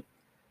demons.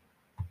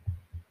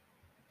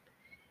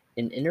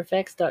 In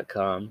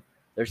interfax.com,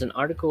 there's an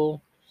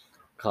article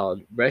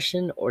called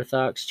Russian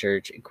Orthodox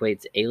Church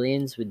Equates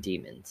Aliens with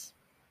Demons.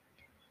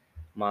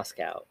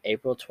 Moscow,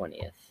 April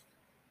 20th.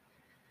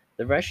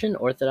 The Russian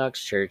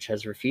Orthodox Church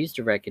has refused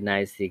to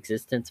recognize the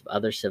existence of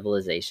other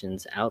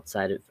civilizations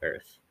outside of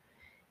Earth.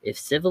 If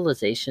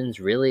civilizations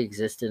really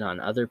existed on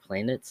other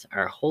planets,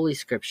 our Holy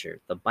Scripture,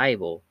 the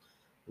Bible,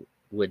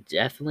 would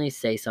definitely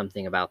say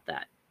something about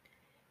that.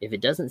 If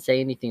it doesn't say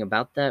anything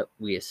about that,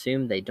 we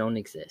assume they don't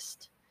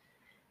exist.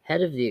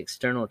 Head of the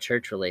External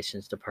Church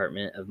Relations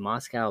Department of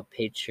Moscow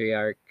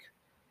Patriarch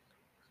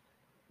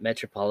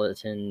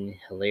Metropolitan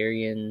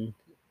Hilarion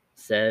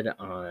said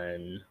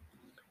on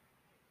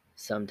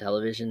some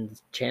television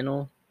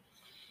channel.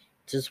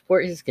 To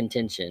support his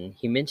contention,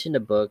 he mentioned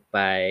a book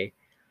by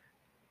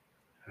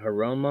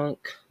Hieromonk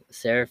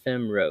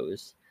Seraphim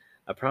Rose,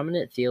 a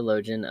prominent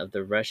theologian of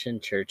the Russian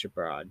Church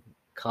abroad,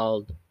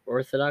 called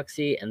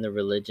Orthodoxy and the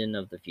Religion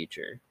of the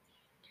Future.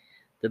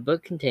 The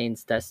book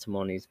contains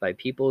testimonies by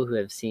people who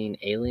have seen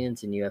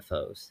aliens and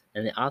UFOs,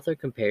 and the author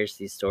compares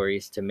these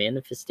stories to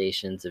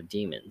manifestations of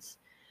demons,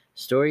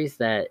 stories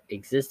that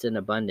exist in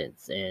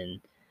abundance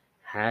in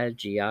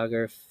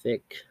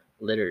hagiographic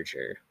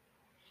literature.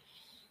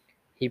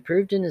 He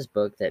proved in his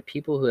book that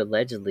people who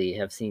allegedly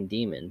have seen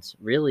demons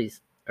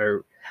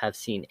have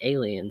seen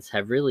aliens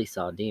have really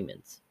saw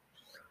demons,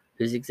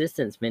 whose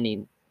existence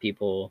many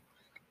people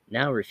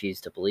now refuse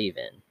to believe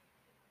in.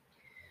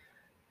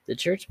 The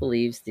Church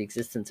believes the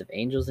existence of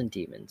angels and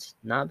demons,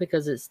 not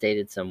because it's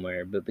stated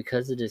somewhere, but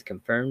because it is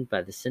confirmed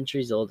by the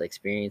centuries-old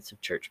experience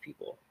of church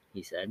people,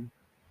 he said.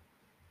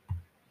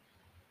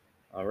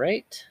 All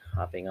right,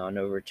 hopping on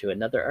over to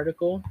another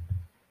article.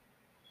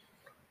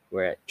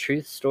 We're at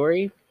Truth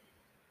Story.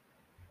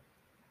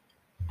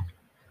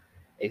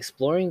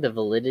 Exploring the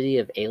validity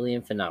of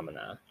alien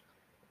phenomena.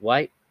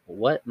 What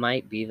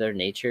might be their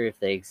nature if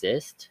they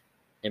exist?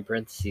 In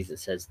parentheses it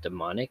says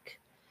demonic.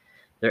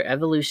 Their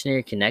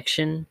evolutionary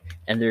connection,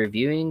 and they're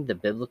reviewing the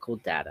biblical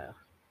data.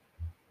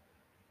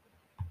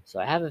 So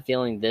I have a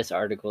feeling this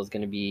article is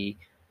going to be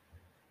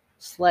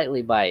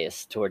slightly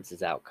biased towards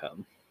its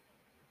outcome.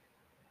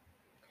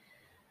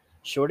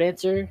 Short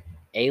answer,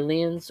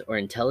 aliens or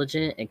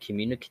intelligent and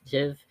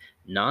communicative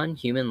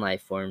non-human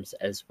life forms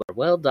as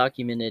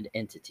well-documented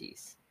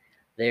entities.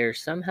 They are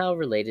somehow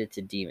related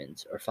to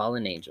demons or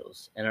fallen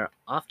angels and are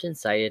often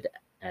cited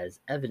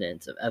as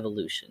evidence of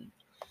evolution.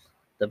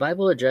 The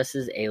Bible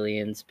addresses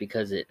aliens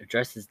because it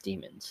addresses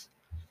demons.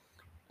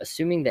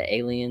 Assuming that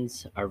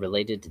aliens are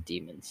related to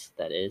demons,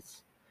 that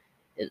is,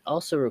 it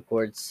also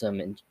records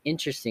some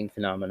interesting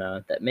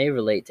phenomena that may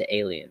relate to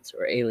aliens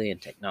or alien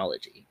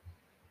technology.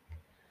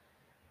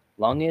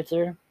 Long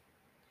answer,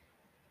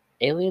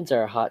 aliens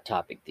are a hot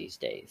topic these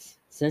days.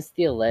 Since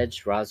the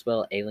alleged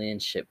Roswell alien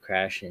ship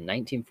crash in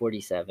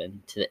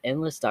 1947 to the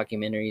endless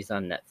documentaries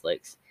on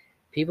Netflix,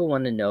 people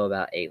want to know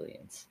about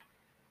aliens.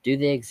 Do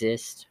they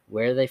exist?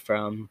 Where are they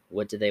from?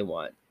 What do they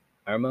want?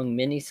 Are among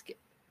many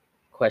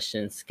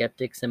questions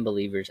skeptics and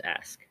believers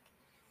ask.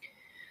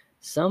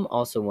 Some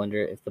also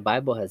wonder if the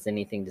Bible has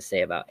anything to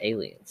say about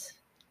aliens.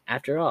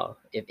 After all,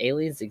 if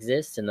aliens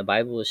exist and the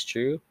Bible is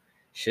true,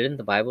 shouldn't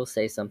the Bible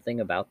say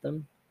something about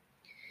them?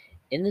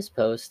 In this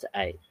post,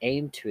 I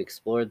aim to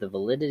explore the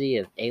validity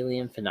of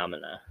alien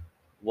phenomena.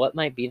 What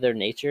might be their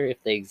nature if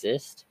they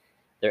exist?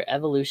 Their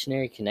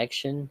evolutionary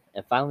connection,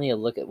 and finally a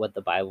look at what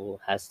the Bible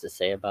has to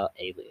say about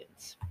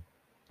aliens.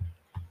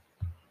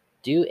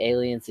 Do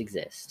aliens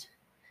exist?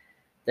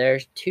 There are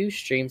two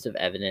streams of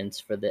evidence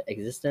for the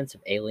existence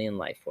of alien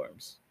life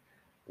forms.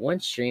 One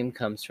stream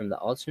comes from the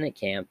alternate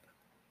camp,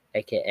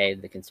 aka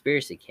the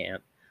conspiracy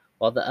camp,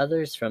 while the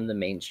other is from the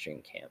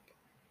mainstream camp.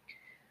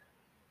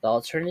 The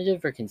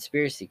alternative or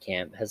conspiracy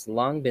camp has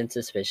long been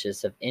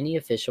suspicious of any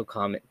official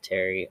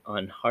commentary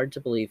on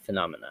hard-to-believe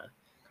phenomena,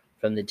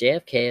 from the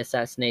JFK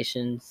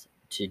assassinations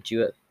to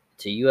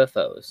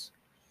UFOs.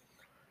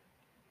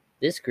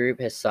 This group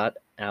has sought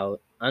out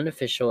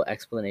unofficial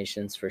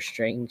explanations for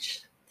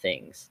strange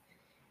things.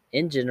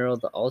 In general,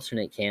 the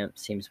alternate camp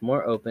seems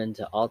more open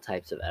to all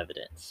types of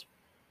evidence.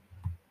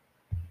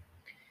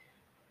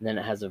 And then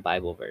it has a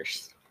Bible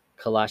verse,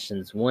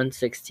 Colossians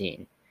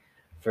 1:16.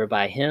 For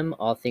by him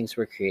all things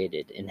were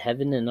created, in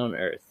heaven and on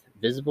earth,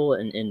 visible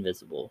and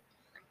invisible.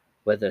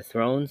 Whether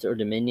thrones or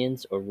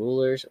dominions or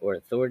rulers or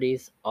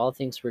authorities, all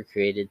things were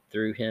created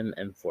through him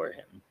and for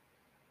him.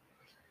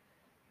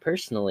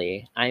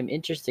 Personally, I am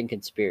interested in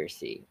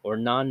conspiracy or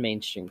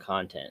non-mainstream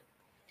content.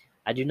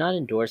 I do not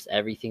endorse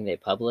everything they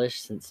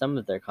publish since some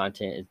of their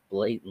content is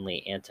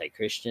blatantly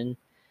anti-Christian,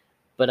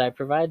 but I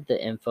provide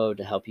the info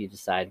to help you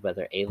decide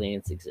whether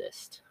aliens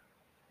exist.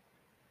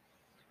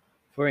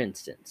 For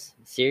instance,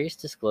 Serious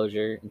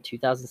Disclosure in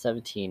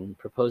 2017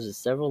 proposes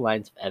several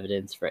lines of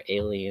evidence for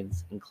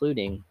aliens,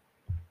 including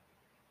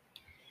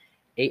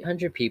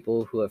 800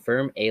 people who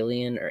affirm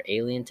alien or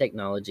alien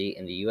technology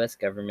in the US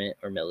government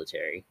or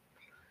military,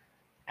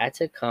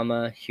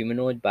 Atacama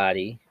humanoid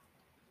body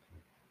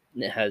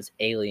that has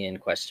alien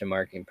question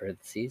mark in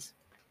parentheses,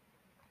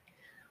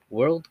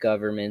 world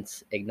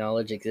governments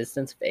acknowledge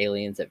existence of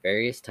aliens at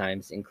various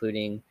times,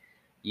 including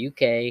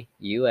UK,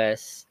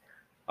 US,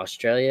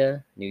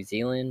 Australia, New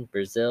Zealand,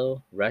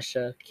 Brazil,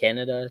 Russia,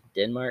 Canada,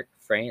 Denmark,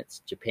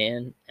 France,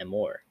 Japan, and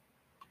more.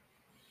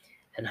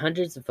 And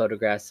hundreds of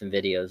photographs and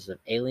videos of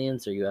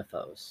aliens or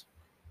UFOs.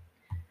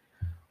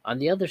 On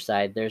the other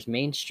side, there's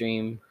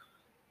mainstream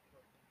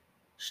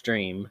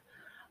stream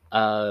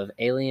of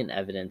alien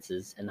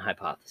evidences and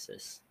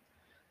hypotheses.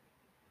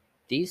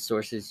 These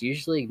sources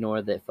usually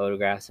ignore the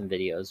photographs and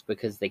videos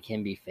because they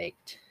can be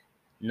faked.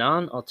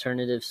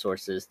 Non-alternative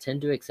sources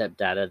tend to accept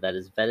data that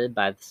is vetted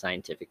by the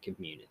scientific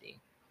community.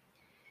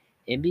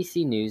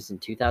 NBC News in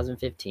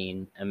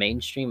 2015, a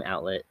mainstream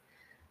outlet,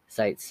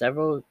 cites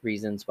several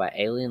reasons why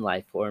alien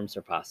life forms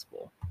are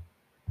possible.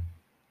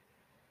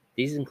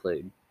 These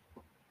include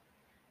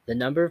the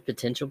number of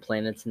potential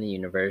planets in the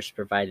universe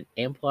provided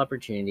ample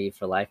opportunity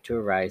for life to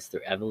arise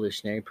through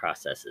evolutionary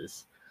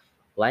processes.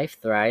 Life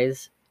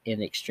thrives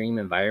in extreme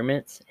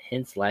environments,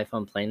 hence life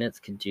on planets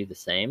could do the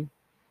same.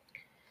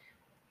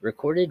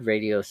 Recorded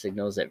radio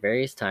signals at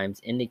various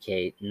times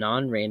indicate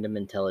non-random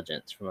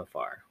intelligence from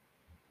afar.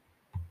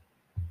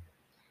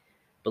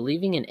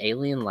 Believing in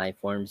alien life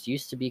forms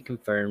used to be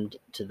confined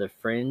to the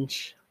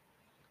fringe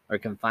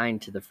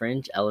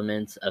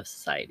elements of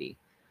society,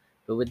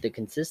 but with the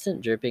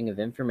consistent dripping of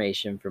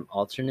information from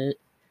alternative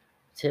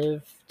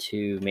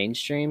to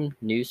mainstream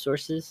news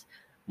sources,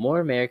 more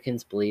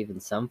Americans believe in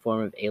some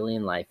form of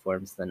alien life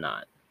forms than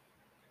not.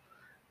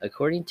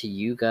 According to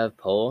YouGov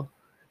poll,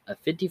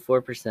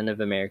 54%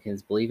 of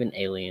Americans believe in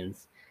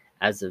aliens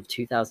as of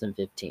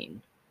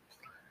 2015.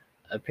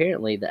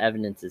 Apparently, the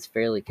evidence is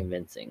fairly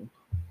convincing.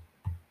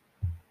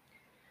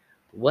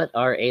 What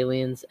are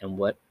aliens and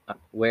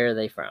where are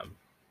they from?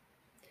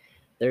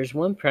 There's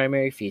one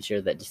primary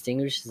feature that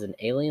distinguishes an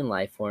alien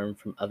life form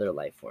from other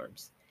life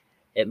forms.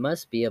 It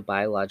must be a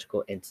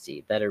biological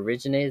entity that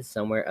originated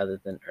somewhere other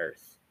than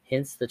Earth,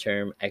 hence the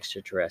term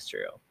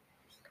extraterrestrial.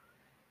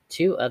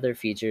 Two other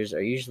features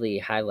are usually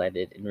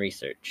highlighted in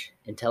research: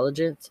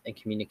 intelligence and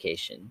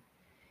communication.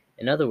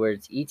 In other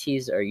words,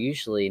 ETs are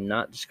usually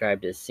not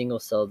described as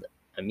single-celled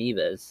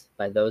amoebas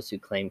by those who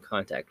claim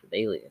contact with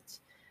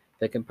aliens,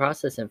 but can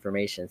process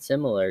information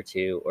similar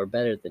to or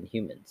better than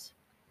humans.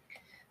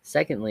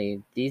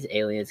 Secondly, these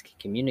aliens can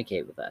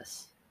communicate with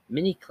us.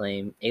 Many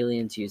claim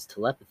aliens use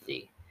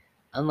telepathy,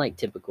 unlike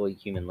typical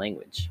human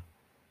language.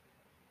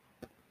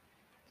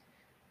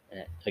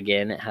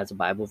 Again, it has a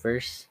Bible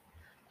verse.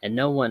 And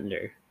no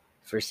wonder,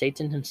 for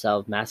Satan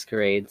himself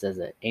masquerades as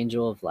an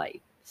angel of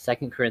light.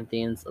 2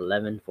 Corinthians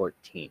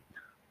 11:14.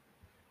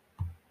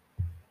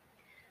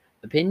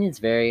 Opinions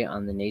vary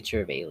on the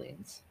nature of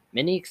aliens.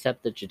 Many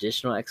accept the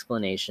traditional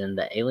explanation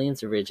that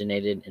aliens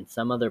originated in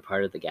some other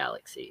part of the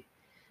galaxy.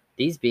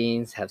 These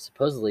beings have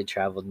supposedly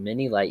traveled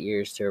many light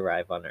years to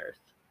arrive on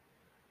Earth.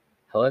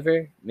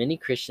 However, many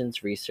Christian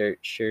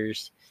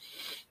researchers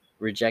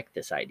reject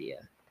this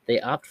idea.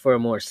 They opt for a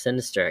more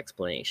sinister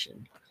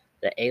explanation,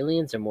 that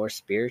aliens are more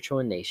spiritual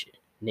in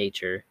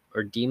nature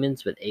or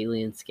demons with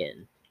alien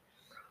skin.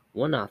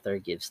 One author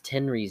gives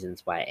 10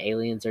 reasons why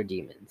aliens are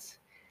demons.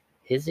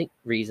 His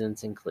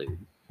reasons include: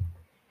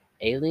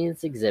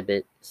 aliens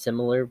exhibit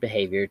similar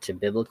behavior to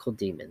biblical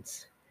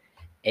demons.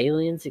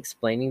 Aliens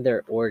explaining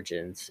their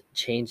origins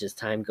change as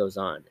time goes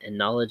on and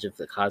knowledge of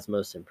the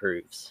cosmos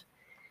improves.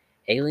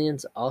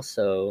 Aliens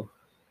also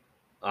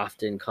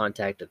often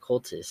contact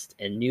occultists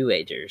and New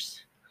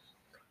Agers,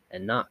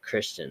 and not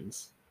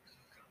Christians.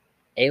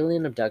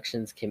 Alien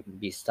abductions can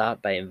be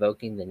stopped by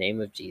invoking the name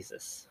of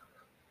Jesus.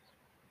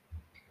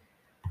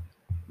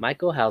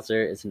 Michael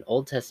Heiser is an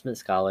Old Testament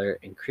scholar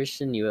and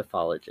Christian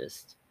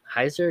ufologist.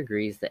 Heiser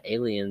agrees that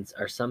aliens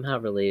are somehow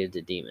related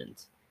to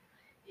demons.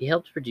 He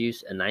helped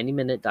produce a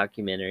 90-minute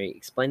documentary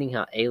explaining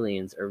how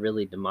aliens are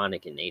really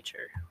demonic in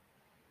nature.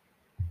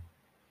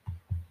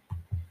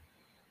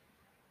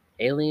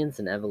 Aliens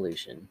and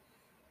evolution.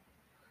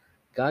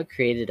 God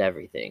created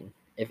everything.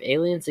 If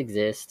aliens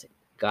exist,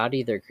 God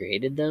either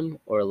created them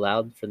or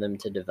allowed for them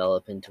to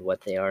develop into what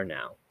they are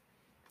now.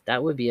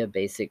 That would be a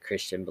basic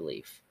Christian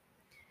belief.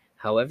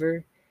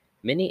 However,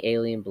 many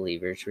alien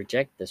believers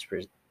reject this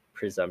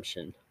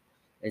presumption.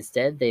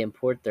 Instead, they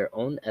import their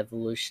own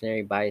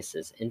evolutionary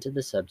biases into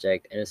the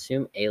subject and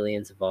assume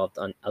aliens evolved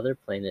on other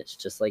planets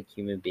just like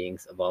human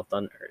beings evolved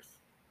on Earth.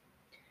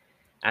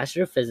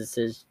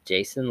 Astrophysicist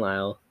Jason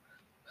Lisle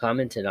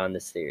commented on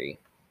this theory.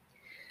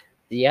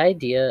 The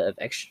idea of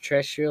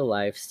extraterrestrial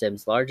life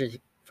stems largely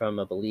from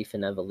a belief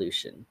in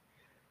evolution.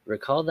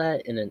 Recall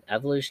that in an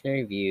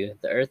evolutionary view,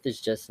 the Earth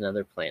is just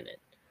another planet,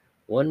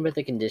 one where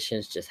the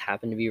conditions just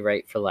happen to be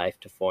right for life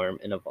to form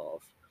and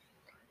evolve.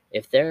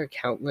 If there are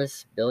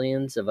countless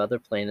billions of other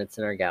planets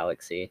in our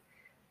galaxy,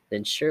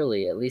 then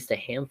surely at least a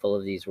handful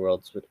of these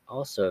worlds would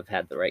also have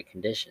had the right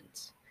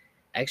conditions.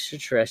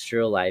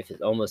 Extraterrestrial life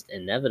is almost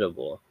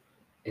inevitable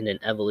in an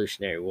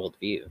evolutionary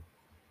worldview.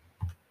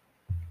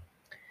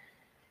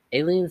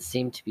 Aliens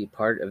seem to be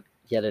part of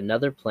yet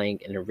another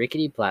plank in a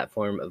rickety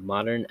platform of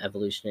modern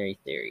evolutionary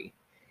theory.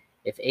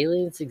 If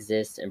aliens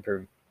exist and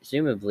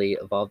presumably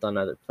evolved on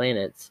other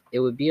planets, it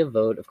would be a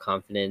vote of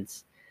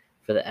confidence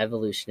for the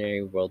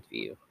evolutionary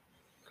worldview.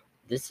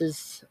 This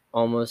is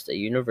almost a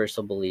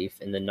universal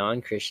belief in the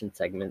non-Christian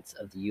segments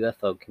of the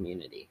UFO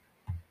community.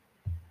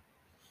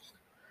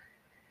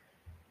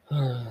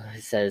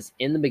 It says,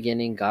 "In the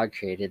beginning, God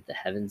created the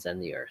heavens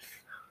and the earth."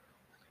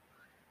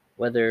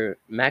 Whether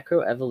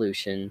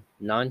macroevolution,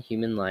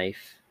 non-human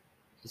life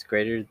is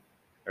greater,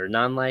 or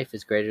non-life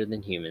is greater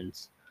than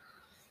humans,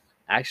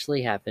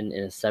 actually happened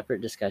in a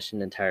separate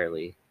discussion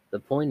entirely. The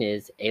point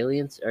is,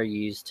 aliens are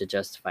used to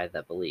justify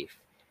that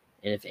belief.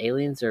 And if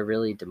aliens are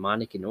really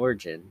demonic in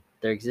origin,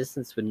 their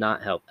existence would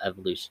not help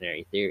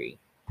evolutionary theory.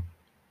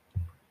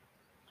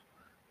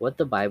 What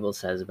the Bible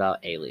says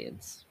about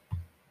aliens.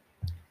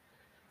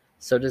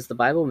 So does the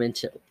Bible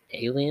mention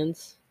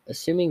aliens?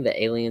 Assuming that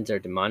aliens are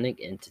demonic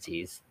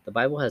entities, the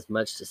Bible has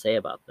much to say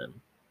about them.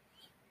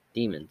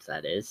 Demons,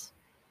 that is.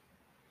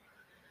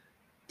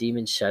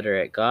 Demons shudder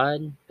at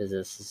God,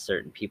 possesses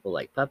certain people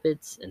like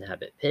puppets,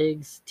 inhabit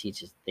pigs,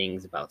 teaches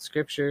things about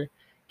Scripture,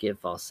 give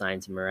false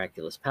signs of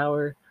miraculous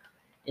power.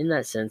 In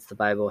that sense, the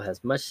Bible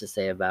has much to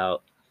say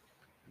about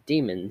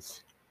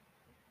demons,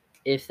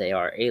 if they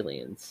are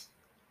aliens.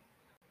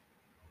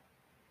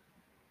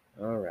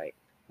 Alright.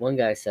 One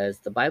guy says,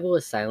 the Bible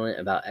is silent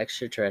about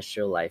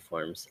extraterrestrial life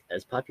forms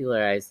as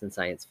popularized in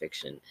science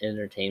fiction and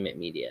entertainment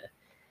media,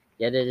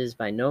 yet it is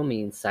by no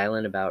means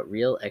silent about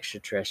real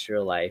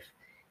extraterrestrial life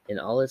in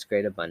all its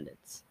great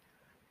abundance.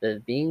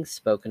 The beings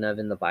spoken of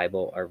in the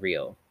Bible are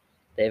real.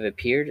 They have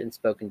appeared and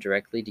spoken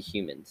directly to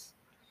humans.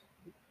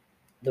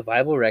 The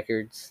Bible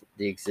records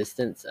the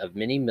existence of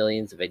many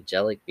millions of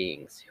angelic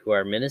beings who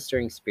are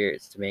ministering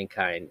spirits to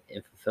mankind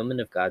in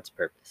fulfillment of God's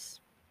purpose.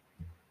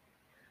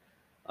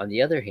 On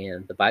the other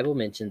hand, the Bible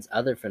mentions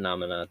other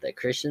phenomena that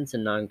Christians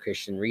and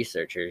non-Christian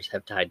researchers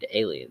have tied to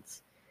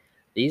aliens.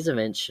 These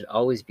events should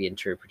always be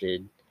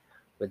interpreted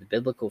with a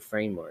biblical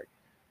framework,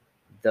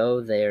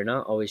 though they are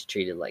not always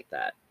treated like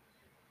that.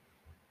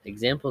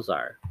 Examples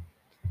are: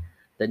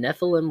 the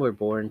Nephilim were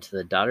born to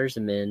the daughters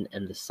of men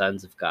and the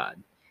sons of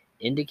God,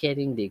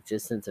 indicating the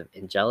existence of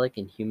angelic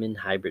and human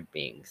hybrid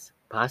beings,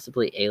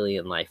 possibly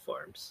alien life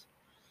forms.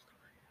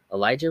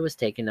 Elijah was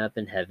taken up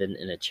in heaven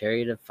in a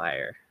chariot of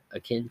fire,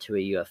 akin to a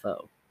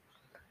UFO.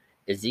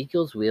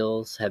 Ezekiel's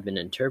wheels have been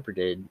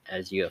interpreted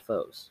as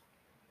UFOs.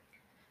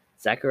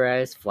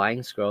 Zechariah's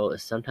flying scroll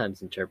is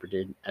sometimes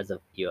interpreted as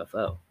a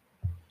UFO.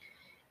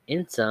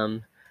 In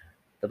sum,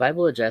 the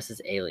Bible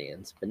addresses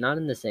aliens, but not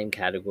in the same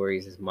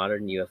categories as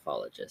modern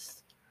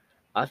ufologists.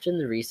 Often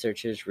the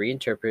researchers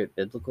reinterpret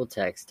biblical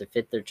texts to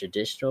fit their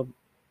traditional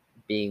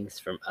beings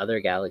from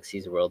other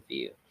galaxies'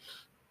 worldview,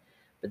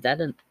 but that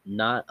does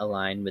not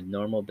align with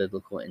normal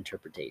biblical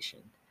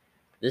interpretation.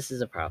 This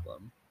is a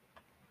problem.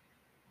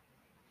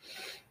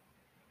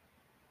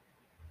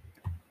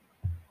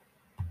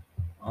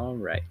 All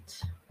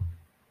right.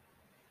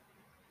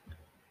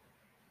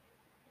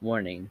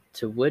 Warning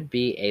to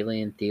would-be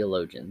alien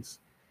theologians.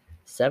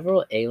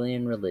 Several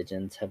alien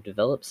religions have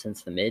developed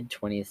since the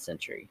mid-20th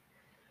century.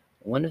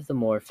 One of the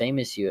more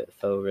famous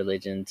UFO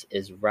religions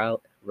is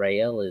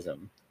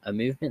Raelism, a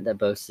movement that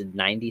boasted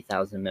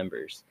 90,000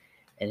 members,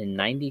 and in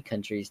 90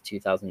 countries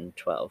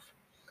 2012.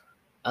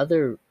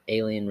 Other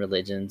alien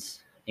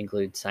religions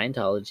include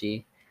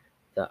Scientology,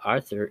 the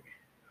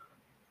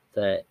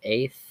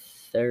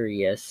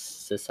Aetherius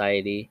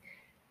Society,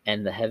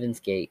 and the Heaven's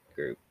Gate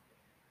group,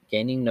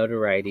 gaining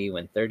notoriety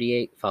when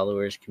 38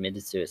 followers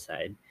committed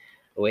suicide,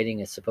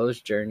 awaiting a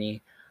supposed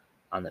journey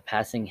on the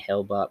passing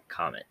Hale-Bopp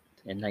comet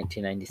in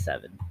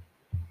 1997.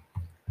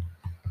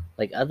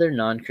 Like other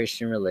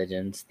non-Christian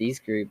religions, these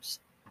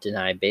groups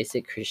deny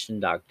basic Christian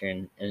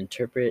doctrine and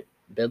interpret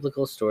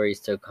biblical stories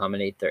to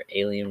accommodate their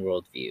alien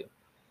worldview.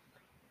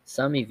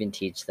 Some even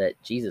teach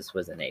that Jesus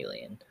was an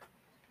alien.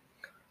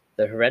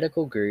 The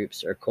heretical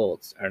groups or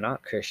cults are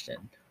not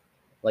Christian.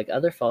 Like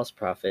other false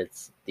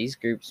prophets, these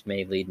groups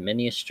may lead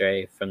many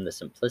astray from the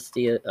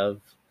simplicity of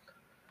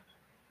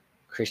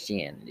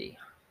Christianity.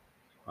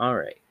 All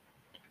right.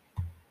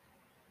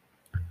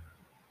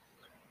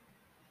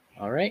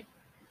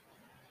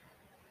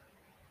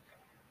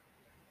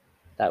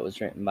 That was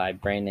written by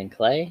Brandon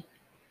Clay.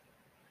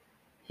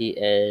 He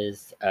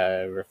is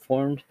a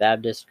Reformed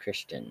Baptist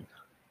Christian.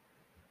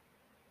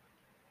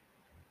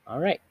 All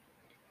right.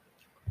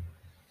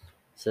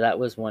 So that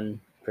was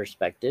one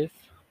perspective.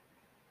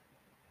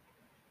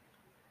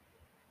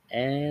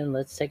 And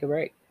let's take a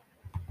break.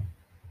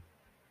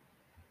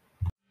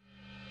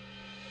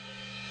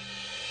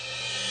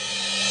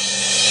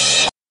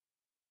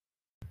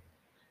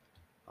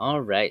 All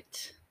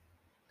right.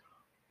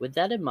 With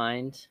that in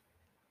mind,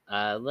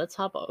 let's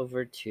hop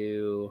over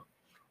to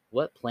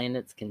what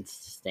planets can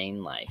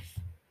sustain life.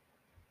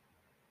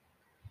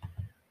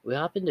 We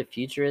hop into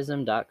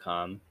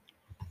futurism.com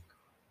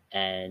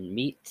and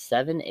meet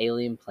 7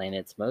 alien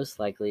planets most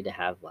likely to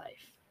have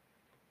life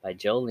by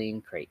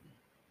Jolene Creighton.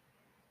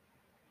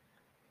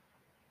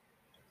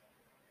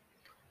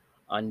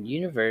 Our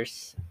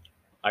universe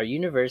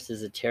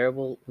is a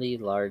terribly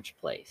large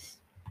place.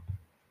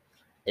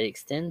 It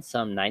extends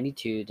some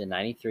 92 to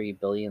 93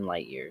 billion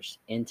light years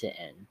end to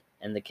end,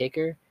 and the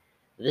kicker?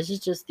 This is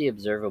just the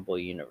observable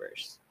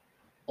universe.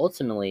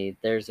 Ultimately,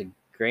 there's a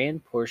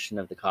grand portion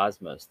of the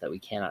cosmos that we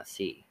cannot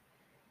see.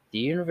 The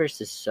universe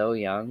is so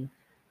young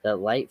that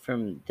light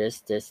from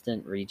this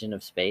distant region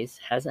of space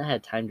hasn't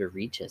had time to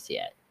reach us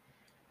yet.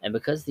 And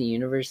because the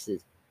universe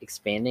is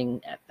expanding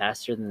at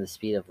faster than the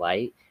speed of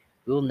light,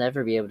 we will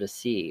never be able to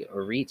see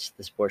or reach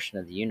this portion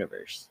of the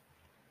universe.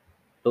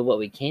 But what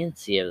we can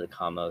see of the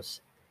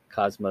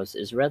cosmos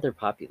is rather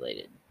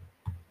populated.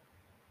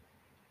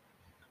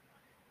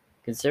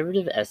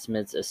 Conservative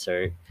estimates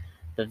assert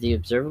that the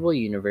observable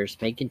universe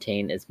may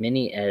contain as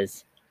many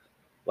as,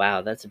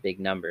 wow, that's a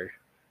big number.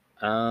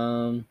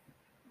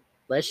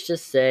 Let's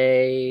just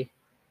say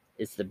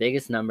it's the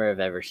biggest number I've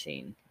ever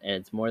seen, and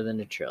it's more than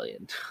 1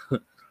 trillion.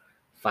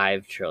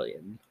 5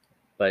 trillion,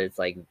 but it's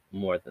like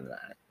more than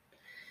that.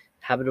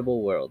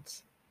 Habitable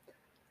worlds.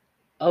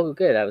 Oh,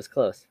 good, I was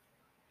close.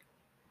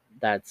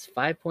 That's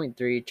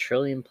 5.3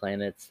 trillion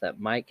planets that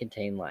might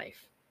contain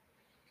life.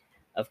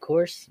 Of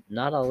course,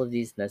 not all of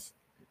these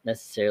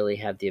necessarily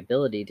have the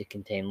ability to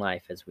contain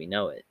life as we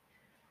know it,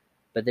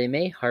 but they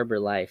may harbor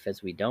life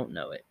as we don't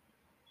know it.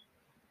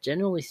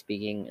 Generally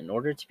speaking, in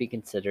order to be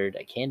considered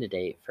a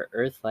candidate for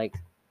Earth-like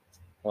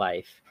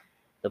life,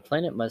 the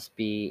planet must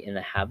be in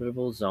the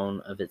habitable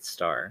zone of its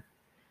star,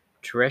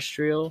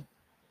 terrestrial,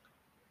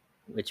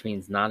 which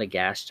means not a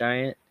gas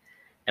giant,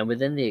 and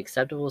within the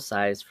acceptable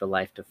size for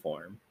life to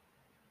form,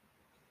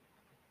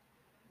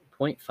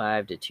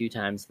 0.5 to 2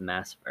 times the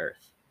mass of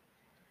Earth.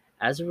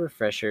 As a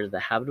refresher, the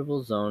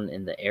habitable zone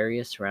in the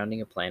area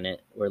surrounding a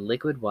planet where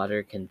liquid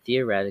water can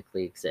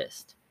theoretically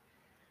exist.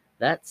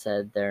 That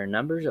said, there are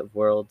numbers of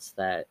worlds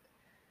that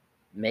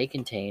may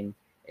contain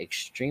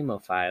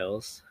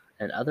extremophiles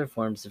and other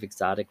forms of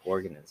exotic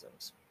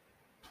organisms.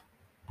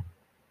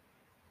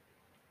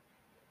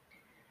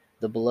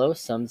 The below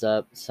sums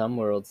up some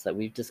worlds that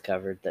we've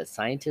discovered that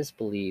scientists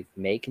believe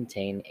may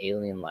contain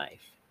alien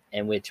life,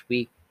 and which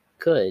we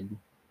could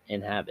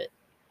inhabit.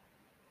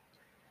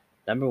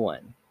 Number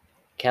 1.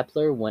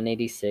 Kepler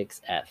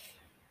 186f.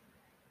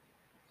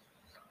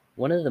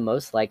 One of the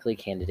most likely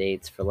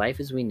candidates for life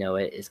as we know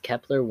it is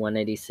Kepler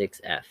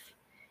 186f.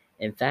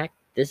 In fact,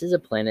 this is a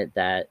planet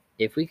that,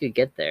 if we could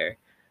get there,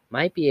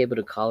 might be able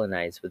to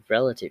colonize with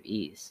relative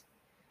ease.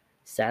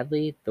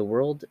 Sadly, the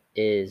world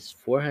is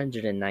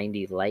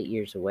 490 light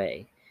years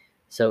away,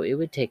 so it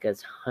would take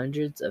us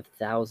hundreds of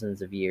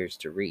thousands of years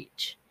to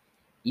reach,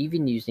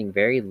 even using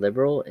very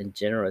liberal and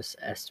generous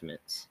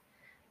estimates.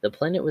 The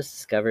planet was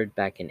discovered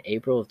back in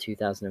April of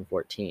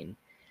 2014,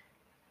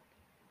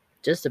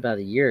 just about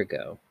a year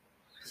ago,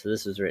 so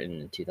this was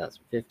written in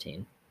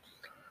 2015.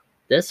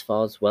 This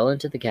falls well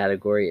into the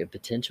category of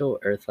potential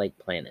Earth-like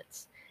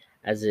planets,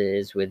 as it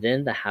is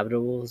within the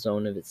habitable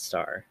zone of its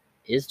star,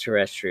 is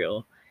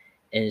terrestrial,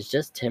 and is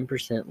just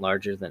 10%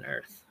 larger than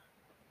Earth.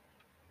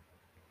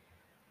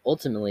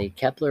 Ultimately,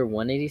 Kepler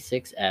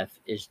 186f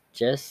is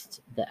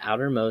just the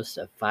outermost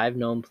of 5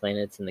 known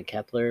planets in the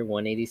Kepler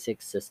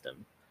 186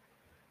 system.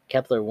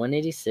 Kepler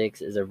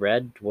 186 is a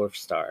red dwarf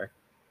star,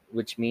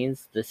 which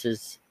means that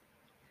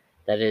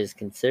it is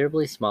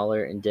considerably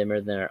smaller and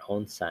dimmer than our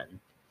own sun.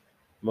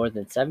 More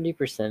than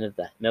 70% of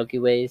the Milky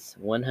Way's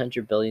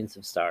 100 billions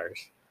of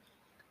stars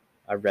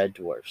are red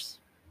dwarfs.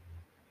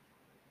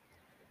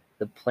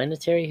 The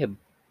Planetary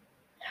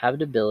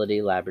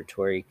Habitability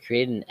Laboratory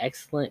created an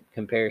excellent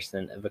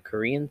comparison of a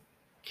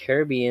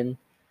Caribbean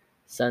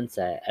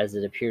sunset as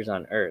it appears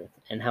on Earth,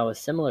 and how a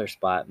similar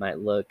spot might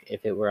look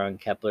if it were on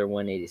Kepler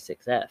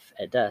 186f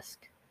at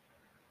dusk.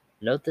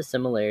 Note the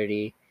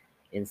similarity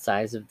in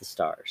size of the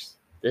stars.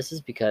 This is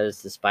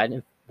because, despite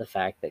the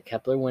fact that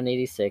Kepler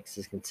 186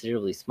 is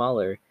considerably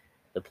smaller,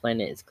 the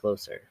planet is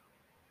closer.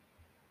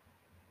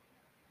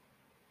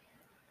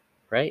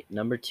 Right,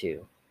 number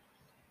 2.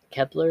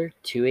 Kepler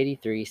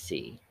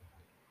 283c.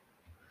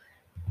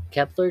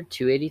 Kepler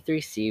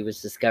 283c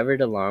was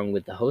discovered along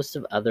with a host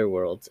of other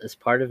worlds as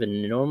part of an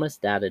enormous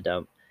data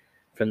dump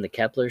from the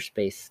Kepler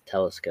Space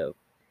Telescope.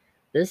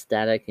 This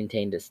data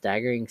contained a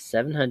staggering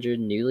 700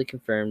 newly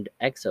confirmed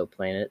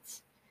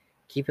exoplanets.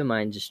 Keep in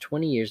mind, just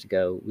 20 years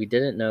ago, we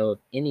didn't know of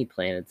any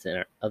planets in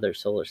our other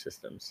solar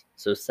systems,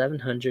 so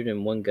 700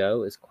 in one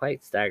go is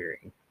quite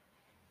staggering.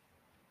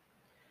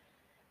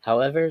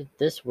 However,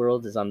 this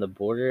world is on the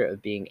border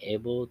of being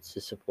able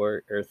to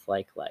support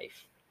Earth-like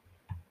life.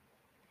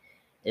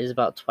 It is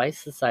about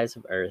twice the size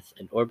of Earth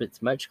and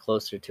orbits much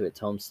closer to its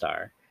home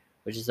star,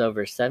 which is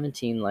over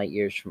 17 light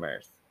years from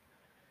Earth.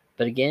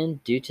 But again,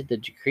 due to the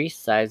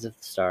decreased size of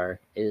the star,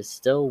 it is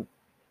still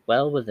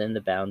well within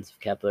the bounds of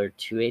Kepler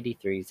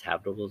 283's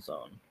habitable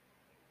zone.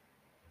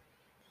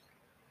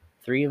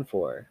 3 and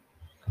 4.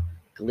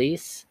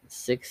 Gliese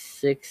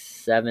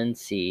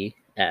 667c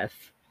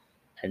F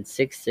and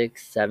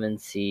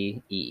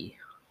 667c E.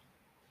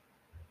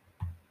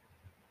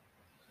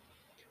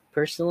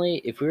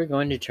 Personally, if we were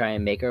going to try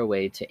and make our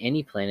way to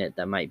any planet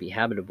that might be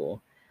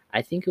habitable,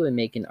 I think it would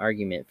make an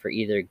argument for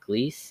either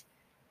Gliese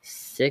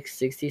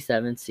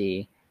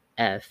 667c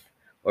F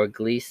or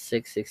Gliese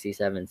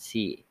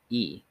 667c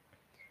E.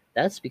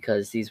 That's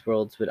because these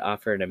worlds would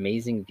offer an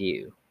amazing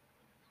view.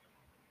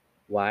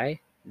 Why?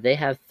 They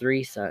have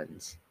 3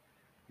 suns.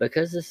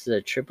 Because this is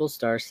a triple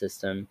star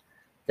system,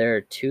 there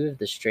are 2 of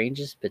the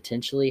strangest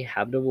potentially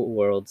habitable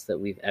worlds that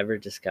we've ever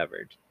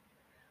discovered.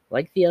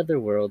 Like the other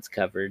worlds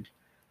covered,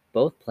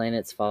 both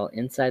planets fall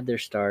inside their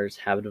star's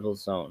habitable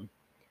zone,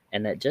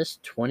 and at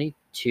just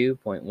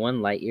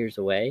 22.1 light years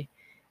away,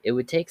 it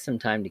would take some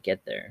time to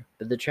get there,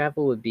 but the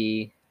travel would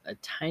be a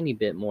tiny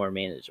bit more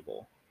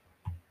manageable.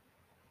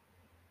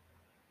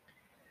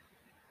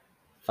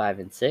 5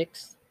 and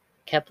 6.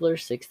 Kepler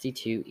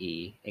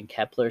 62e and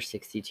Kepler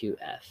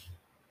 62f.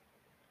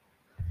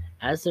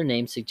 As their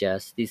name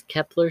suggests, these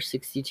Kepler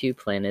 62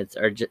 planets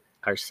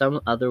are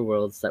some other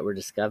worlds that were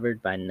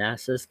discovered by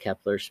NASA's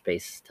Kepler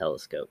Space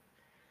Telescope.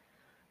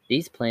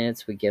 These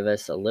planets would give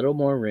us a little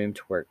more room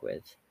to work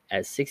with,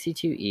 as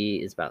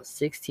 62e is about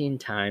 16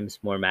 times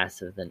more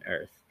massive than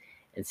Earth,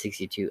 and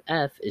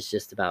 62f is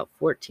just about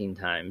 14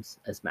 times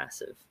as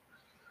massive.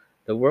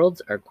 These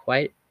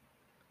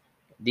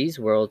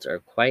worlds are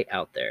quite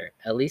out there,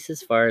 at least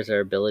as far as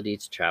our ability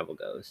to travel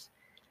goes.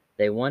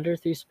 They wander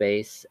through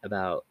space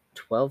about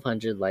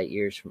 1,200 light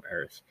years from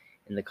Earth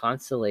in the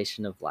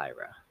constellation of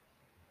Lyra.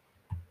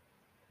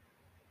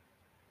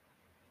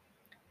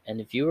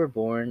 And if you were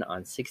born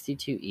on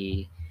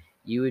 62e,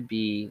 you would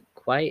be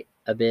quite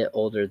a bit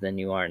older than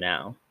you are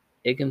now.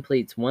 It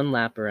completes 1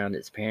 lap around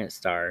its parent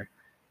star,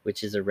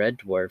 which is a red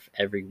dwarf,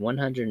 every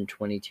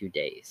 122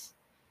 days.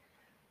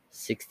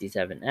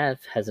 67f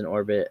has an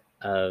orbit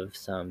of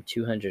some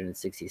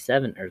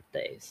 267 Earth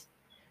days.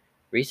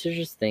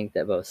 Researchers think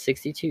that both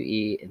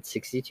 62e and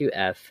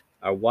 62f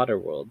are water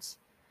worlds,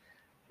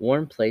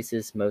 warm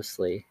places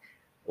mostly,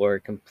 or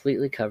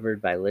completely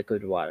covered by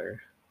liquid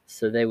water,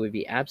 so they would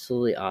be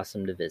absolutely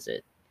awesome to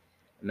visit.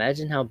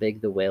 Imagine how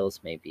big the whales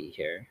may be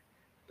here,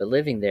 but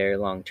living there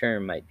long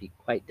term might be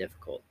quite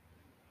difficult.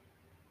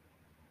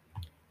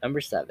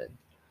 Number 7.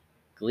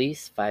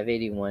 Gliese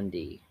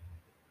 581d.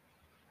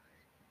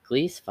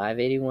 Gliese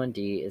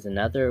 581d is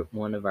another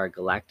one of our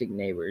galactic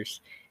neighbors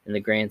in the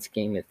grand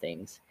scheme of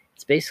things.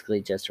 It's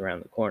basically just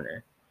around the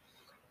corner.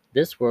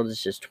 This world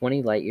is just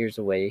 20 light years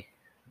away,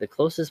 the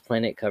closest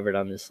planet covered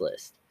on this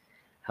list.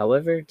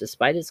 However,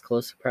 despite its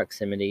close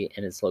proximity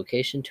and its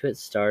location to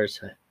its star's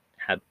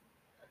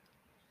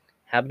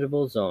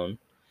habitable zone,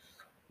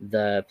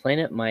 the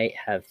planet might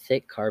have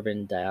thick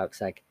carbon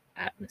dioxide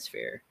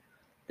atmosphere.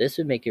 This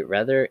would make it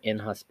rather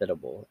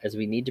inhospitable, as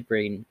we need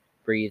to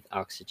breathe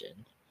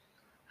oxygen.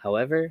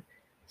 However,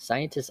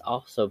 scientists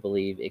also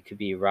believe it could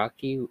be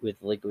rocky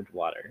with liquid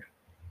water.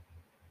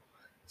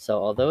 So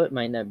although it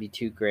might not be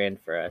too grand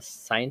for us,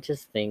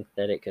 scientists think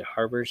that it could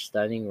harbor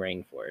stunning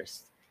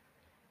rainforests.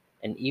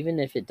 And even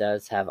if it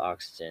does have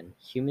oxygen,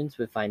 humans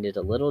would find it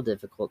a little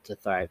difficult to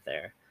thrive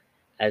there,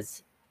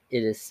 as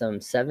it is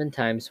some 7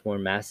 times more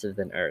massive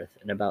than Earth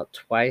and about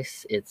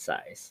twice its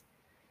size.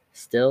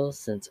 Still,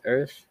 since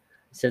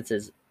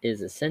it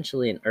is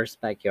essentially an Earth's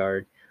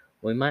backyard,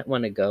 we might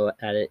want to go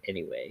at it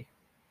anyway.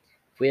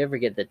 If we ever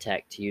get the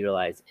tech to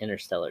utilize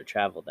interstellar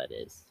travel, that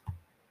is.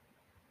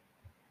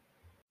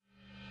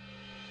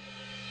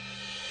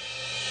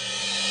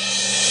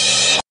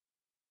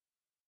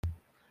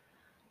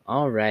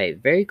 All right,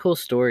 very cool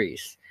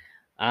stories.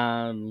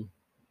 I'll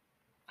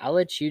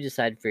let you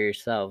decide for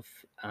yourself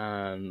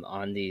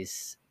on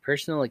these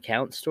personal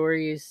account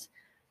stories,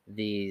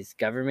 these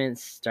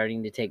governments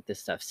starting to take this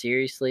stuff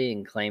seriously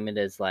and claim it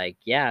as like,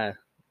 yeah,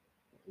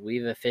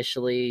 we've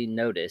officially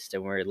noticed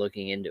and we're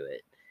looking into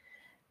it.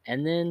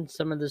 And then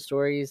some of the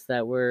stories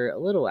that were a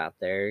little out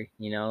there,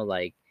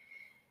 like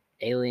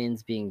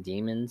aliens being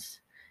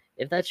demons.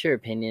 If that's your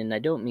opinion, I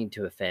don't mean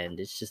to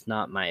offend. It's just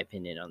not my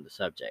opinion on the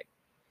subject.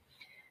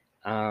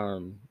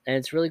 And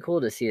it's really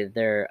cool to see that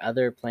there are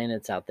other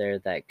planets out there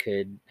that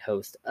could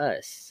host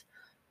us.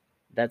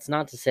 That's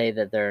not to say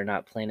that there are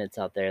not planets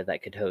out there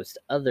that could host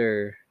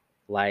other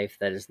life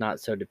that is not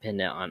so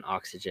dependent on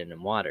oxygen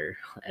and water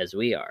as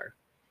we are.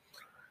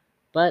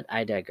 But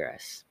I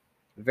digress.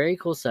 Very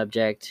cool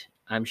subject.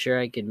 I'm sure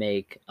I could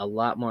make a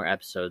lot more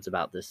episodes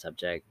about this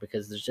subject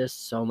because there's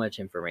just so much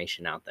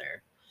information out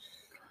there.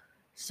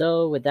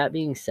 So with that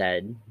being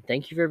said,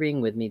 thank you for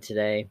being with me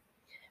today.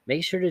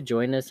 Make sure to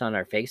join us on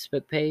our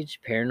Facebook page,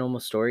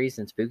 Paranormal Stories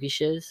and Spooky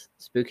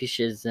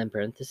Shiz in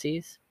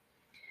parentheses.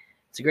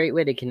 It's a great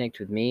way to connect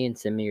with me and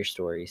send me your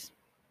stories.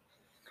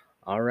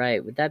 All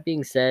right, with that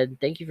being said,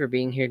 thank you for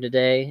being here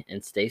today,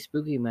 and stay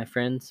spooky, my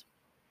friends.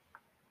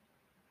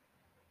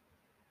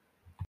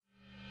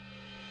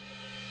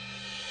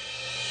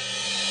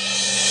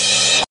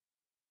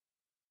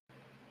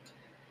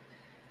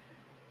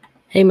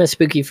 Hey, my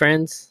spooky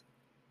friends.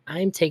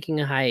 I'm taking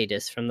a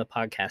hiatus from the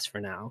podcast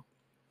for now.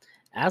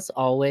 As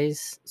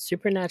always,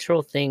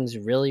 supernatural things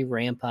really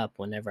ramp up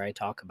whenever I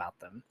talk about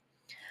them.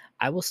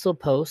 I will still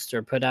post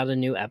or put out a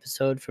new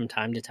episode from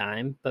time to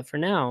time, but for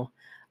now,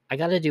 I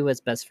gotta do what's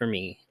best for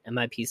me and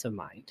my peace of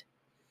mind.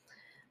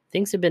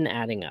 Things have been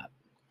adding up.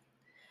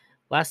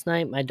 Last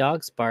night, my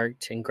dogs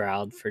barked and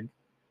growled for a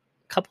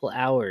couple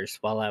hours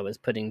while I was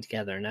putting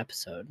together an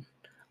episode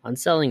on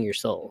selling your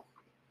soul.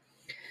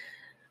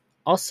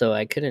 Also,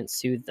 I couldn't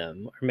soothe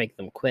them or make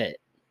them quit.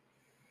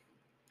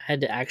 I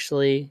had to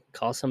actually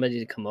call somebody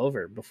to come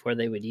over before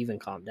they would even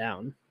calm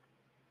down.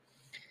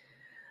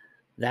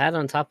 That,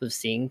 on top of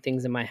seeing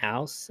things in my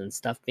house and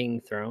stuff being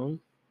thrown,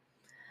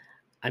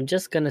 I'm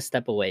just going to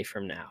step away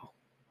from now.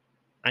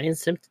 I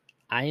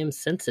am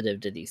sensitive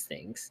to these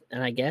things,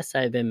 and I guess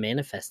I've been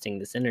manifesting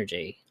this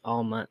energy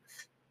all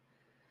month.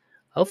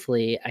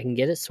 Hopefully, I can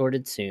get it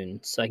sorted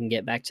soon so I can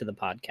get back to the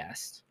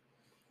podcast.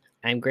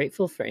 I am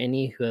grateful for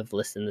any who have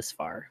listened this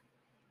far.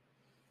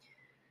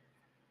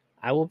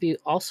 I will be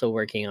also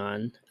working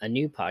on a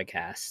new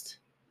podcast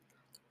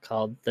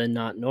called the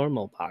Not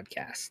Normal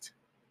Podcast.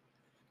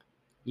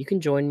 You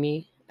can join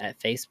me at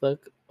Facebook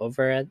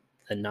over at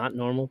the Not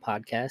Normal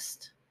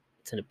Podcast.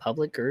 It's in a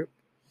public group.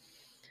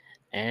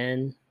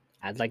 And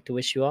I'd like to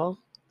wish you all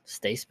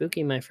stay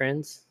spooky, my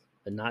friends,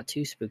 but not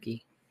too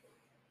spooky.